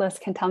Douglas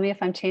can tell me if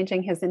I'm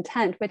changing his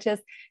intent, which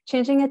is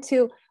changing it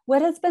to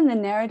what has been the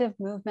narrative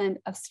movement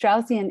of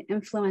Straussian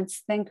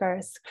influenced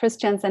thinkers,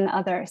 Christians and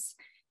others,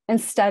 in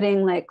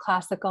studying late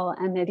classical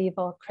and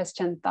medieval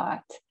Christian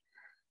thought.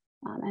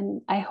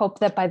 And I hope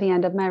that by the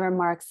end of my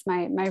remarks,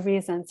 my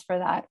reasons for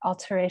that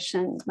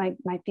alteration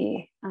might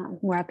be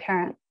more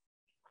apparent.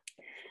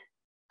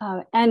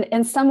 And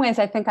in some ways,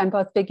 I think I'm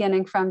both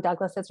beginning from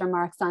Douglas's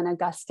remarks on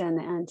Augustine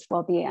and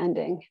will be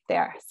ending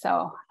there.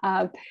 So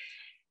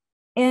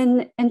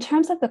in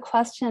terms of the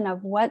question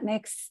of what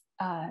makes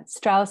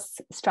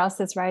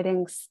Strauss's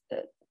writings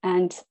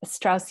and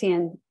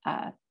Straussian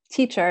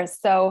teachers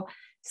so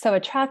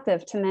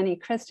attractive to many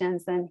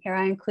Christians, and here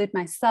I include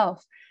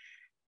myself,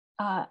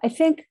 I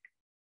think,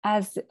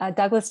 as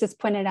Douglas just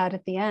pointed out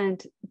at the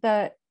end,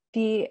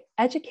 the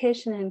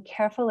education and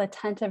careful,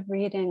 attentive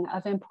reading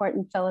of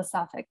important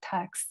philosophic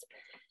texts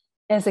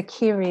is a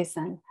key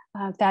reason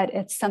that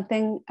it's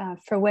something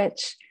for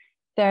which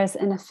there's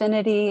an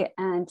affinity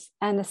and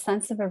a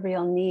sense of a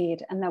real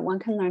need, and that one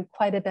can learn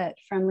quite a bit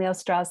from Leo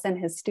Strauss and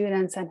his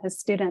students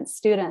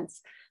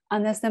students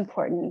on this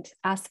important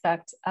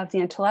aspect of the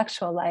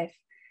intellectual life.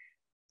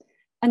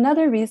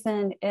 Another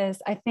reason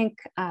is, I think,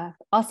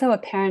 also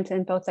apparent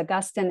in both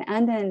Augustine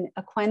and in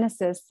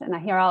Aquinas's, and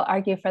here I'll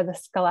argue for the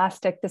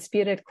scholastic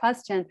disputed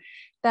question,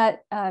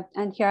 that,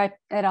 and here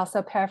it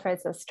also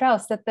paraphrases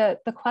Strauss, that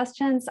the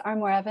questions are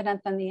more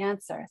evident than the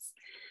answers.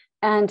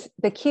 And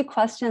the key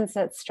questions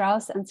that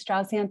Strauss and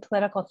Straussian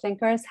political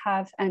thinkers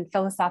have, and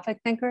philosophic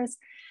thinkers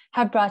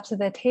have brought to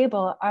the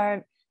table,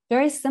 are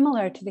very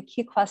similar to the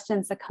key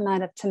questions that come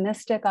out of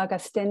Thomistic,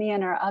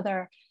 Augustinian, or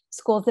other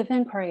schools of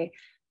inquiry.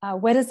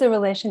 What is the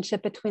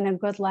relationship between a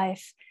good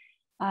life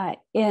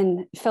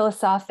in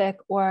philosophic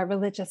or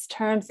religious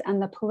terms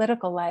and the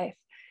political life?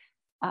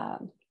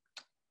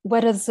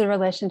 What is the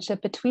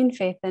relationship between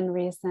faith and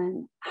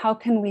reason? How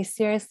can we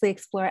seriously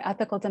explore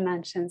ethical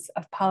dimensions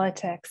of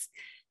politics,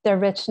 their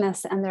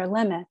richness and their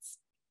limits?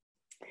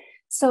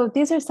 So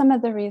these are some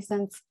of the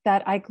reasons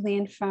that I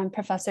gleaned from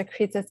Professor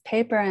Creese's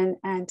paper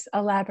and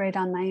elaborate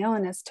on my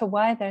own as to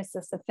why there's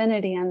this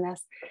affinity and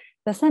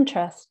this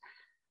interest.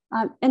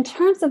 In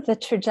terms of the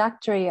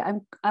trajectory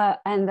and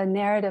the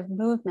narrative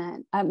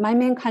movement, my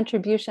main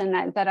contribution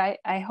that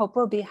I hope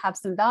will have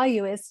some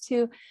value is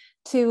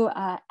to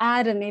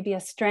add maybe a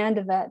strand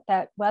of it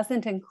that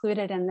wasn't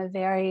included in the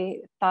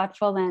very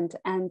thoughtful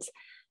and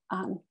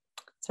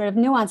sort of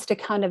nuanced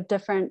account of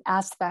different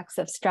aspects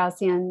of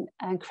Straussian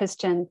and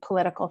Christian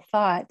political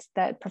thought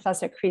that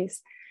Professor Creese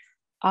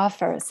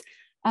offers.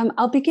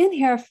 I'll begin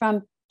here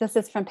this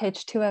is from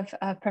page 2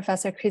 of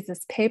Professor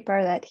Creese's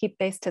paper that he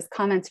based his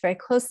comments very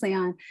closely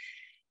on.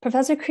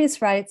 Professor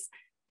Creese writes,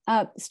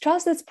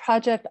 Strauss's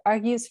project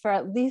argues for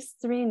at least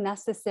 3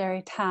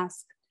 necessary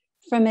tasks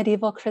for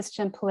medieval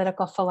Christian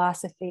political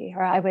philosophy,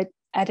 or I would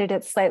edit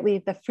it slightly,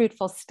 the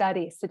fruitful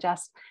study,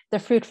 suggests the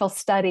fruitful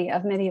study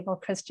of medieval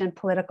Christian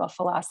political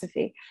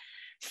philosophy.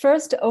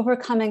 First,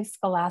 overcoming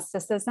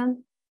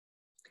scholasticism.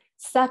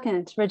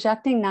 Second,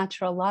 rejecting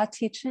natural law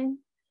teaching.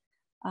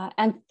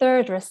 And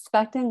third,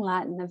 respecting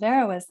Latin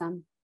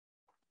Averroism.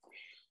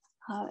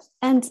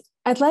 And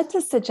I'd like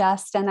to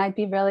suggest, and I'd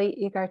be really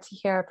eager to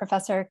hear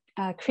Professor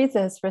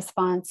Creese's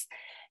response,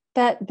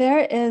 that there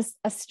is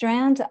a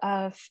strand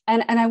of,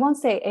 and I won't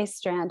say a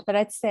strand, but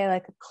I'd say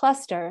like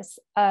clusters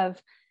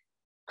of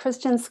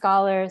Christian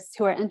scholars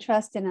who are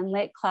interested in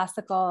late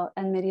classical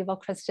and medieval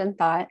Christian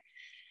thought,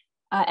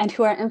 and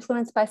who are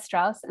influenced by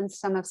Strauss and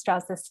some of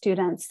Strauss's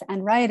students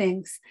and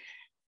writings,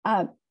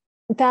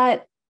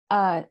 that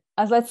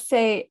let's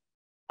say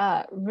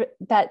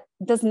that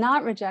does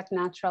not reject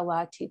natural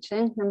law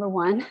teaching, number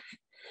one.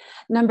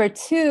 Number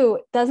two,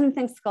 doesn't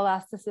think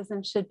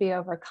scholasticism should be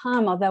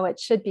overcome, although it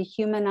should be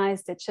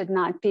humanized. It should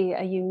not be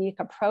a unique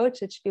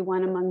approach. It should be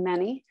one among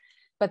many.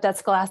 But that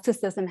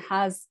scholasticism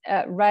has,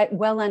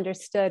 well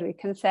understood, we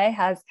can say,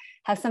 has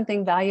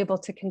something valuable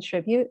to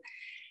contribute.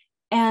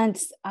 And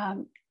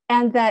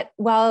that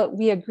while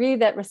we agree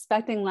that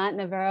respecting Latin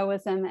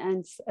Averroism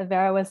and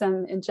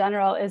Averroism in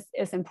general is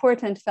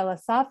important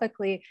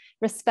philosophically,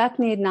 respect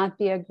need not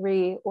be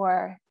agree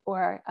or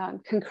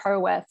concur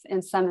with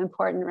in some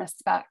important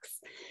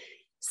respects.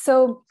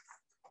 So,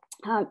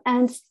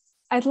 and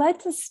I'd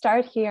like to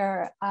start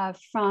here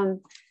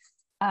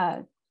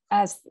to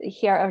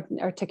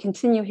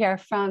continue here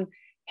from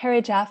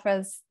Harry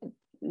Jaffra's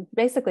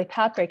basically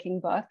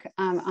path-breaking book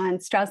on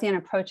Straussian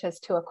approaches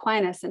to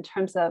Aquinas in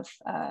terms of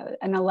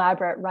an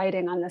elaborate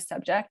writing on the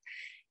subject,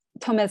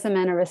 Thomism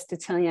and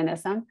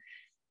Aristotelianism.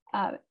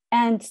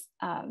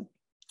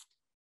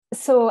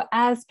 So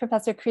as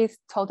Professor Kreis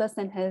told us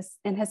in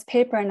his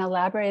paper and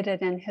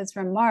elaborated in his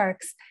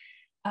remarks,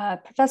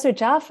 Professor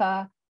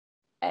Jaffa,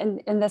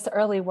 in this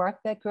early work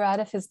that grew out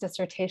of his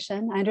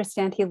dissertation, I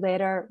understand he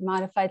later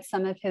modified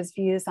some of his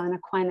views on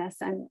Aquinas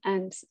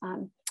and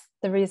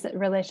the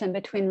relation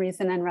between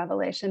reason and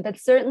revelation. But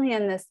certainly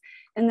in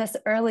this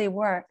early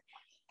work,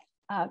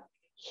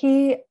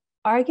 he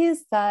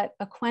argues that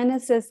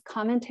Aquinas's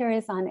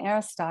commentaries on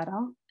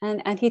Aristotle,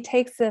 and he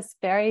takes this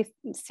very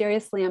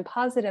seriously and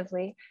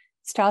positively.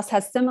 Strauss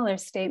has similar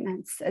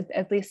statements,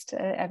 at least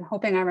I'm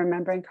hoping I'm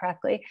remembering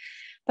correctly,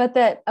 but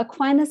that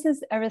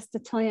Aquinas's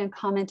Aristotelian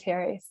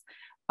commentaries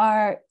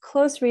are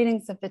close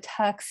readings of the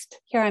text.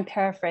 Here I'm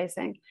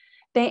paraphrasing.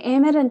 They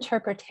aim at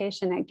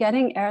interpretation, at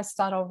getting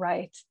Aristotle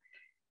right.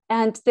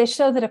 And they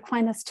show that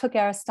Aquinas took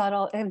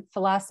Aristotle in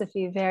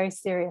philosophy very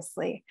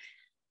seriously.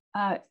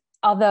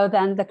 Although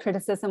then the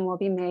criticism will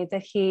be made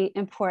that he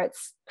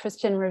imports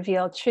Christian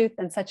revealed truth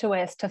in such a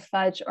way as to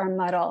fudge or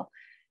muddle,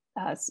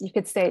 so you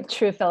could say,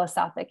 true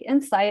philosophic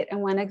insight.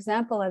 And one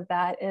example of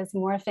that is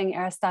morphing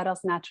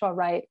Aristotle's natural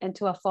right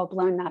into a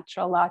full-blown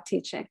natural law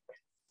teaching.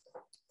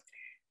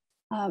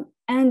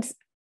 And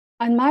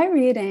on my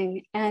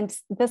reading, and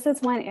this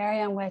is one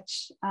area in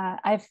which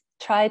I've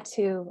tried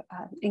to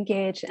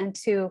engage and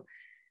to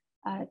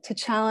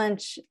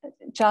challenge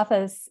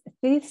Jaffa's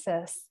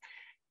thesis,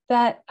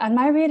 that on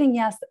my reading,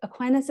 yes,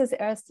 Aquinas's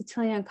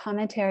Aristotelian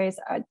commentaries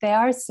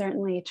are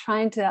certainly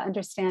trying to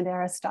understand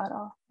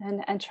Aristotle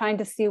and trying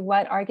to see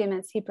what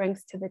arguments he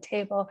brings to the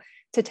table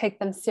to take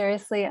them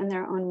seriously in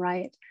their own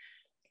right.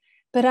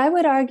 But I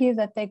would argue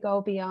that they go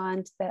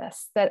beyond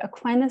this, that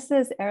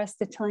Aquinas's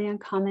Aristotelian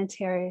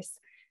commentaries,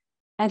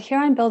 and here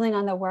I'm building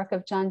on the work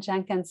of John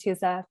Jenkins,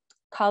 who's a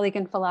colleague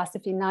in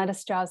philosophy, not a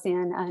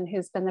Straussian, and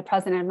who's been the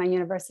president of my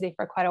university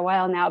for quite a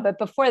while now. But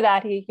before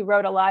that, he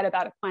wrote a lot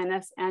about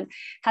Aquinas and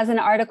has an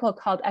article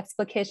called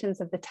Explications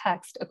of the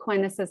Text,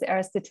 Aquinas's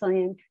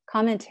Aristotelian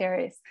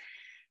Commentaries,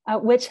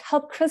 which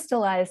helped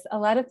crystallize a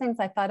lot of things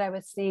I thought I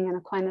was seeing in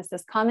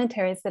Aquinas's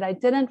commentaries that I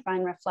didn't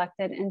find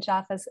reflected in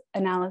Jaffa's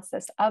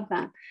analysis of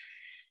them.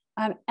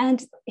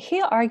 And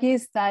he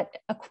argues that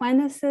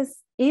Aquinas's,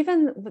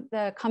 even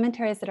the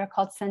commentaries that are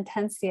called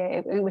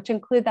sententiae, which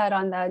include that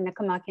on the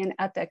Nicomachean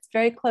Ethics,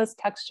 very close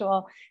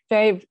textual,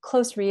 very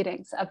close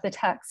readings of the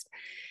text,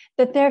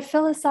 that they're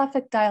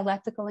philosophic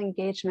dialectical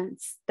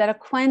engagements, that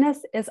Aquinas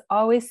is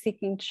always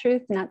seeking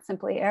truth, not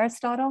simply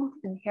Aristotle.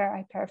 And here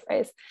I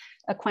paraphrase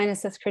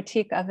Aquinas'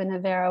 critique of an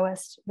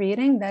Averroist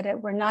reading,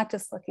 that we're not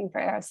just looking for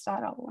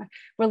Aristotle,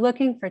 we're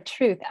looking for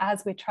truth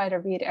as we try to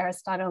read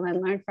Aristotle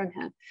and learn from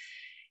him.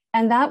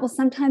 And that will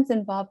sometimes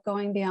involve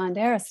going beyond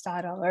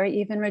Aristotle or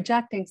even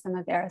rejecting some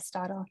of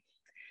Aristotle.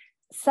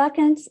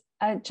 Second,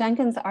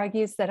 Jenkins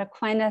argues that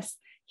Aquinas,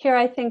 here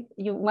I think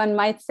one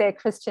might say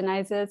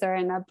Christianizes, or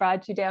in a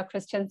broad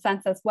Judeo-Christian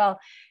sense as well,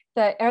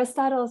 that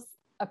Aristotle's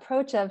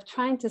approach of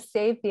trying to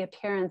save the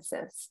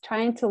appearances,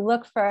 trying to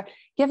look for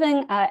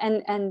giving,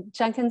 and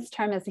Jenkins'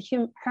 term is a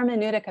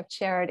hermeneutic of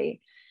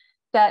charity,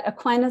 that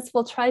Aquinas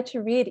will try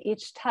to read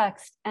each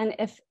text, and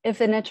if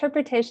an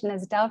interpretation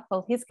is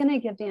doubtful, he's going to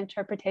give the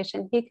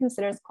interpretation he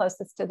considers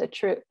closest to the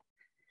truth.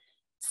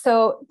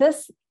 So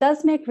this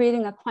does make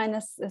reading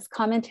Aquinas'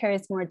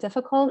 commentaries more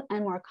difficult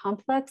and more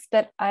complex,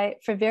 but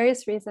for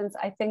various reasons,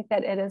 I think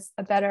that it is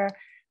a better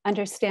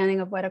understanding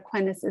of what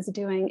Aquinas is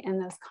doing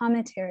in those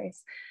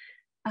commentaries.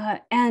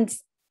 And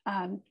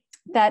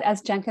that,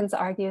 as Jenkins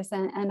argues,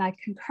 and I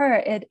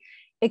concur, it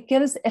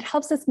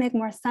helps us make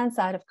more sense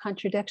out of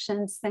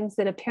contradictions, things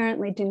that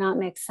apparently do not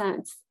make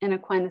sense in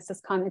Aquinas'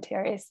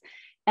 commentaries,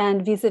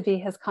 and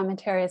vis-a-vis his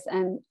commentaries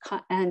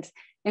and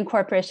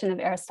incorporation of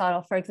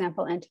Aristotle, for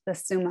example, into the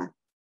Summa.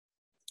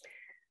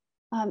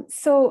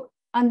 So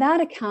on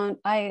that account,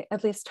 I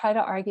at least try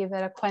to argue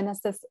that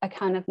Aquinas'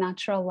 account of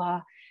natural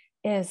law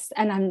is,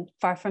 and I'm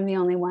far from the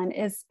only one,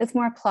 is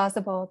more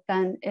plausible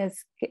than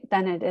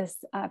it is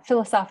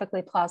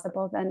philosophically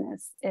plausible than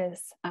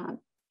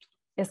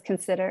is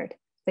considered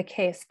the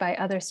case by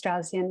other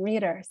Straussian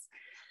readers.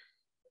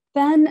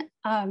 Then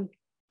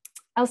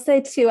I'll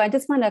say too, I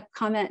just want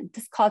to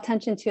just call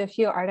attention to a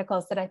few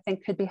articles that I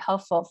think could be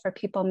helpful for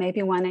people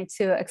maybe wanting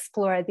to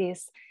explore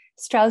these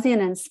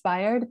Straussian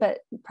inspired, but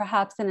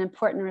perhaps in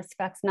important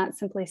respects, not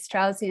simply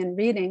Straussian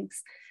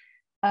readings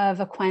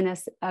of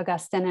Aquinas,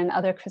 Augustine, and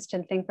other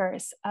Christian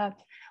thinkers.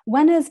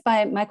 One is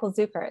by Michael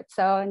Zuckert,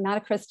 so not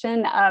a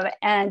Christian,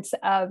 and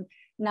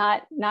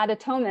not a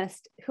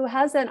Thomist, who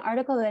has an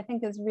article that I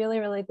think is really,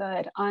 really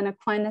good on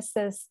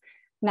Aquinas'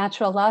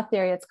 natural law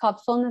theory. It's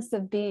called Fullness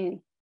of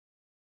Being.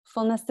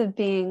 Fullness of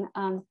Being,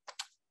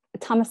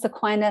 Thomas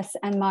Aquinas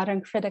and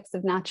Modern Critics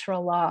of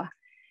Natural Law.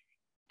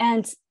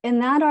 And in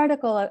that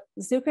article,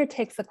 Zucker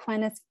takes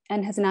Aquinas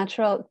and his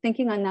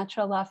thinking on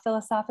natural law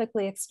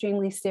philosophically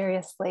extremely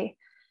seriously.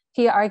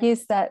 He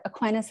argues that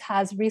Aquinas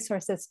has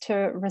resources to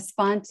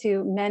respond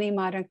to many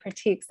modern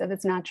critiques of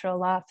his natural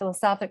law,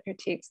 philosophic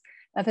critiques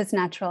of his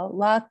natural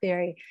law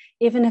theory,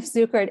 even if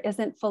Zucker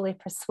isn't fully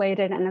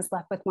persuaded and is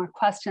left with more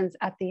questions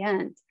at the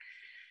end.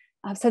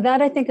 So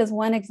that, I think, is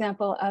one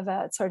example of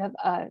a sort of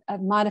a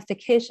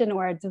modification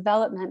or a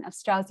development of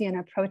Straussian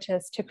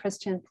approaches to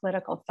Christian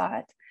political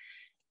thought.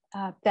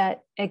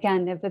 That,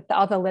 again, with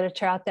all the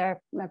literature out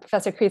there,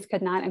 Professor Kreis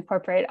could not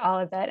incorporate all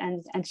of it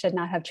and should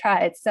not have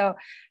tried. So,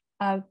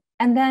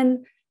 and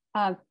then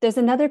there's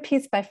another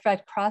piece by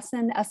Fred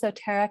Crossan,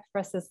 Esoteric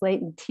versus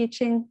Latent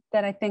Teaching,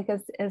 that I think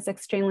is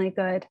extremely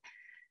good.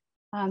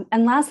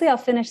 And lastly, I'll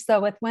finish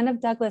with one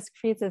of Douglas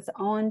Kreis's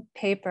own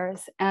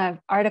papers,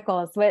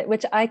 articles,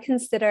 which I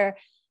consider,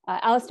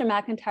 Alistair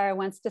McIntyre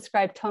once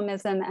described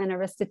Thomism and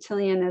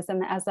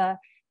Aristotelianism as a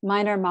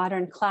minor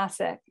modern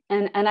classic.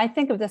 And I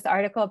think of this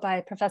article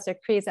by Professor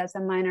Kreis as a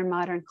minor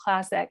modern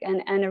classic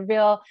and a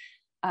real,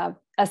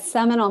 a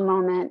seminal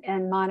moment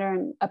in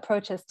modern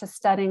approaches to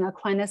studying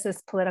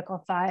Aquinas'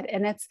 political thought.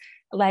 And it's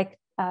like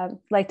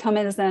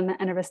Thomism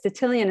and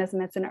Aristotelianism,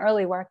 it's an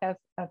early work of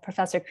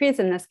Professor Kreis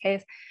in this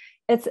case.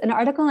 It's an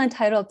article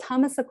entitled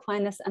Thomas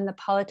Aquinas and the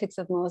Politics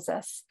of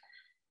Moses.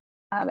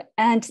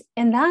 And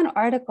in that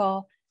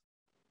article,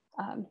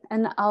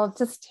 and I'll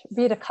just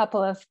read a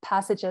couple of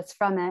passages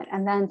from it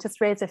and then just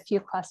raise a few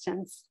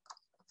questions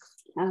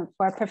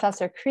for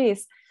Professor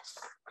Kreis.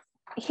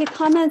 He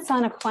comments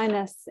on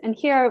Aquinas, and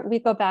here we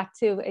go back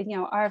to,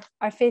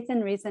 our faith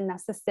and reason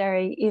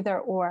necessary either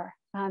or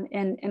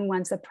in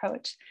one's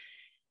approach.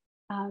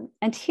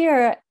 And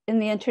here in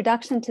the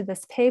introduction to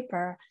this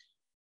paper,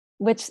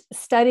 which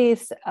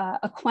studies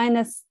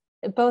Aquinas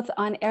both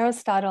on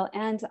Aristotle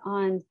and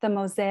on the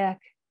Mosaic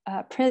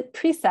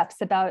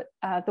precepts about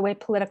the way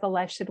political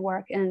life should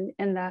work in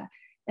the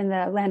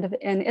land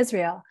in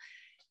Israel.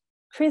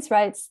 Kreis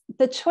writes,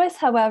 "The choice,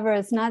 however,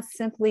 is not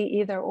simply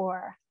either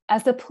or.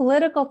 As a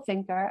political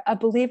thinker, a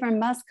believer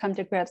must come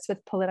to grips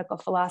with political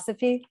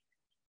philosophy.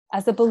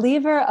 As a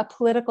believer, a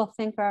political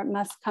thinker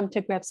must come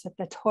to grips with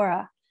the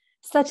Torah.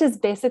 Such is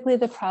basically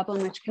the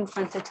problem which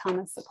confronted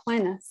Thomas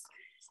Aquinas."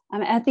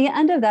 At the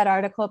end of that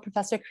article,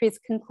 Professor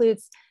Kreis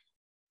concludes,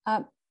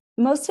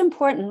 most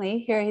importantly,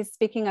 here he's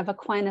speaking of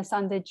Aquinas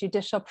on the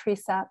judicial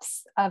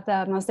precepts of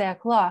the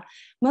Mosaic Law.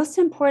 Most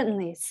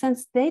importantly,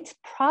 since they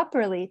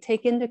properly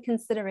take into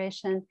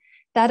consideration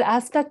that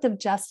aspect of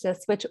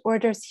justice which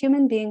orders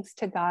human beings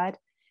to God,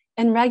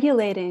 in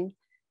regulating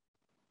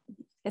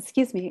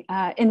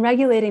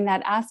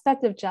that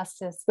aspect of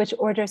justice which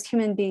orders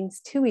human beings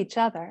to each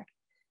other,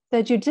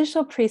 the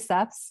judicial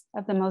precepts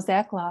of the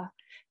Mosaic Law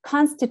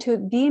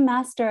constitute the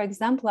master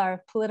exemplar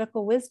of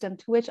political wisdom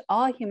to which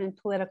all human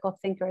political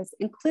thinkers,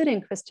 including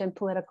Christian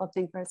political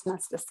thinkers,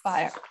 must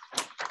aspire.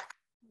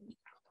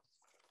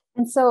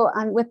 And so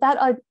with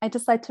that, I'd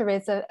just like to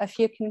raise a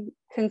few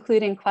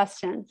concluding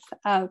questions.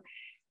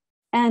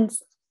 And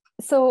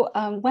so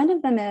one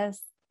of them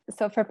is,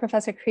 so for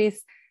Professor Kreis,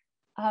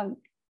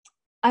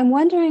 I'm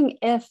wondering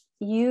if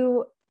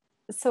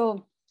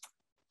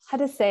how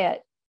to say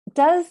it,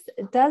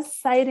 does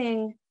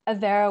citing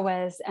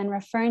Averroes and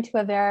referring to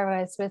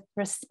Averroes with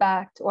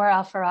respect, or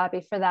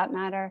Al-Farabi for that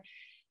matter,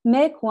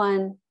 make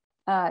one,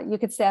 you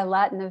could say, a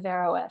Latin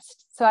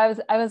Averroist? So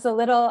I was a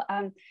little,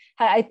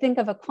 I think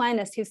of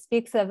Aquinas, who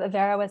speaks of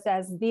Averroes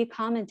as the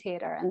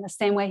commentator, in the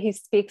same way he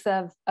speaks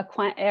of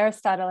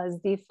Aristotle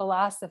as the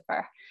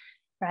philosopher,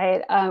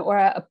 right?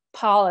 Or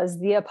Paul as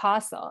the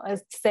apostle,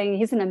 as saying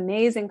he's an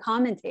amazing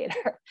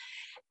commentator.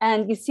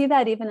 And you see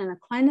that even in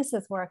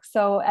Aquinas' work.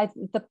 So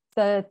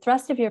the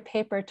thrust of your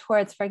paper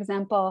towards, for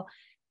example,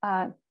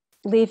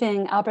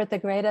 leaving Albert the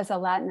Great as a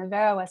Latin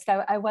Averroist,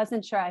 I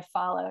wasn't sure I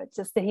followed,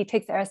 just that he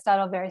takes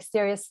Aristotle very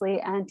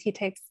seriously and he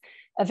takes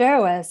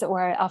Averroes,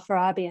 or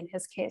Al-Farabi in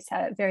his case,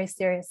 very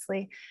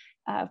seriously.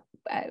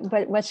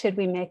 But what should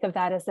we make of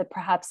that? Is it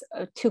perhaps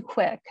too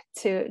quick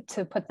to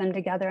put them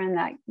together in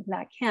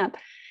that camp?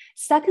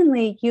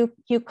 Secondly,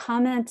 you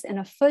comment in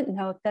a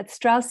footnote that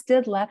Strauss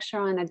did lecture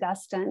on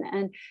Augustine,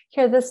 and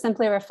here this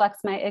simply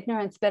reflects my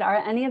ignorance, but are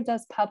any of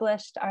those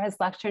published? Are his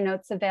lecture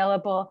notes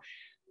available?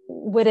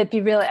 Would it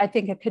be really, I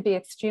think it could be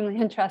extremely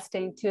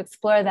interesting to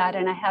explore that,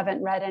 and I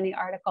haven't read any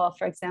article,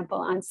 for example,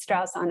 on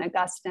Strauss on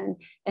Augustine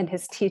and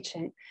his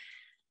teaching.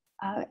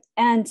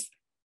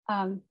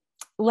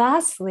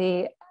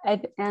 Lastly,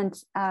 at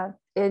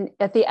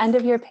the end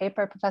of your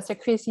paper, Professor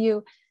Kreis,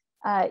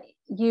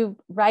 you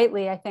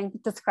rightly, I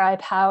think,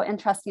 describe how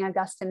interesting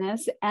Augustine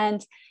is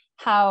and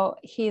how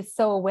he's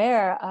so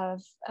aware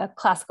of a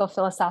classical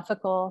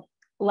philosophical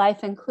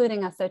life,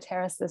 including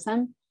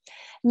esotericism.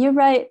 You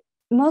write,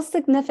 most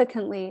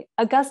significantly,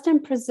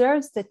 Augustine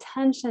preserves the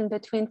tension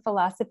between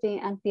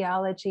philosophy and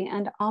theology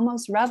and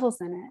almost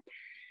revels in it.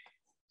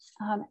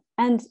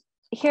 And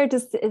here,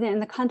 just in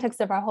the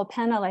context of our whole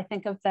panel, I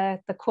think of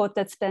the quote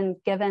that's been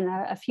given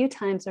a few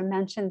times or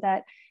mentioned,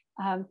 that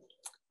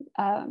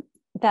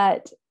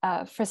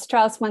for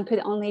Strauss, one could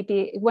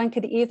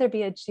either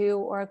be a Jew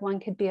or one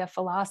could be a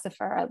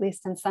philosopher, at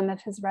least in some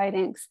of his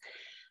writings.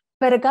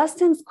 But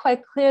Augustine's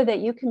quite clear that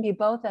you can be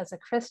both as a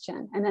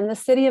Christian. And in The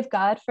City of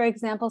God, for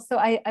example, so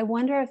I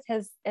wonder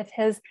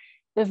if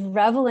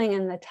reveling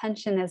in the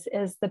tension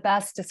is the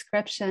best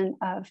description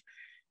of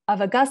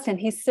Augustine.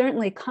 He's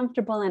certainly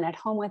comfortable and at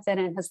home with it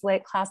in his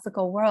late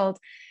classical world.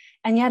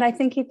 And yet I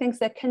think he thinks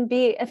it can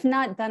be, if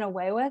not done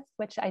away with,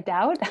 which I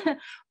doubt,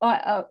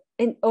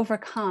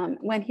 overcome,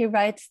 when he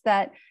writes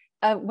that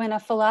when a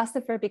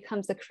philosopher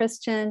becomes a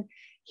Christian,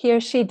 he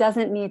or she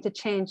doesn't need to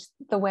change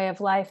the way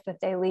of life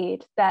that they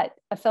lead, that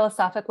a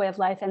philosophic way of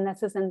life, and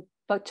this is in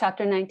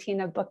chapter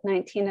 19 of book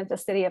 19 of The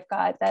City of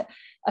God, that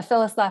a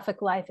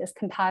philosophic life is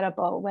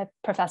compatible with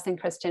professing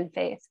Christian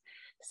faith.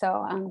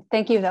 So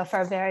thank you, though,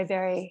 for a very,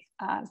 very,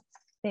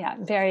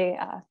 very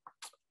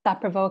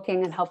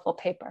thought-provoking and helpful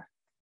paper.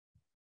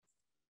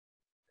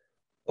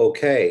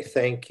 Okay,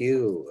 thank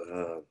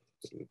you,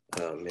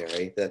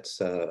 Mary. That's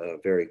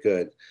very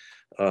good.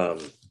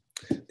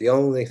 The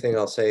only thing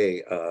I'll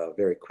say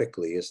very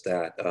quickly is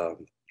that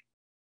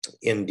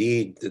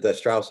indeed the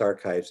Strauss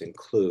Archives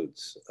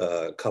includes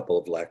a couple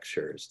of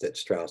lectures that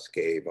Strauss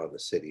gave on the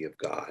City of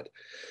God,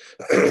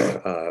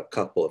 a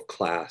couple of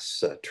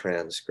class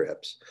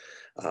transcripts.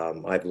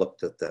 I've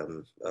looked at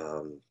them,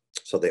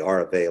 so they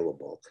are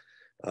available.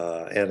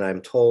 And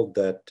I'm told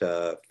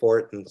that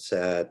Fortin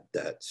said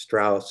that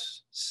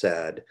Strauss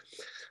said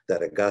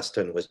that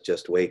Augustine was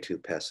just way too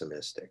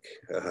pessimistic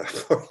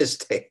for his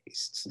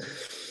tastes.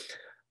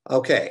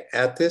 Okay,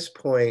 at this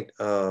point,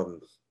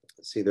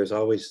 see, there's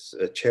always,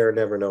 a chair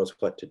never knows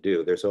what to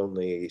do. There's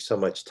only so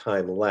much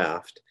time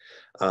left.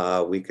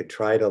 We could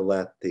try to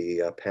let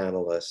the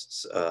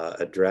panelists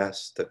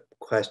address the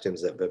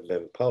questions that have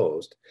been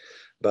posed,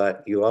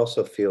 but you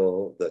also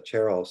feel, the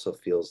chair also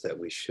feels that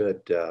we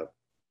should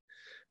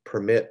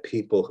permit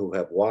people who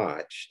have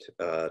watched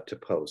to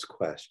pose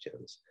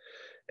questions.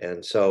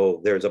 And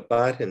so there's a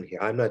button here.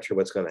 I'm not sure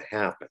what's going to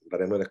happen,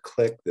 but I'm going to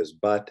click this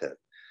button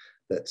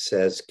that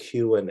says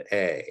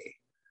Q&A.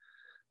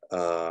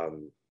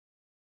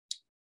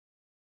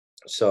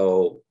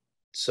 So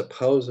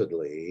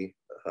supposedly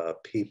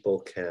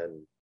people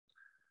can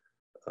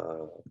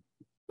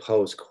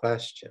pose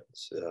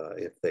questions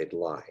if they'd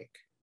like.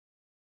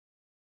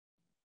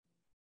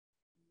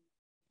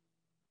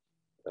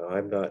 Now,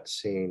 I'm not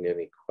seeing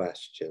any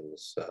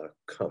questions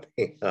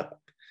coming up.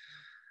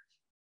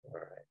 All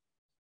right.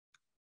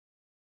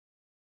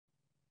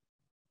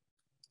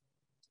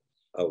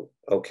 Oh,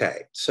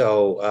 okay.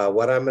 So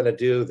what I'm going to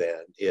do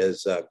then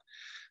is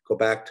go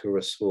back to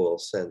Rasul,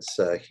 since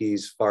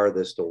he's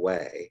farthest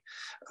away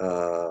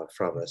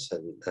from us,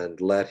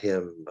 and let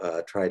him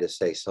try to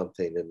say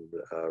something in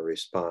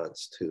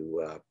response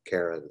to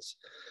Karen's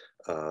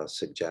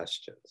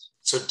suggestions.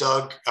 So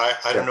Doug,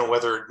 I don't know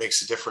whether it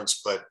makes a difference,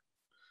 but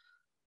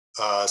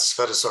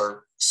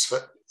Svetozar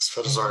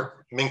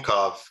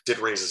Minkov did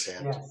raise his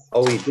hand. Yes.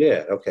 Oh, he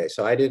did. Okay,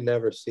 so I didn't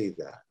ever see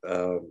that.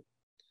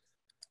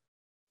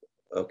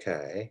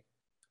 Okay.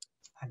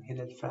 And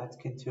Hillel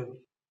Fradkin too.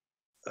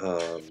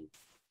 Oh,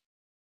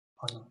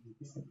 no,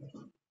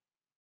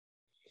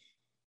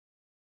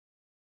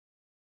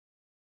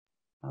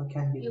 how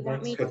can we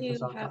let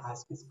Svetozar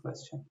ask his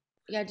question?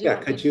 Yeah,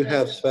 could you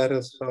have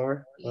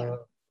Svetozar? Yeah.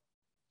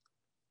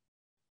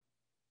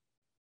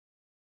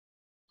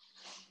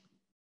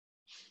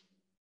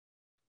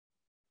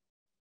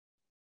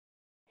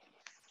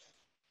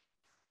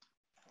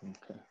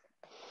 Okay.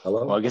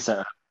 Hello? Well, I guess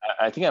I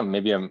think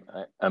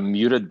I'm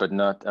muted, but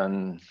not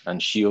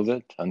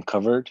unshielded,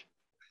 uncovered.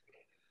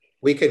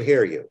 We can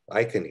hear you.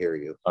 I can hear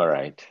you. All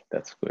right,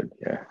 that's good.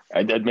 Yeah,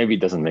 that maybe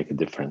doesn't make a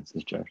difference,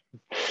 Josh.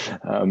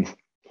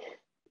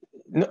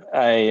 No,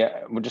 I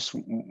just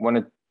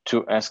wanted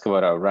to ask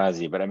about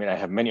Al-Razi, but I mean, I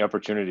have many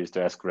opportunities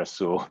to ask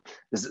Rasul.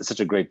 This is such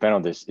a great panel.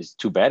 This is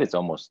too bad it's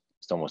almost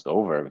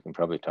over. We can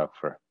probably talk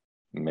for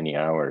many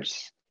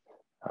hours.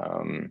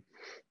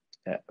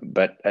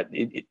 But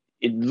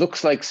it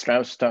looks like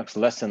Strauss talks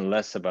less and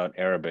less about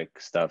Arabic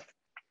stuff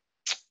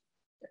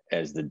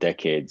as the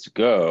decades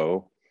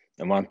go.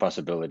 And one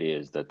possibility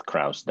is that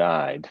Krauss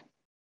died.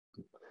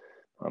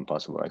 One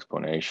possible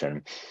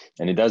explanation.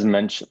 And he does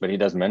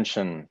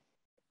mention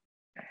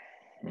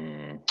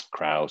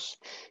Krauss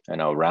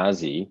and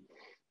Al-Razi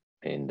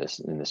in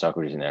the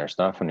Socrates and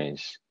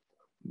Aristophanes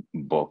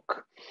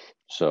book.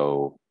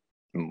 So,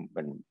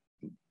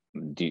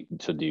 do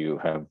you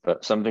have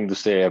something to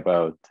say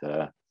about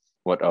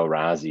what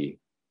Al-Razi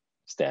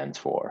stands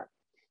for,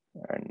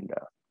 and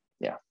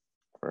yeah,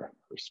 for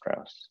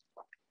Strauss?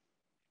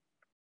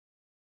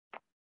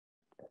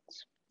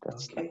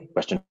 That's okay. the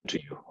question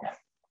to you.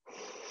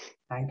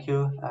 Thank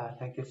you.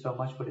 Thank you so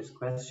much for this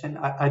question.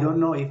 I don't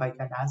know if I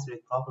can answer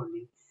it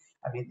properly.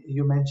 I mean,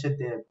 you mentioned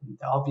the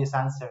obvious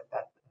answer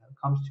that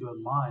comes to your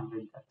mind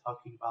when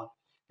talking about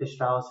the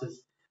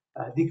Strauss's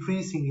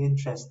decreasing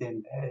interest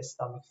in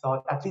Islamic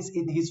thought, at least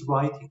in his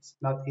writings,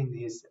 not in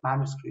his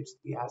manuscripts.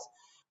 He has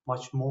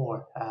much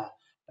more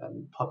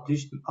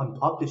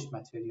unpublished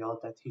material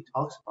that he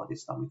talks about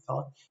Islamic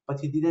thought, but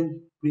he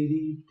didn't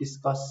really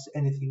discuss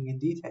anything in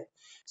detail.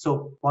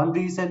 So one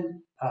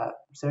reason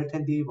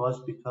certainly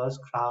was because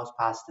Krauss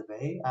passed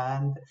away,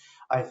 and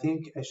I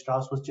think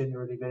Strauss was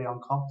generally very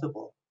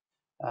uncomfortable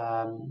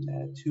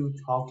to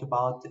talk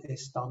about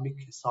Islamic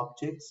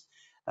subjects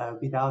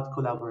without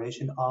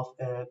collaboration of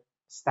an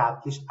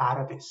established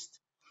Arabist.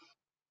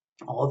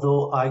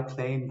 Although I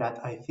claim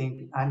that I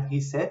think, and he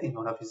said in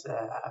one of his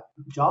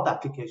job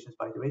applications,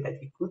 by the way, that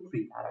he could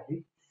read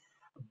Arabic,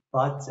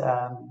 but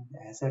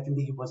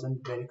certainly he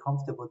wasn't very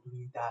comfortable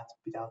doing that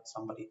without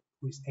somebody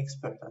who is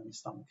expert on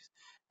Islamic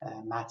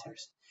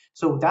matters.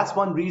 So that's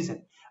one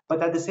reason.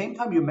 But at the same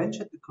time, you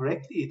mentioned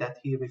correctly that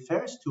he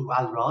refers to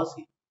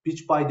Al-Razi,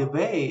 which, by the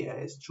way,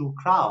 is through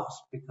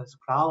Krauss, because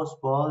Krauss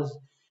was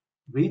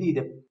really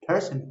the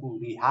person who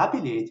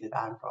rehabilitated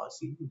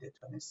Al-Razi in the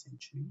 20th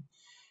century.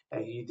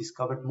 He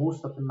discovered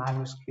most of the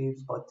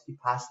manuscripts, but he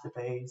passed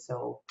away,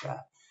 so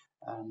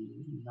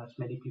not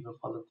many people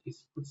followed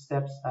his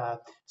footsteps.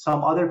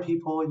 Some other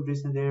people in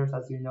recent years,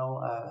 as you know,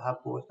 have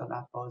worked on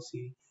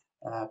Al-Razi,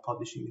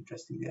 publishing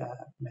interesting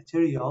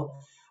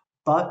material.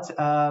 But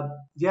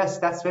yes,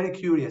 that's very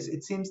curious.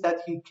 It seems that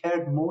he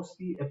cared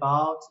mostly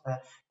about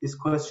this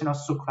question of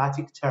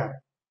Socratic turn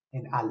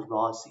in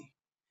Al-Razi.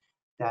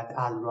 That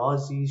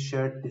Al-Razi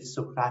shared this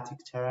Socratic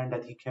turn,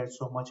 that he cared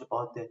so much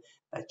about the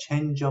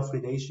change of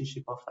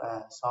relationship of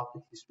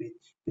Socrates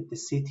with the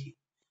city.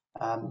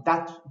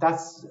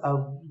 That's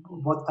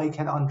what I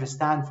can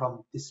understand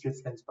from this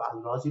reference to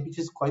Al-Razi, which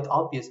is quite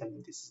obvious. I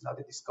mean, this is not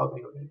a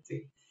discovery or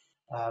anything,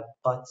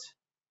 but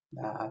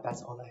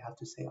that's all I have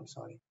to say. I'm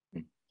sorry.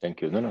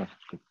 Thank you. No.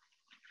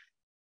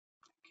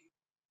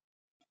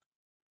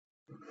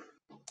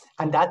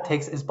 And that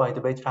text is, by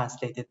the way,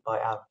 translated by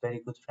our very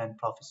good friend,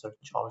 Professor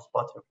Charles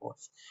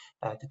Butterworth,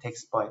 the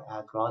text by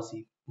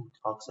Al-Razi, who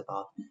talks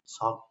about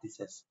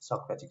Socrates'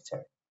 Socratic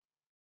turn.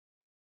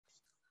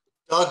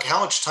 Doug, how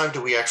much time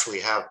do we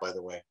actually have, by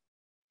the way?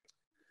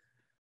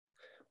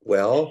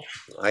 Well,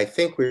 I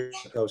think we're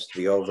supposed to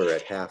be over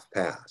at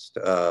past.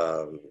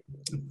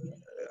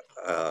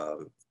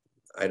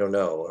 I don't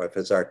know if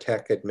it's our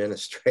tech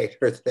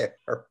administrator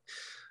there.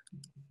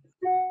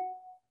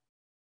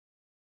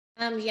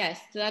 Yes,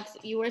 so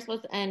you were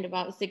supposed to end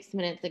about 6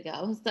 minutes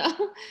ago,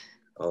 so.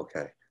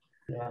 Okay.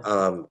 Yeah.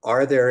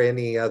 Are there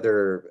any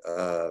other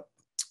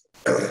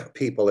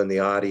people in the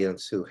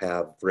audience who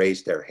have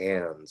raised their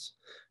hands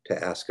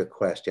to ask a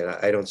question?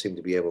 I don't seem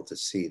to be able to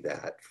see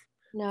that.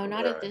 No,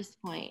 not at this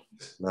point.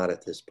 Not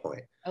at this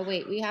point. Oh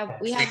wait, we have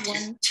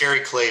one. Terry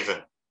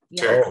Clavin.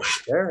 Yeah.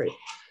 Terry.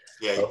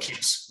 Yeah, he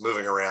keeps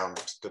moving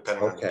around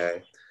depending on.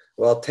 Okay.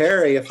 Well,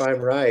 Terry, if I'm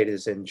right,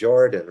 is in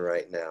Jordan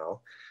right now.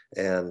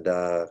 And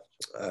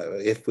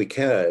if we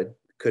could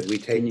we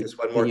take this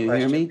one more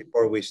question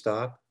before we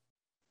stop?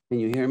 Can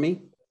you hear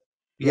me?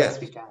 Yes,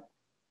 we can.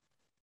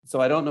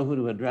 So I don't know who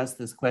to address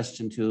this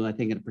question to. I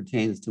think it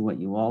pertains to what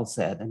you all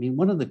said. I mean,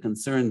 one of the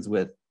concerns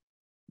with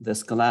the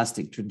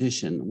scholastic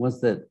tradition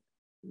was that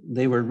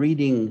they were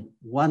reading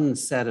one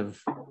set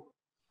of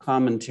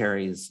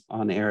commentaries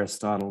on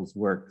Aristotle's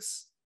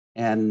works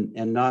and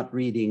not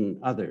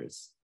reading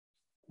others.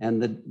 And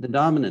the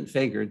dominant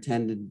figure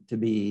tended to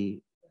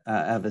be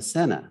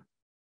Avicenna,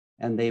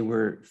 and they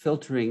were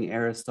filtering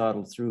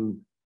Aristotle through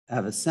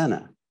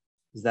Avicenna.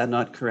 Is that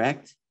not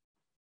correct?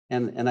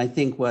 And I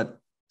think what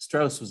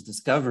Strauss was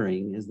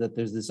discovering is that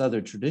there's this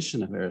other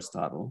tradition of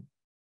Aristotle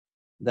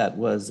that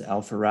was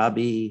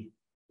Al-Farabi,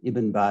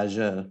 Ibn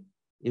Bajjah,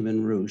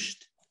 Ibn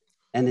Rushd,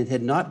 and it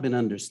had not been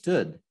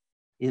understood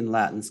in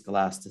Latin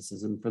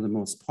scholasticism for the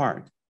most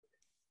part.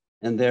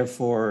 And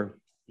therefore,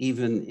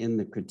 even in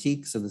the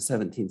critiques of the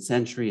 17th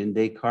century and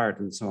Descartes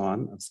and so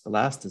on of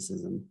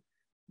scholasticism,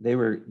 they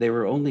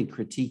were only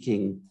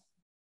critiquing,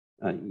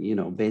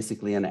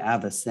 basically an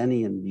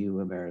Avicennian view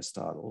of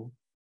Aristotle,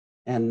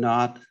 and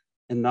not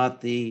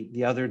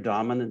the other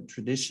dominant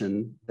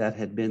tradition that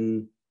had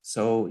been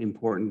so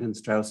important in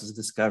Strauss's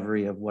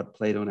discovery of what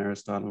Plato and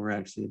Aristotle were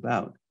actually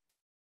about.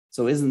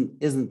 So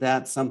isn't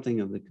that something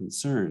of the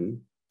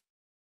concern,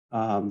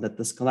 that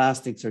the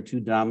scholastics are too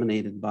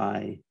dominated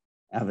by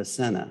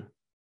Avicenna,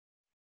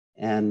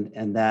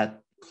 and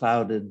that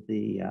clouded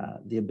the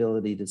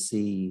ability to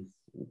see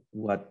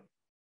what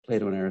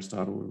Plato and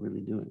Aristotle were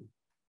really doing?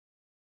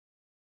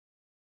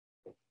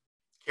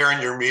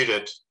 Karen, you're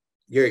muted.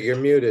 You're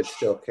muted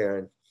still,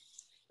 Karen.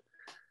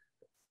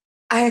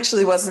 I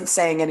actually wasn't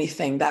saying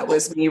anything. That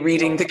was me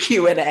reading the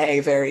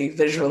Q&A very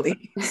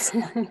visually.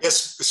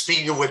 Yes,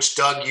 speaking of which,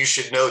 Doug, you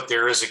should note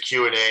there is a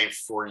Q&A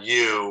for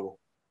you,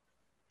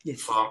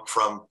 yes,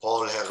 from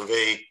Paul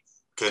Hervé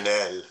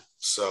Quenel.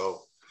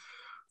 So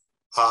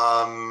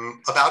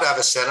about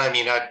Avicenna, I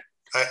mean, I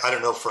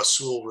don't know if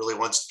Rasul really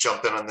wants to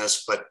jump in on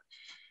this, but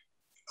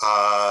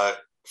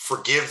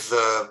forgive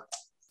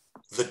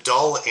the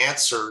dull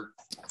answer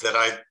that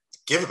I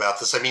give about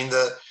this. I mean,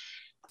 the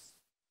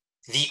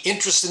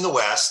interest in the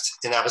West,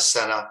 in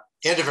Avicenna,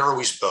 and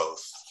Averroes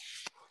both,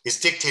 is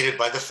dictated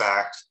by the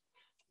fact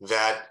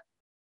that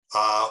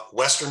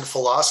Western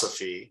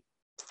philosophy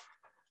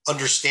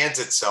understands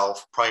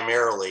itself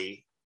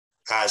primarily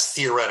as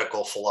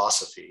theoretical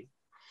philosophy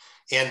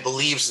and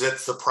believes that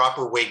the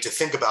proper way to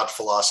think about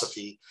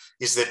philosophy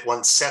is that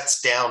one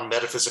sets down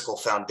metaphysical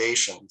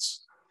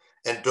foundations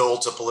and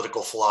builds a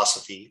political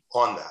philosophy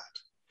on that.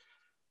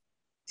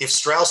 If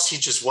Strauss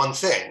teaches one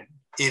thing,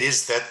 it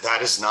is that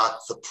that is not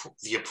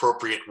the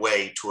appropriate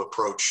way to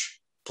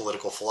approach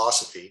political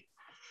philosophy.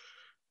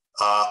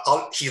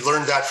 He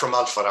learned that from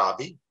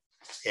Al-Farabi,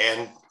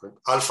 and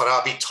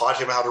Al-Farabi taught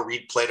him how to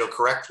read Plato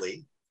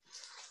correctly.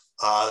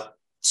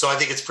 So I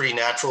think it's pretty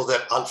natural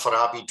that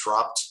Al-Farabi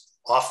dropped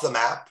off the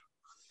map,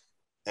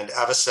 and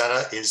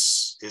Avicenna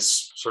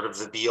is sort of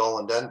the be all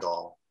and end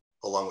all,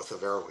 along with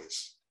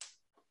Averroes.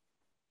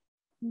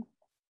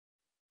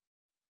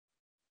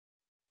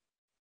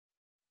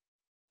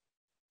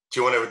 Do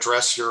you want to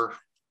address your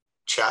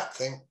chat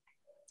thing,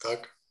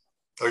 Doug?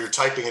 Oh, you're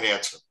typing an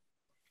answer.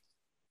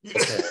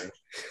 Okay.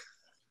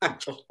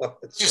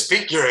 Just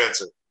speak your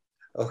answer.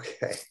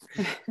 Okay.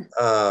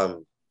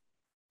 All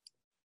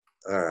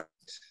right.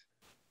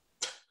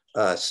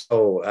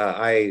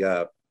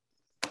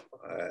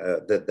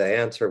 The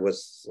answer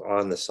was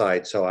on the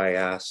side, so I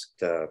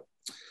asked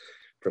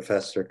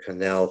Professor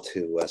Cannell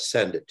to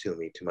send it to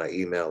me to my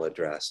email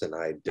address, and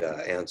I'd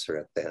answer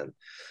it then.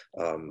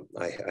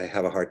 I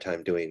have a hard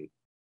time doing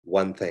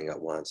one thing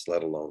at once,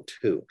 let alone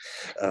two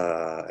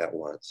at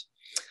once.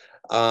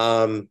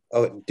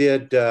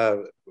 Did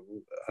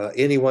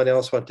anyone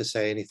else want to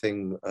say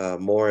anything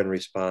more in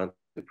response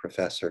to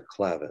Professor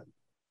Clevin?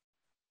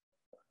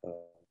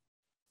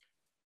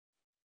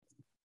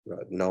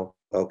 No?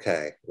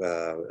 Okay.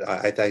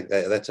 I think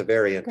that's a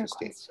very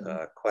interesting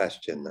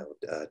question, though,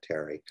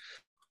 Terry.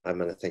 I'm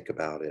going to think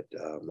about it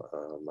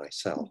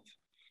myself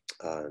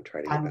and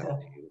try to get back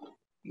to you.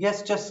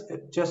 Yes, just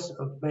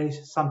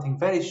something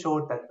very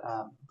short that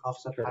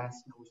Professor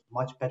Clarence knows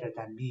much better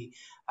than me.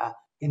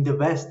 In the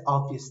West,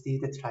 obviously,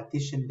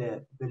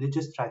 the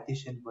religious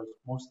tradition was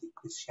mostly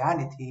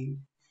Christianity,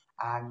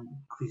 and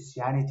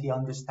Christianity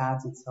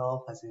understands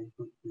itself as a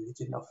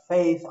religion of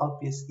faith.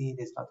 Obviously, it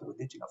is not a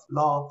religion of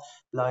law,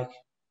 like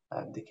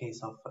the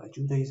case of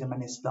Judaism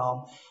and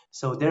Islam.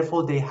 So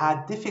therefore, they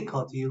had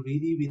difficulty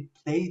really with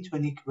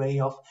Platonic way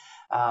of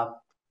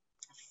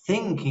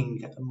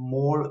thinking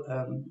more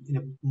in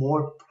a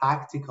more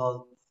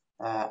practical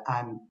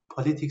and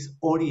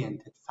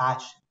politics-oriented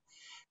fashion,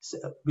 so,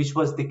 which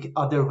was the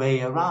other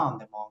way around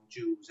among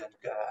Jews and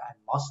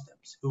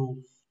Muslims,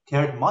 who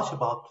cared much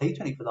about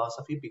Platonic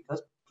philosophy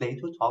because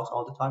Plato talks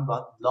all the time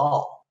about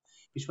law,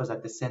 which was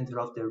at the center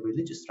of their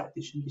religious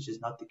tradition, which is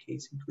not the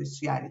case in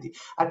Christianity.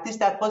 At least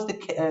that was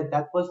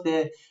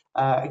the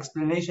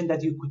explanation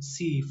that you could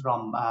see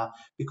from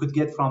we could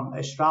get from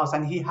Strauss,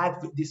 and he had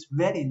this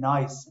very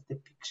nice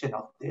depiction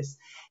of this.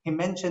 He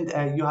mentioned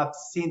you have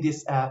seen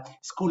this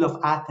School of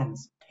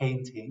Athens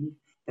painting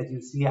that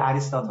you see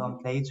Aristotle and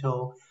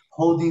Plato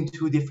holding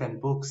two different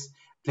books.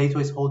 Plato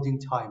is holding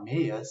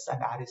Timaeus and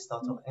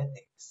Aristotle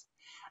Ethics,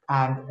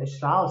 and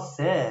Strauss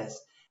says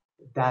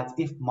that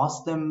if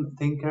Muslim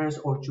thinkers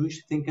or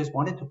Jewish thinkers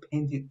wanted to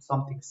paint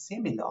something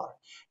similar,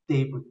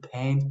 they would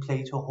paint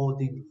Plato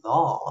holding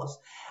laws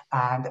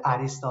and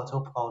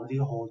Aristotle probably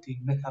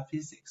holding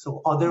metaphysics.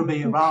 So other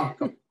way around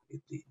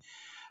completely.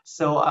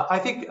 So I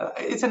think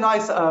it's a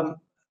nice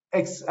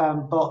it's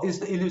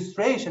the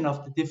illustration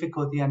of the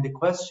difficulty and the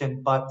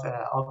question, but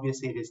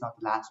obviously it is not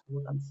the last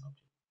word on the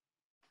subject.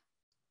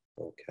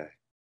 Okay.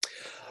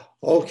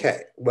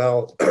 Okay,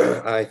 well,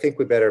 I think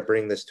we better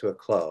bring this to a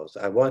close.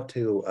 I want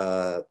to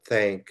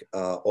thank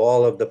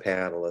all of the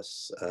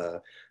panelists,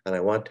 and I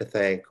want to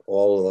thank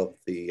all of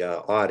the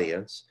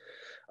audience.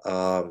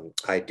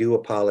 I do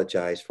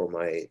apologize for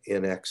my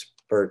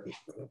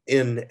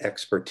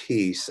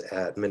inexpertise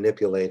at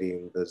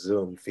manipulating the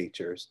Zoom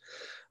features,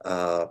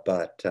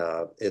 but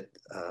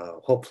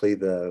hopefully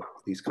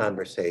these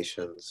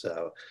conversations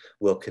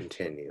will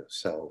continue.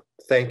 So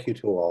thank you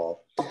to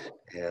all,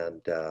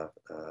 and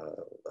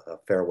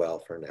farewell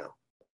for now.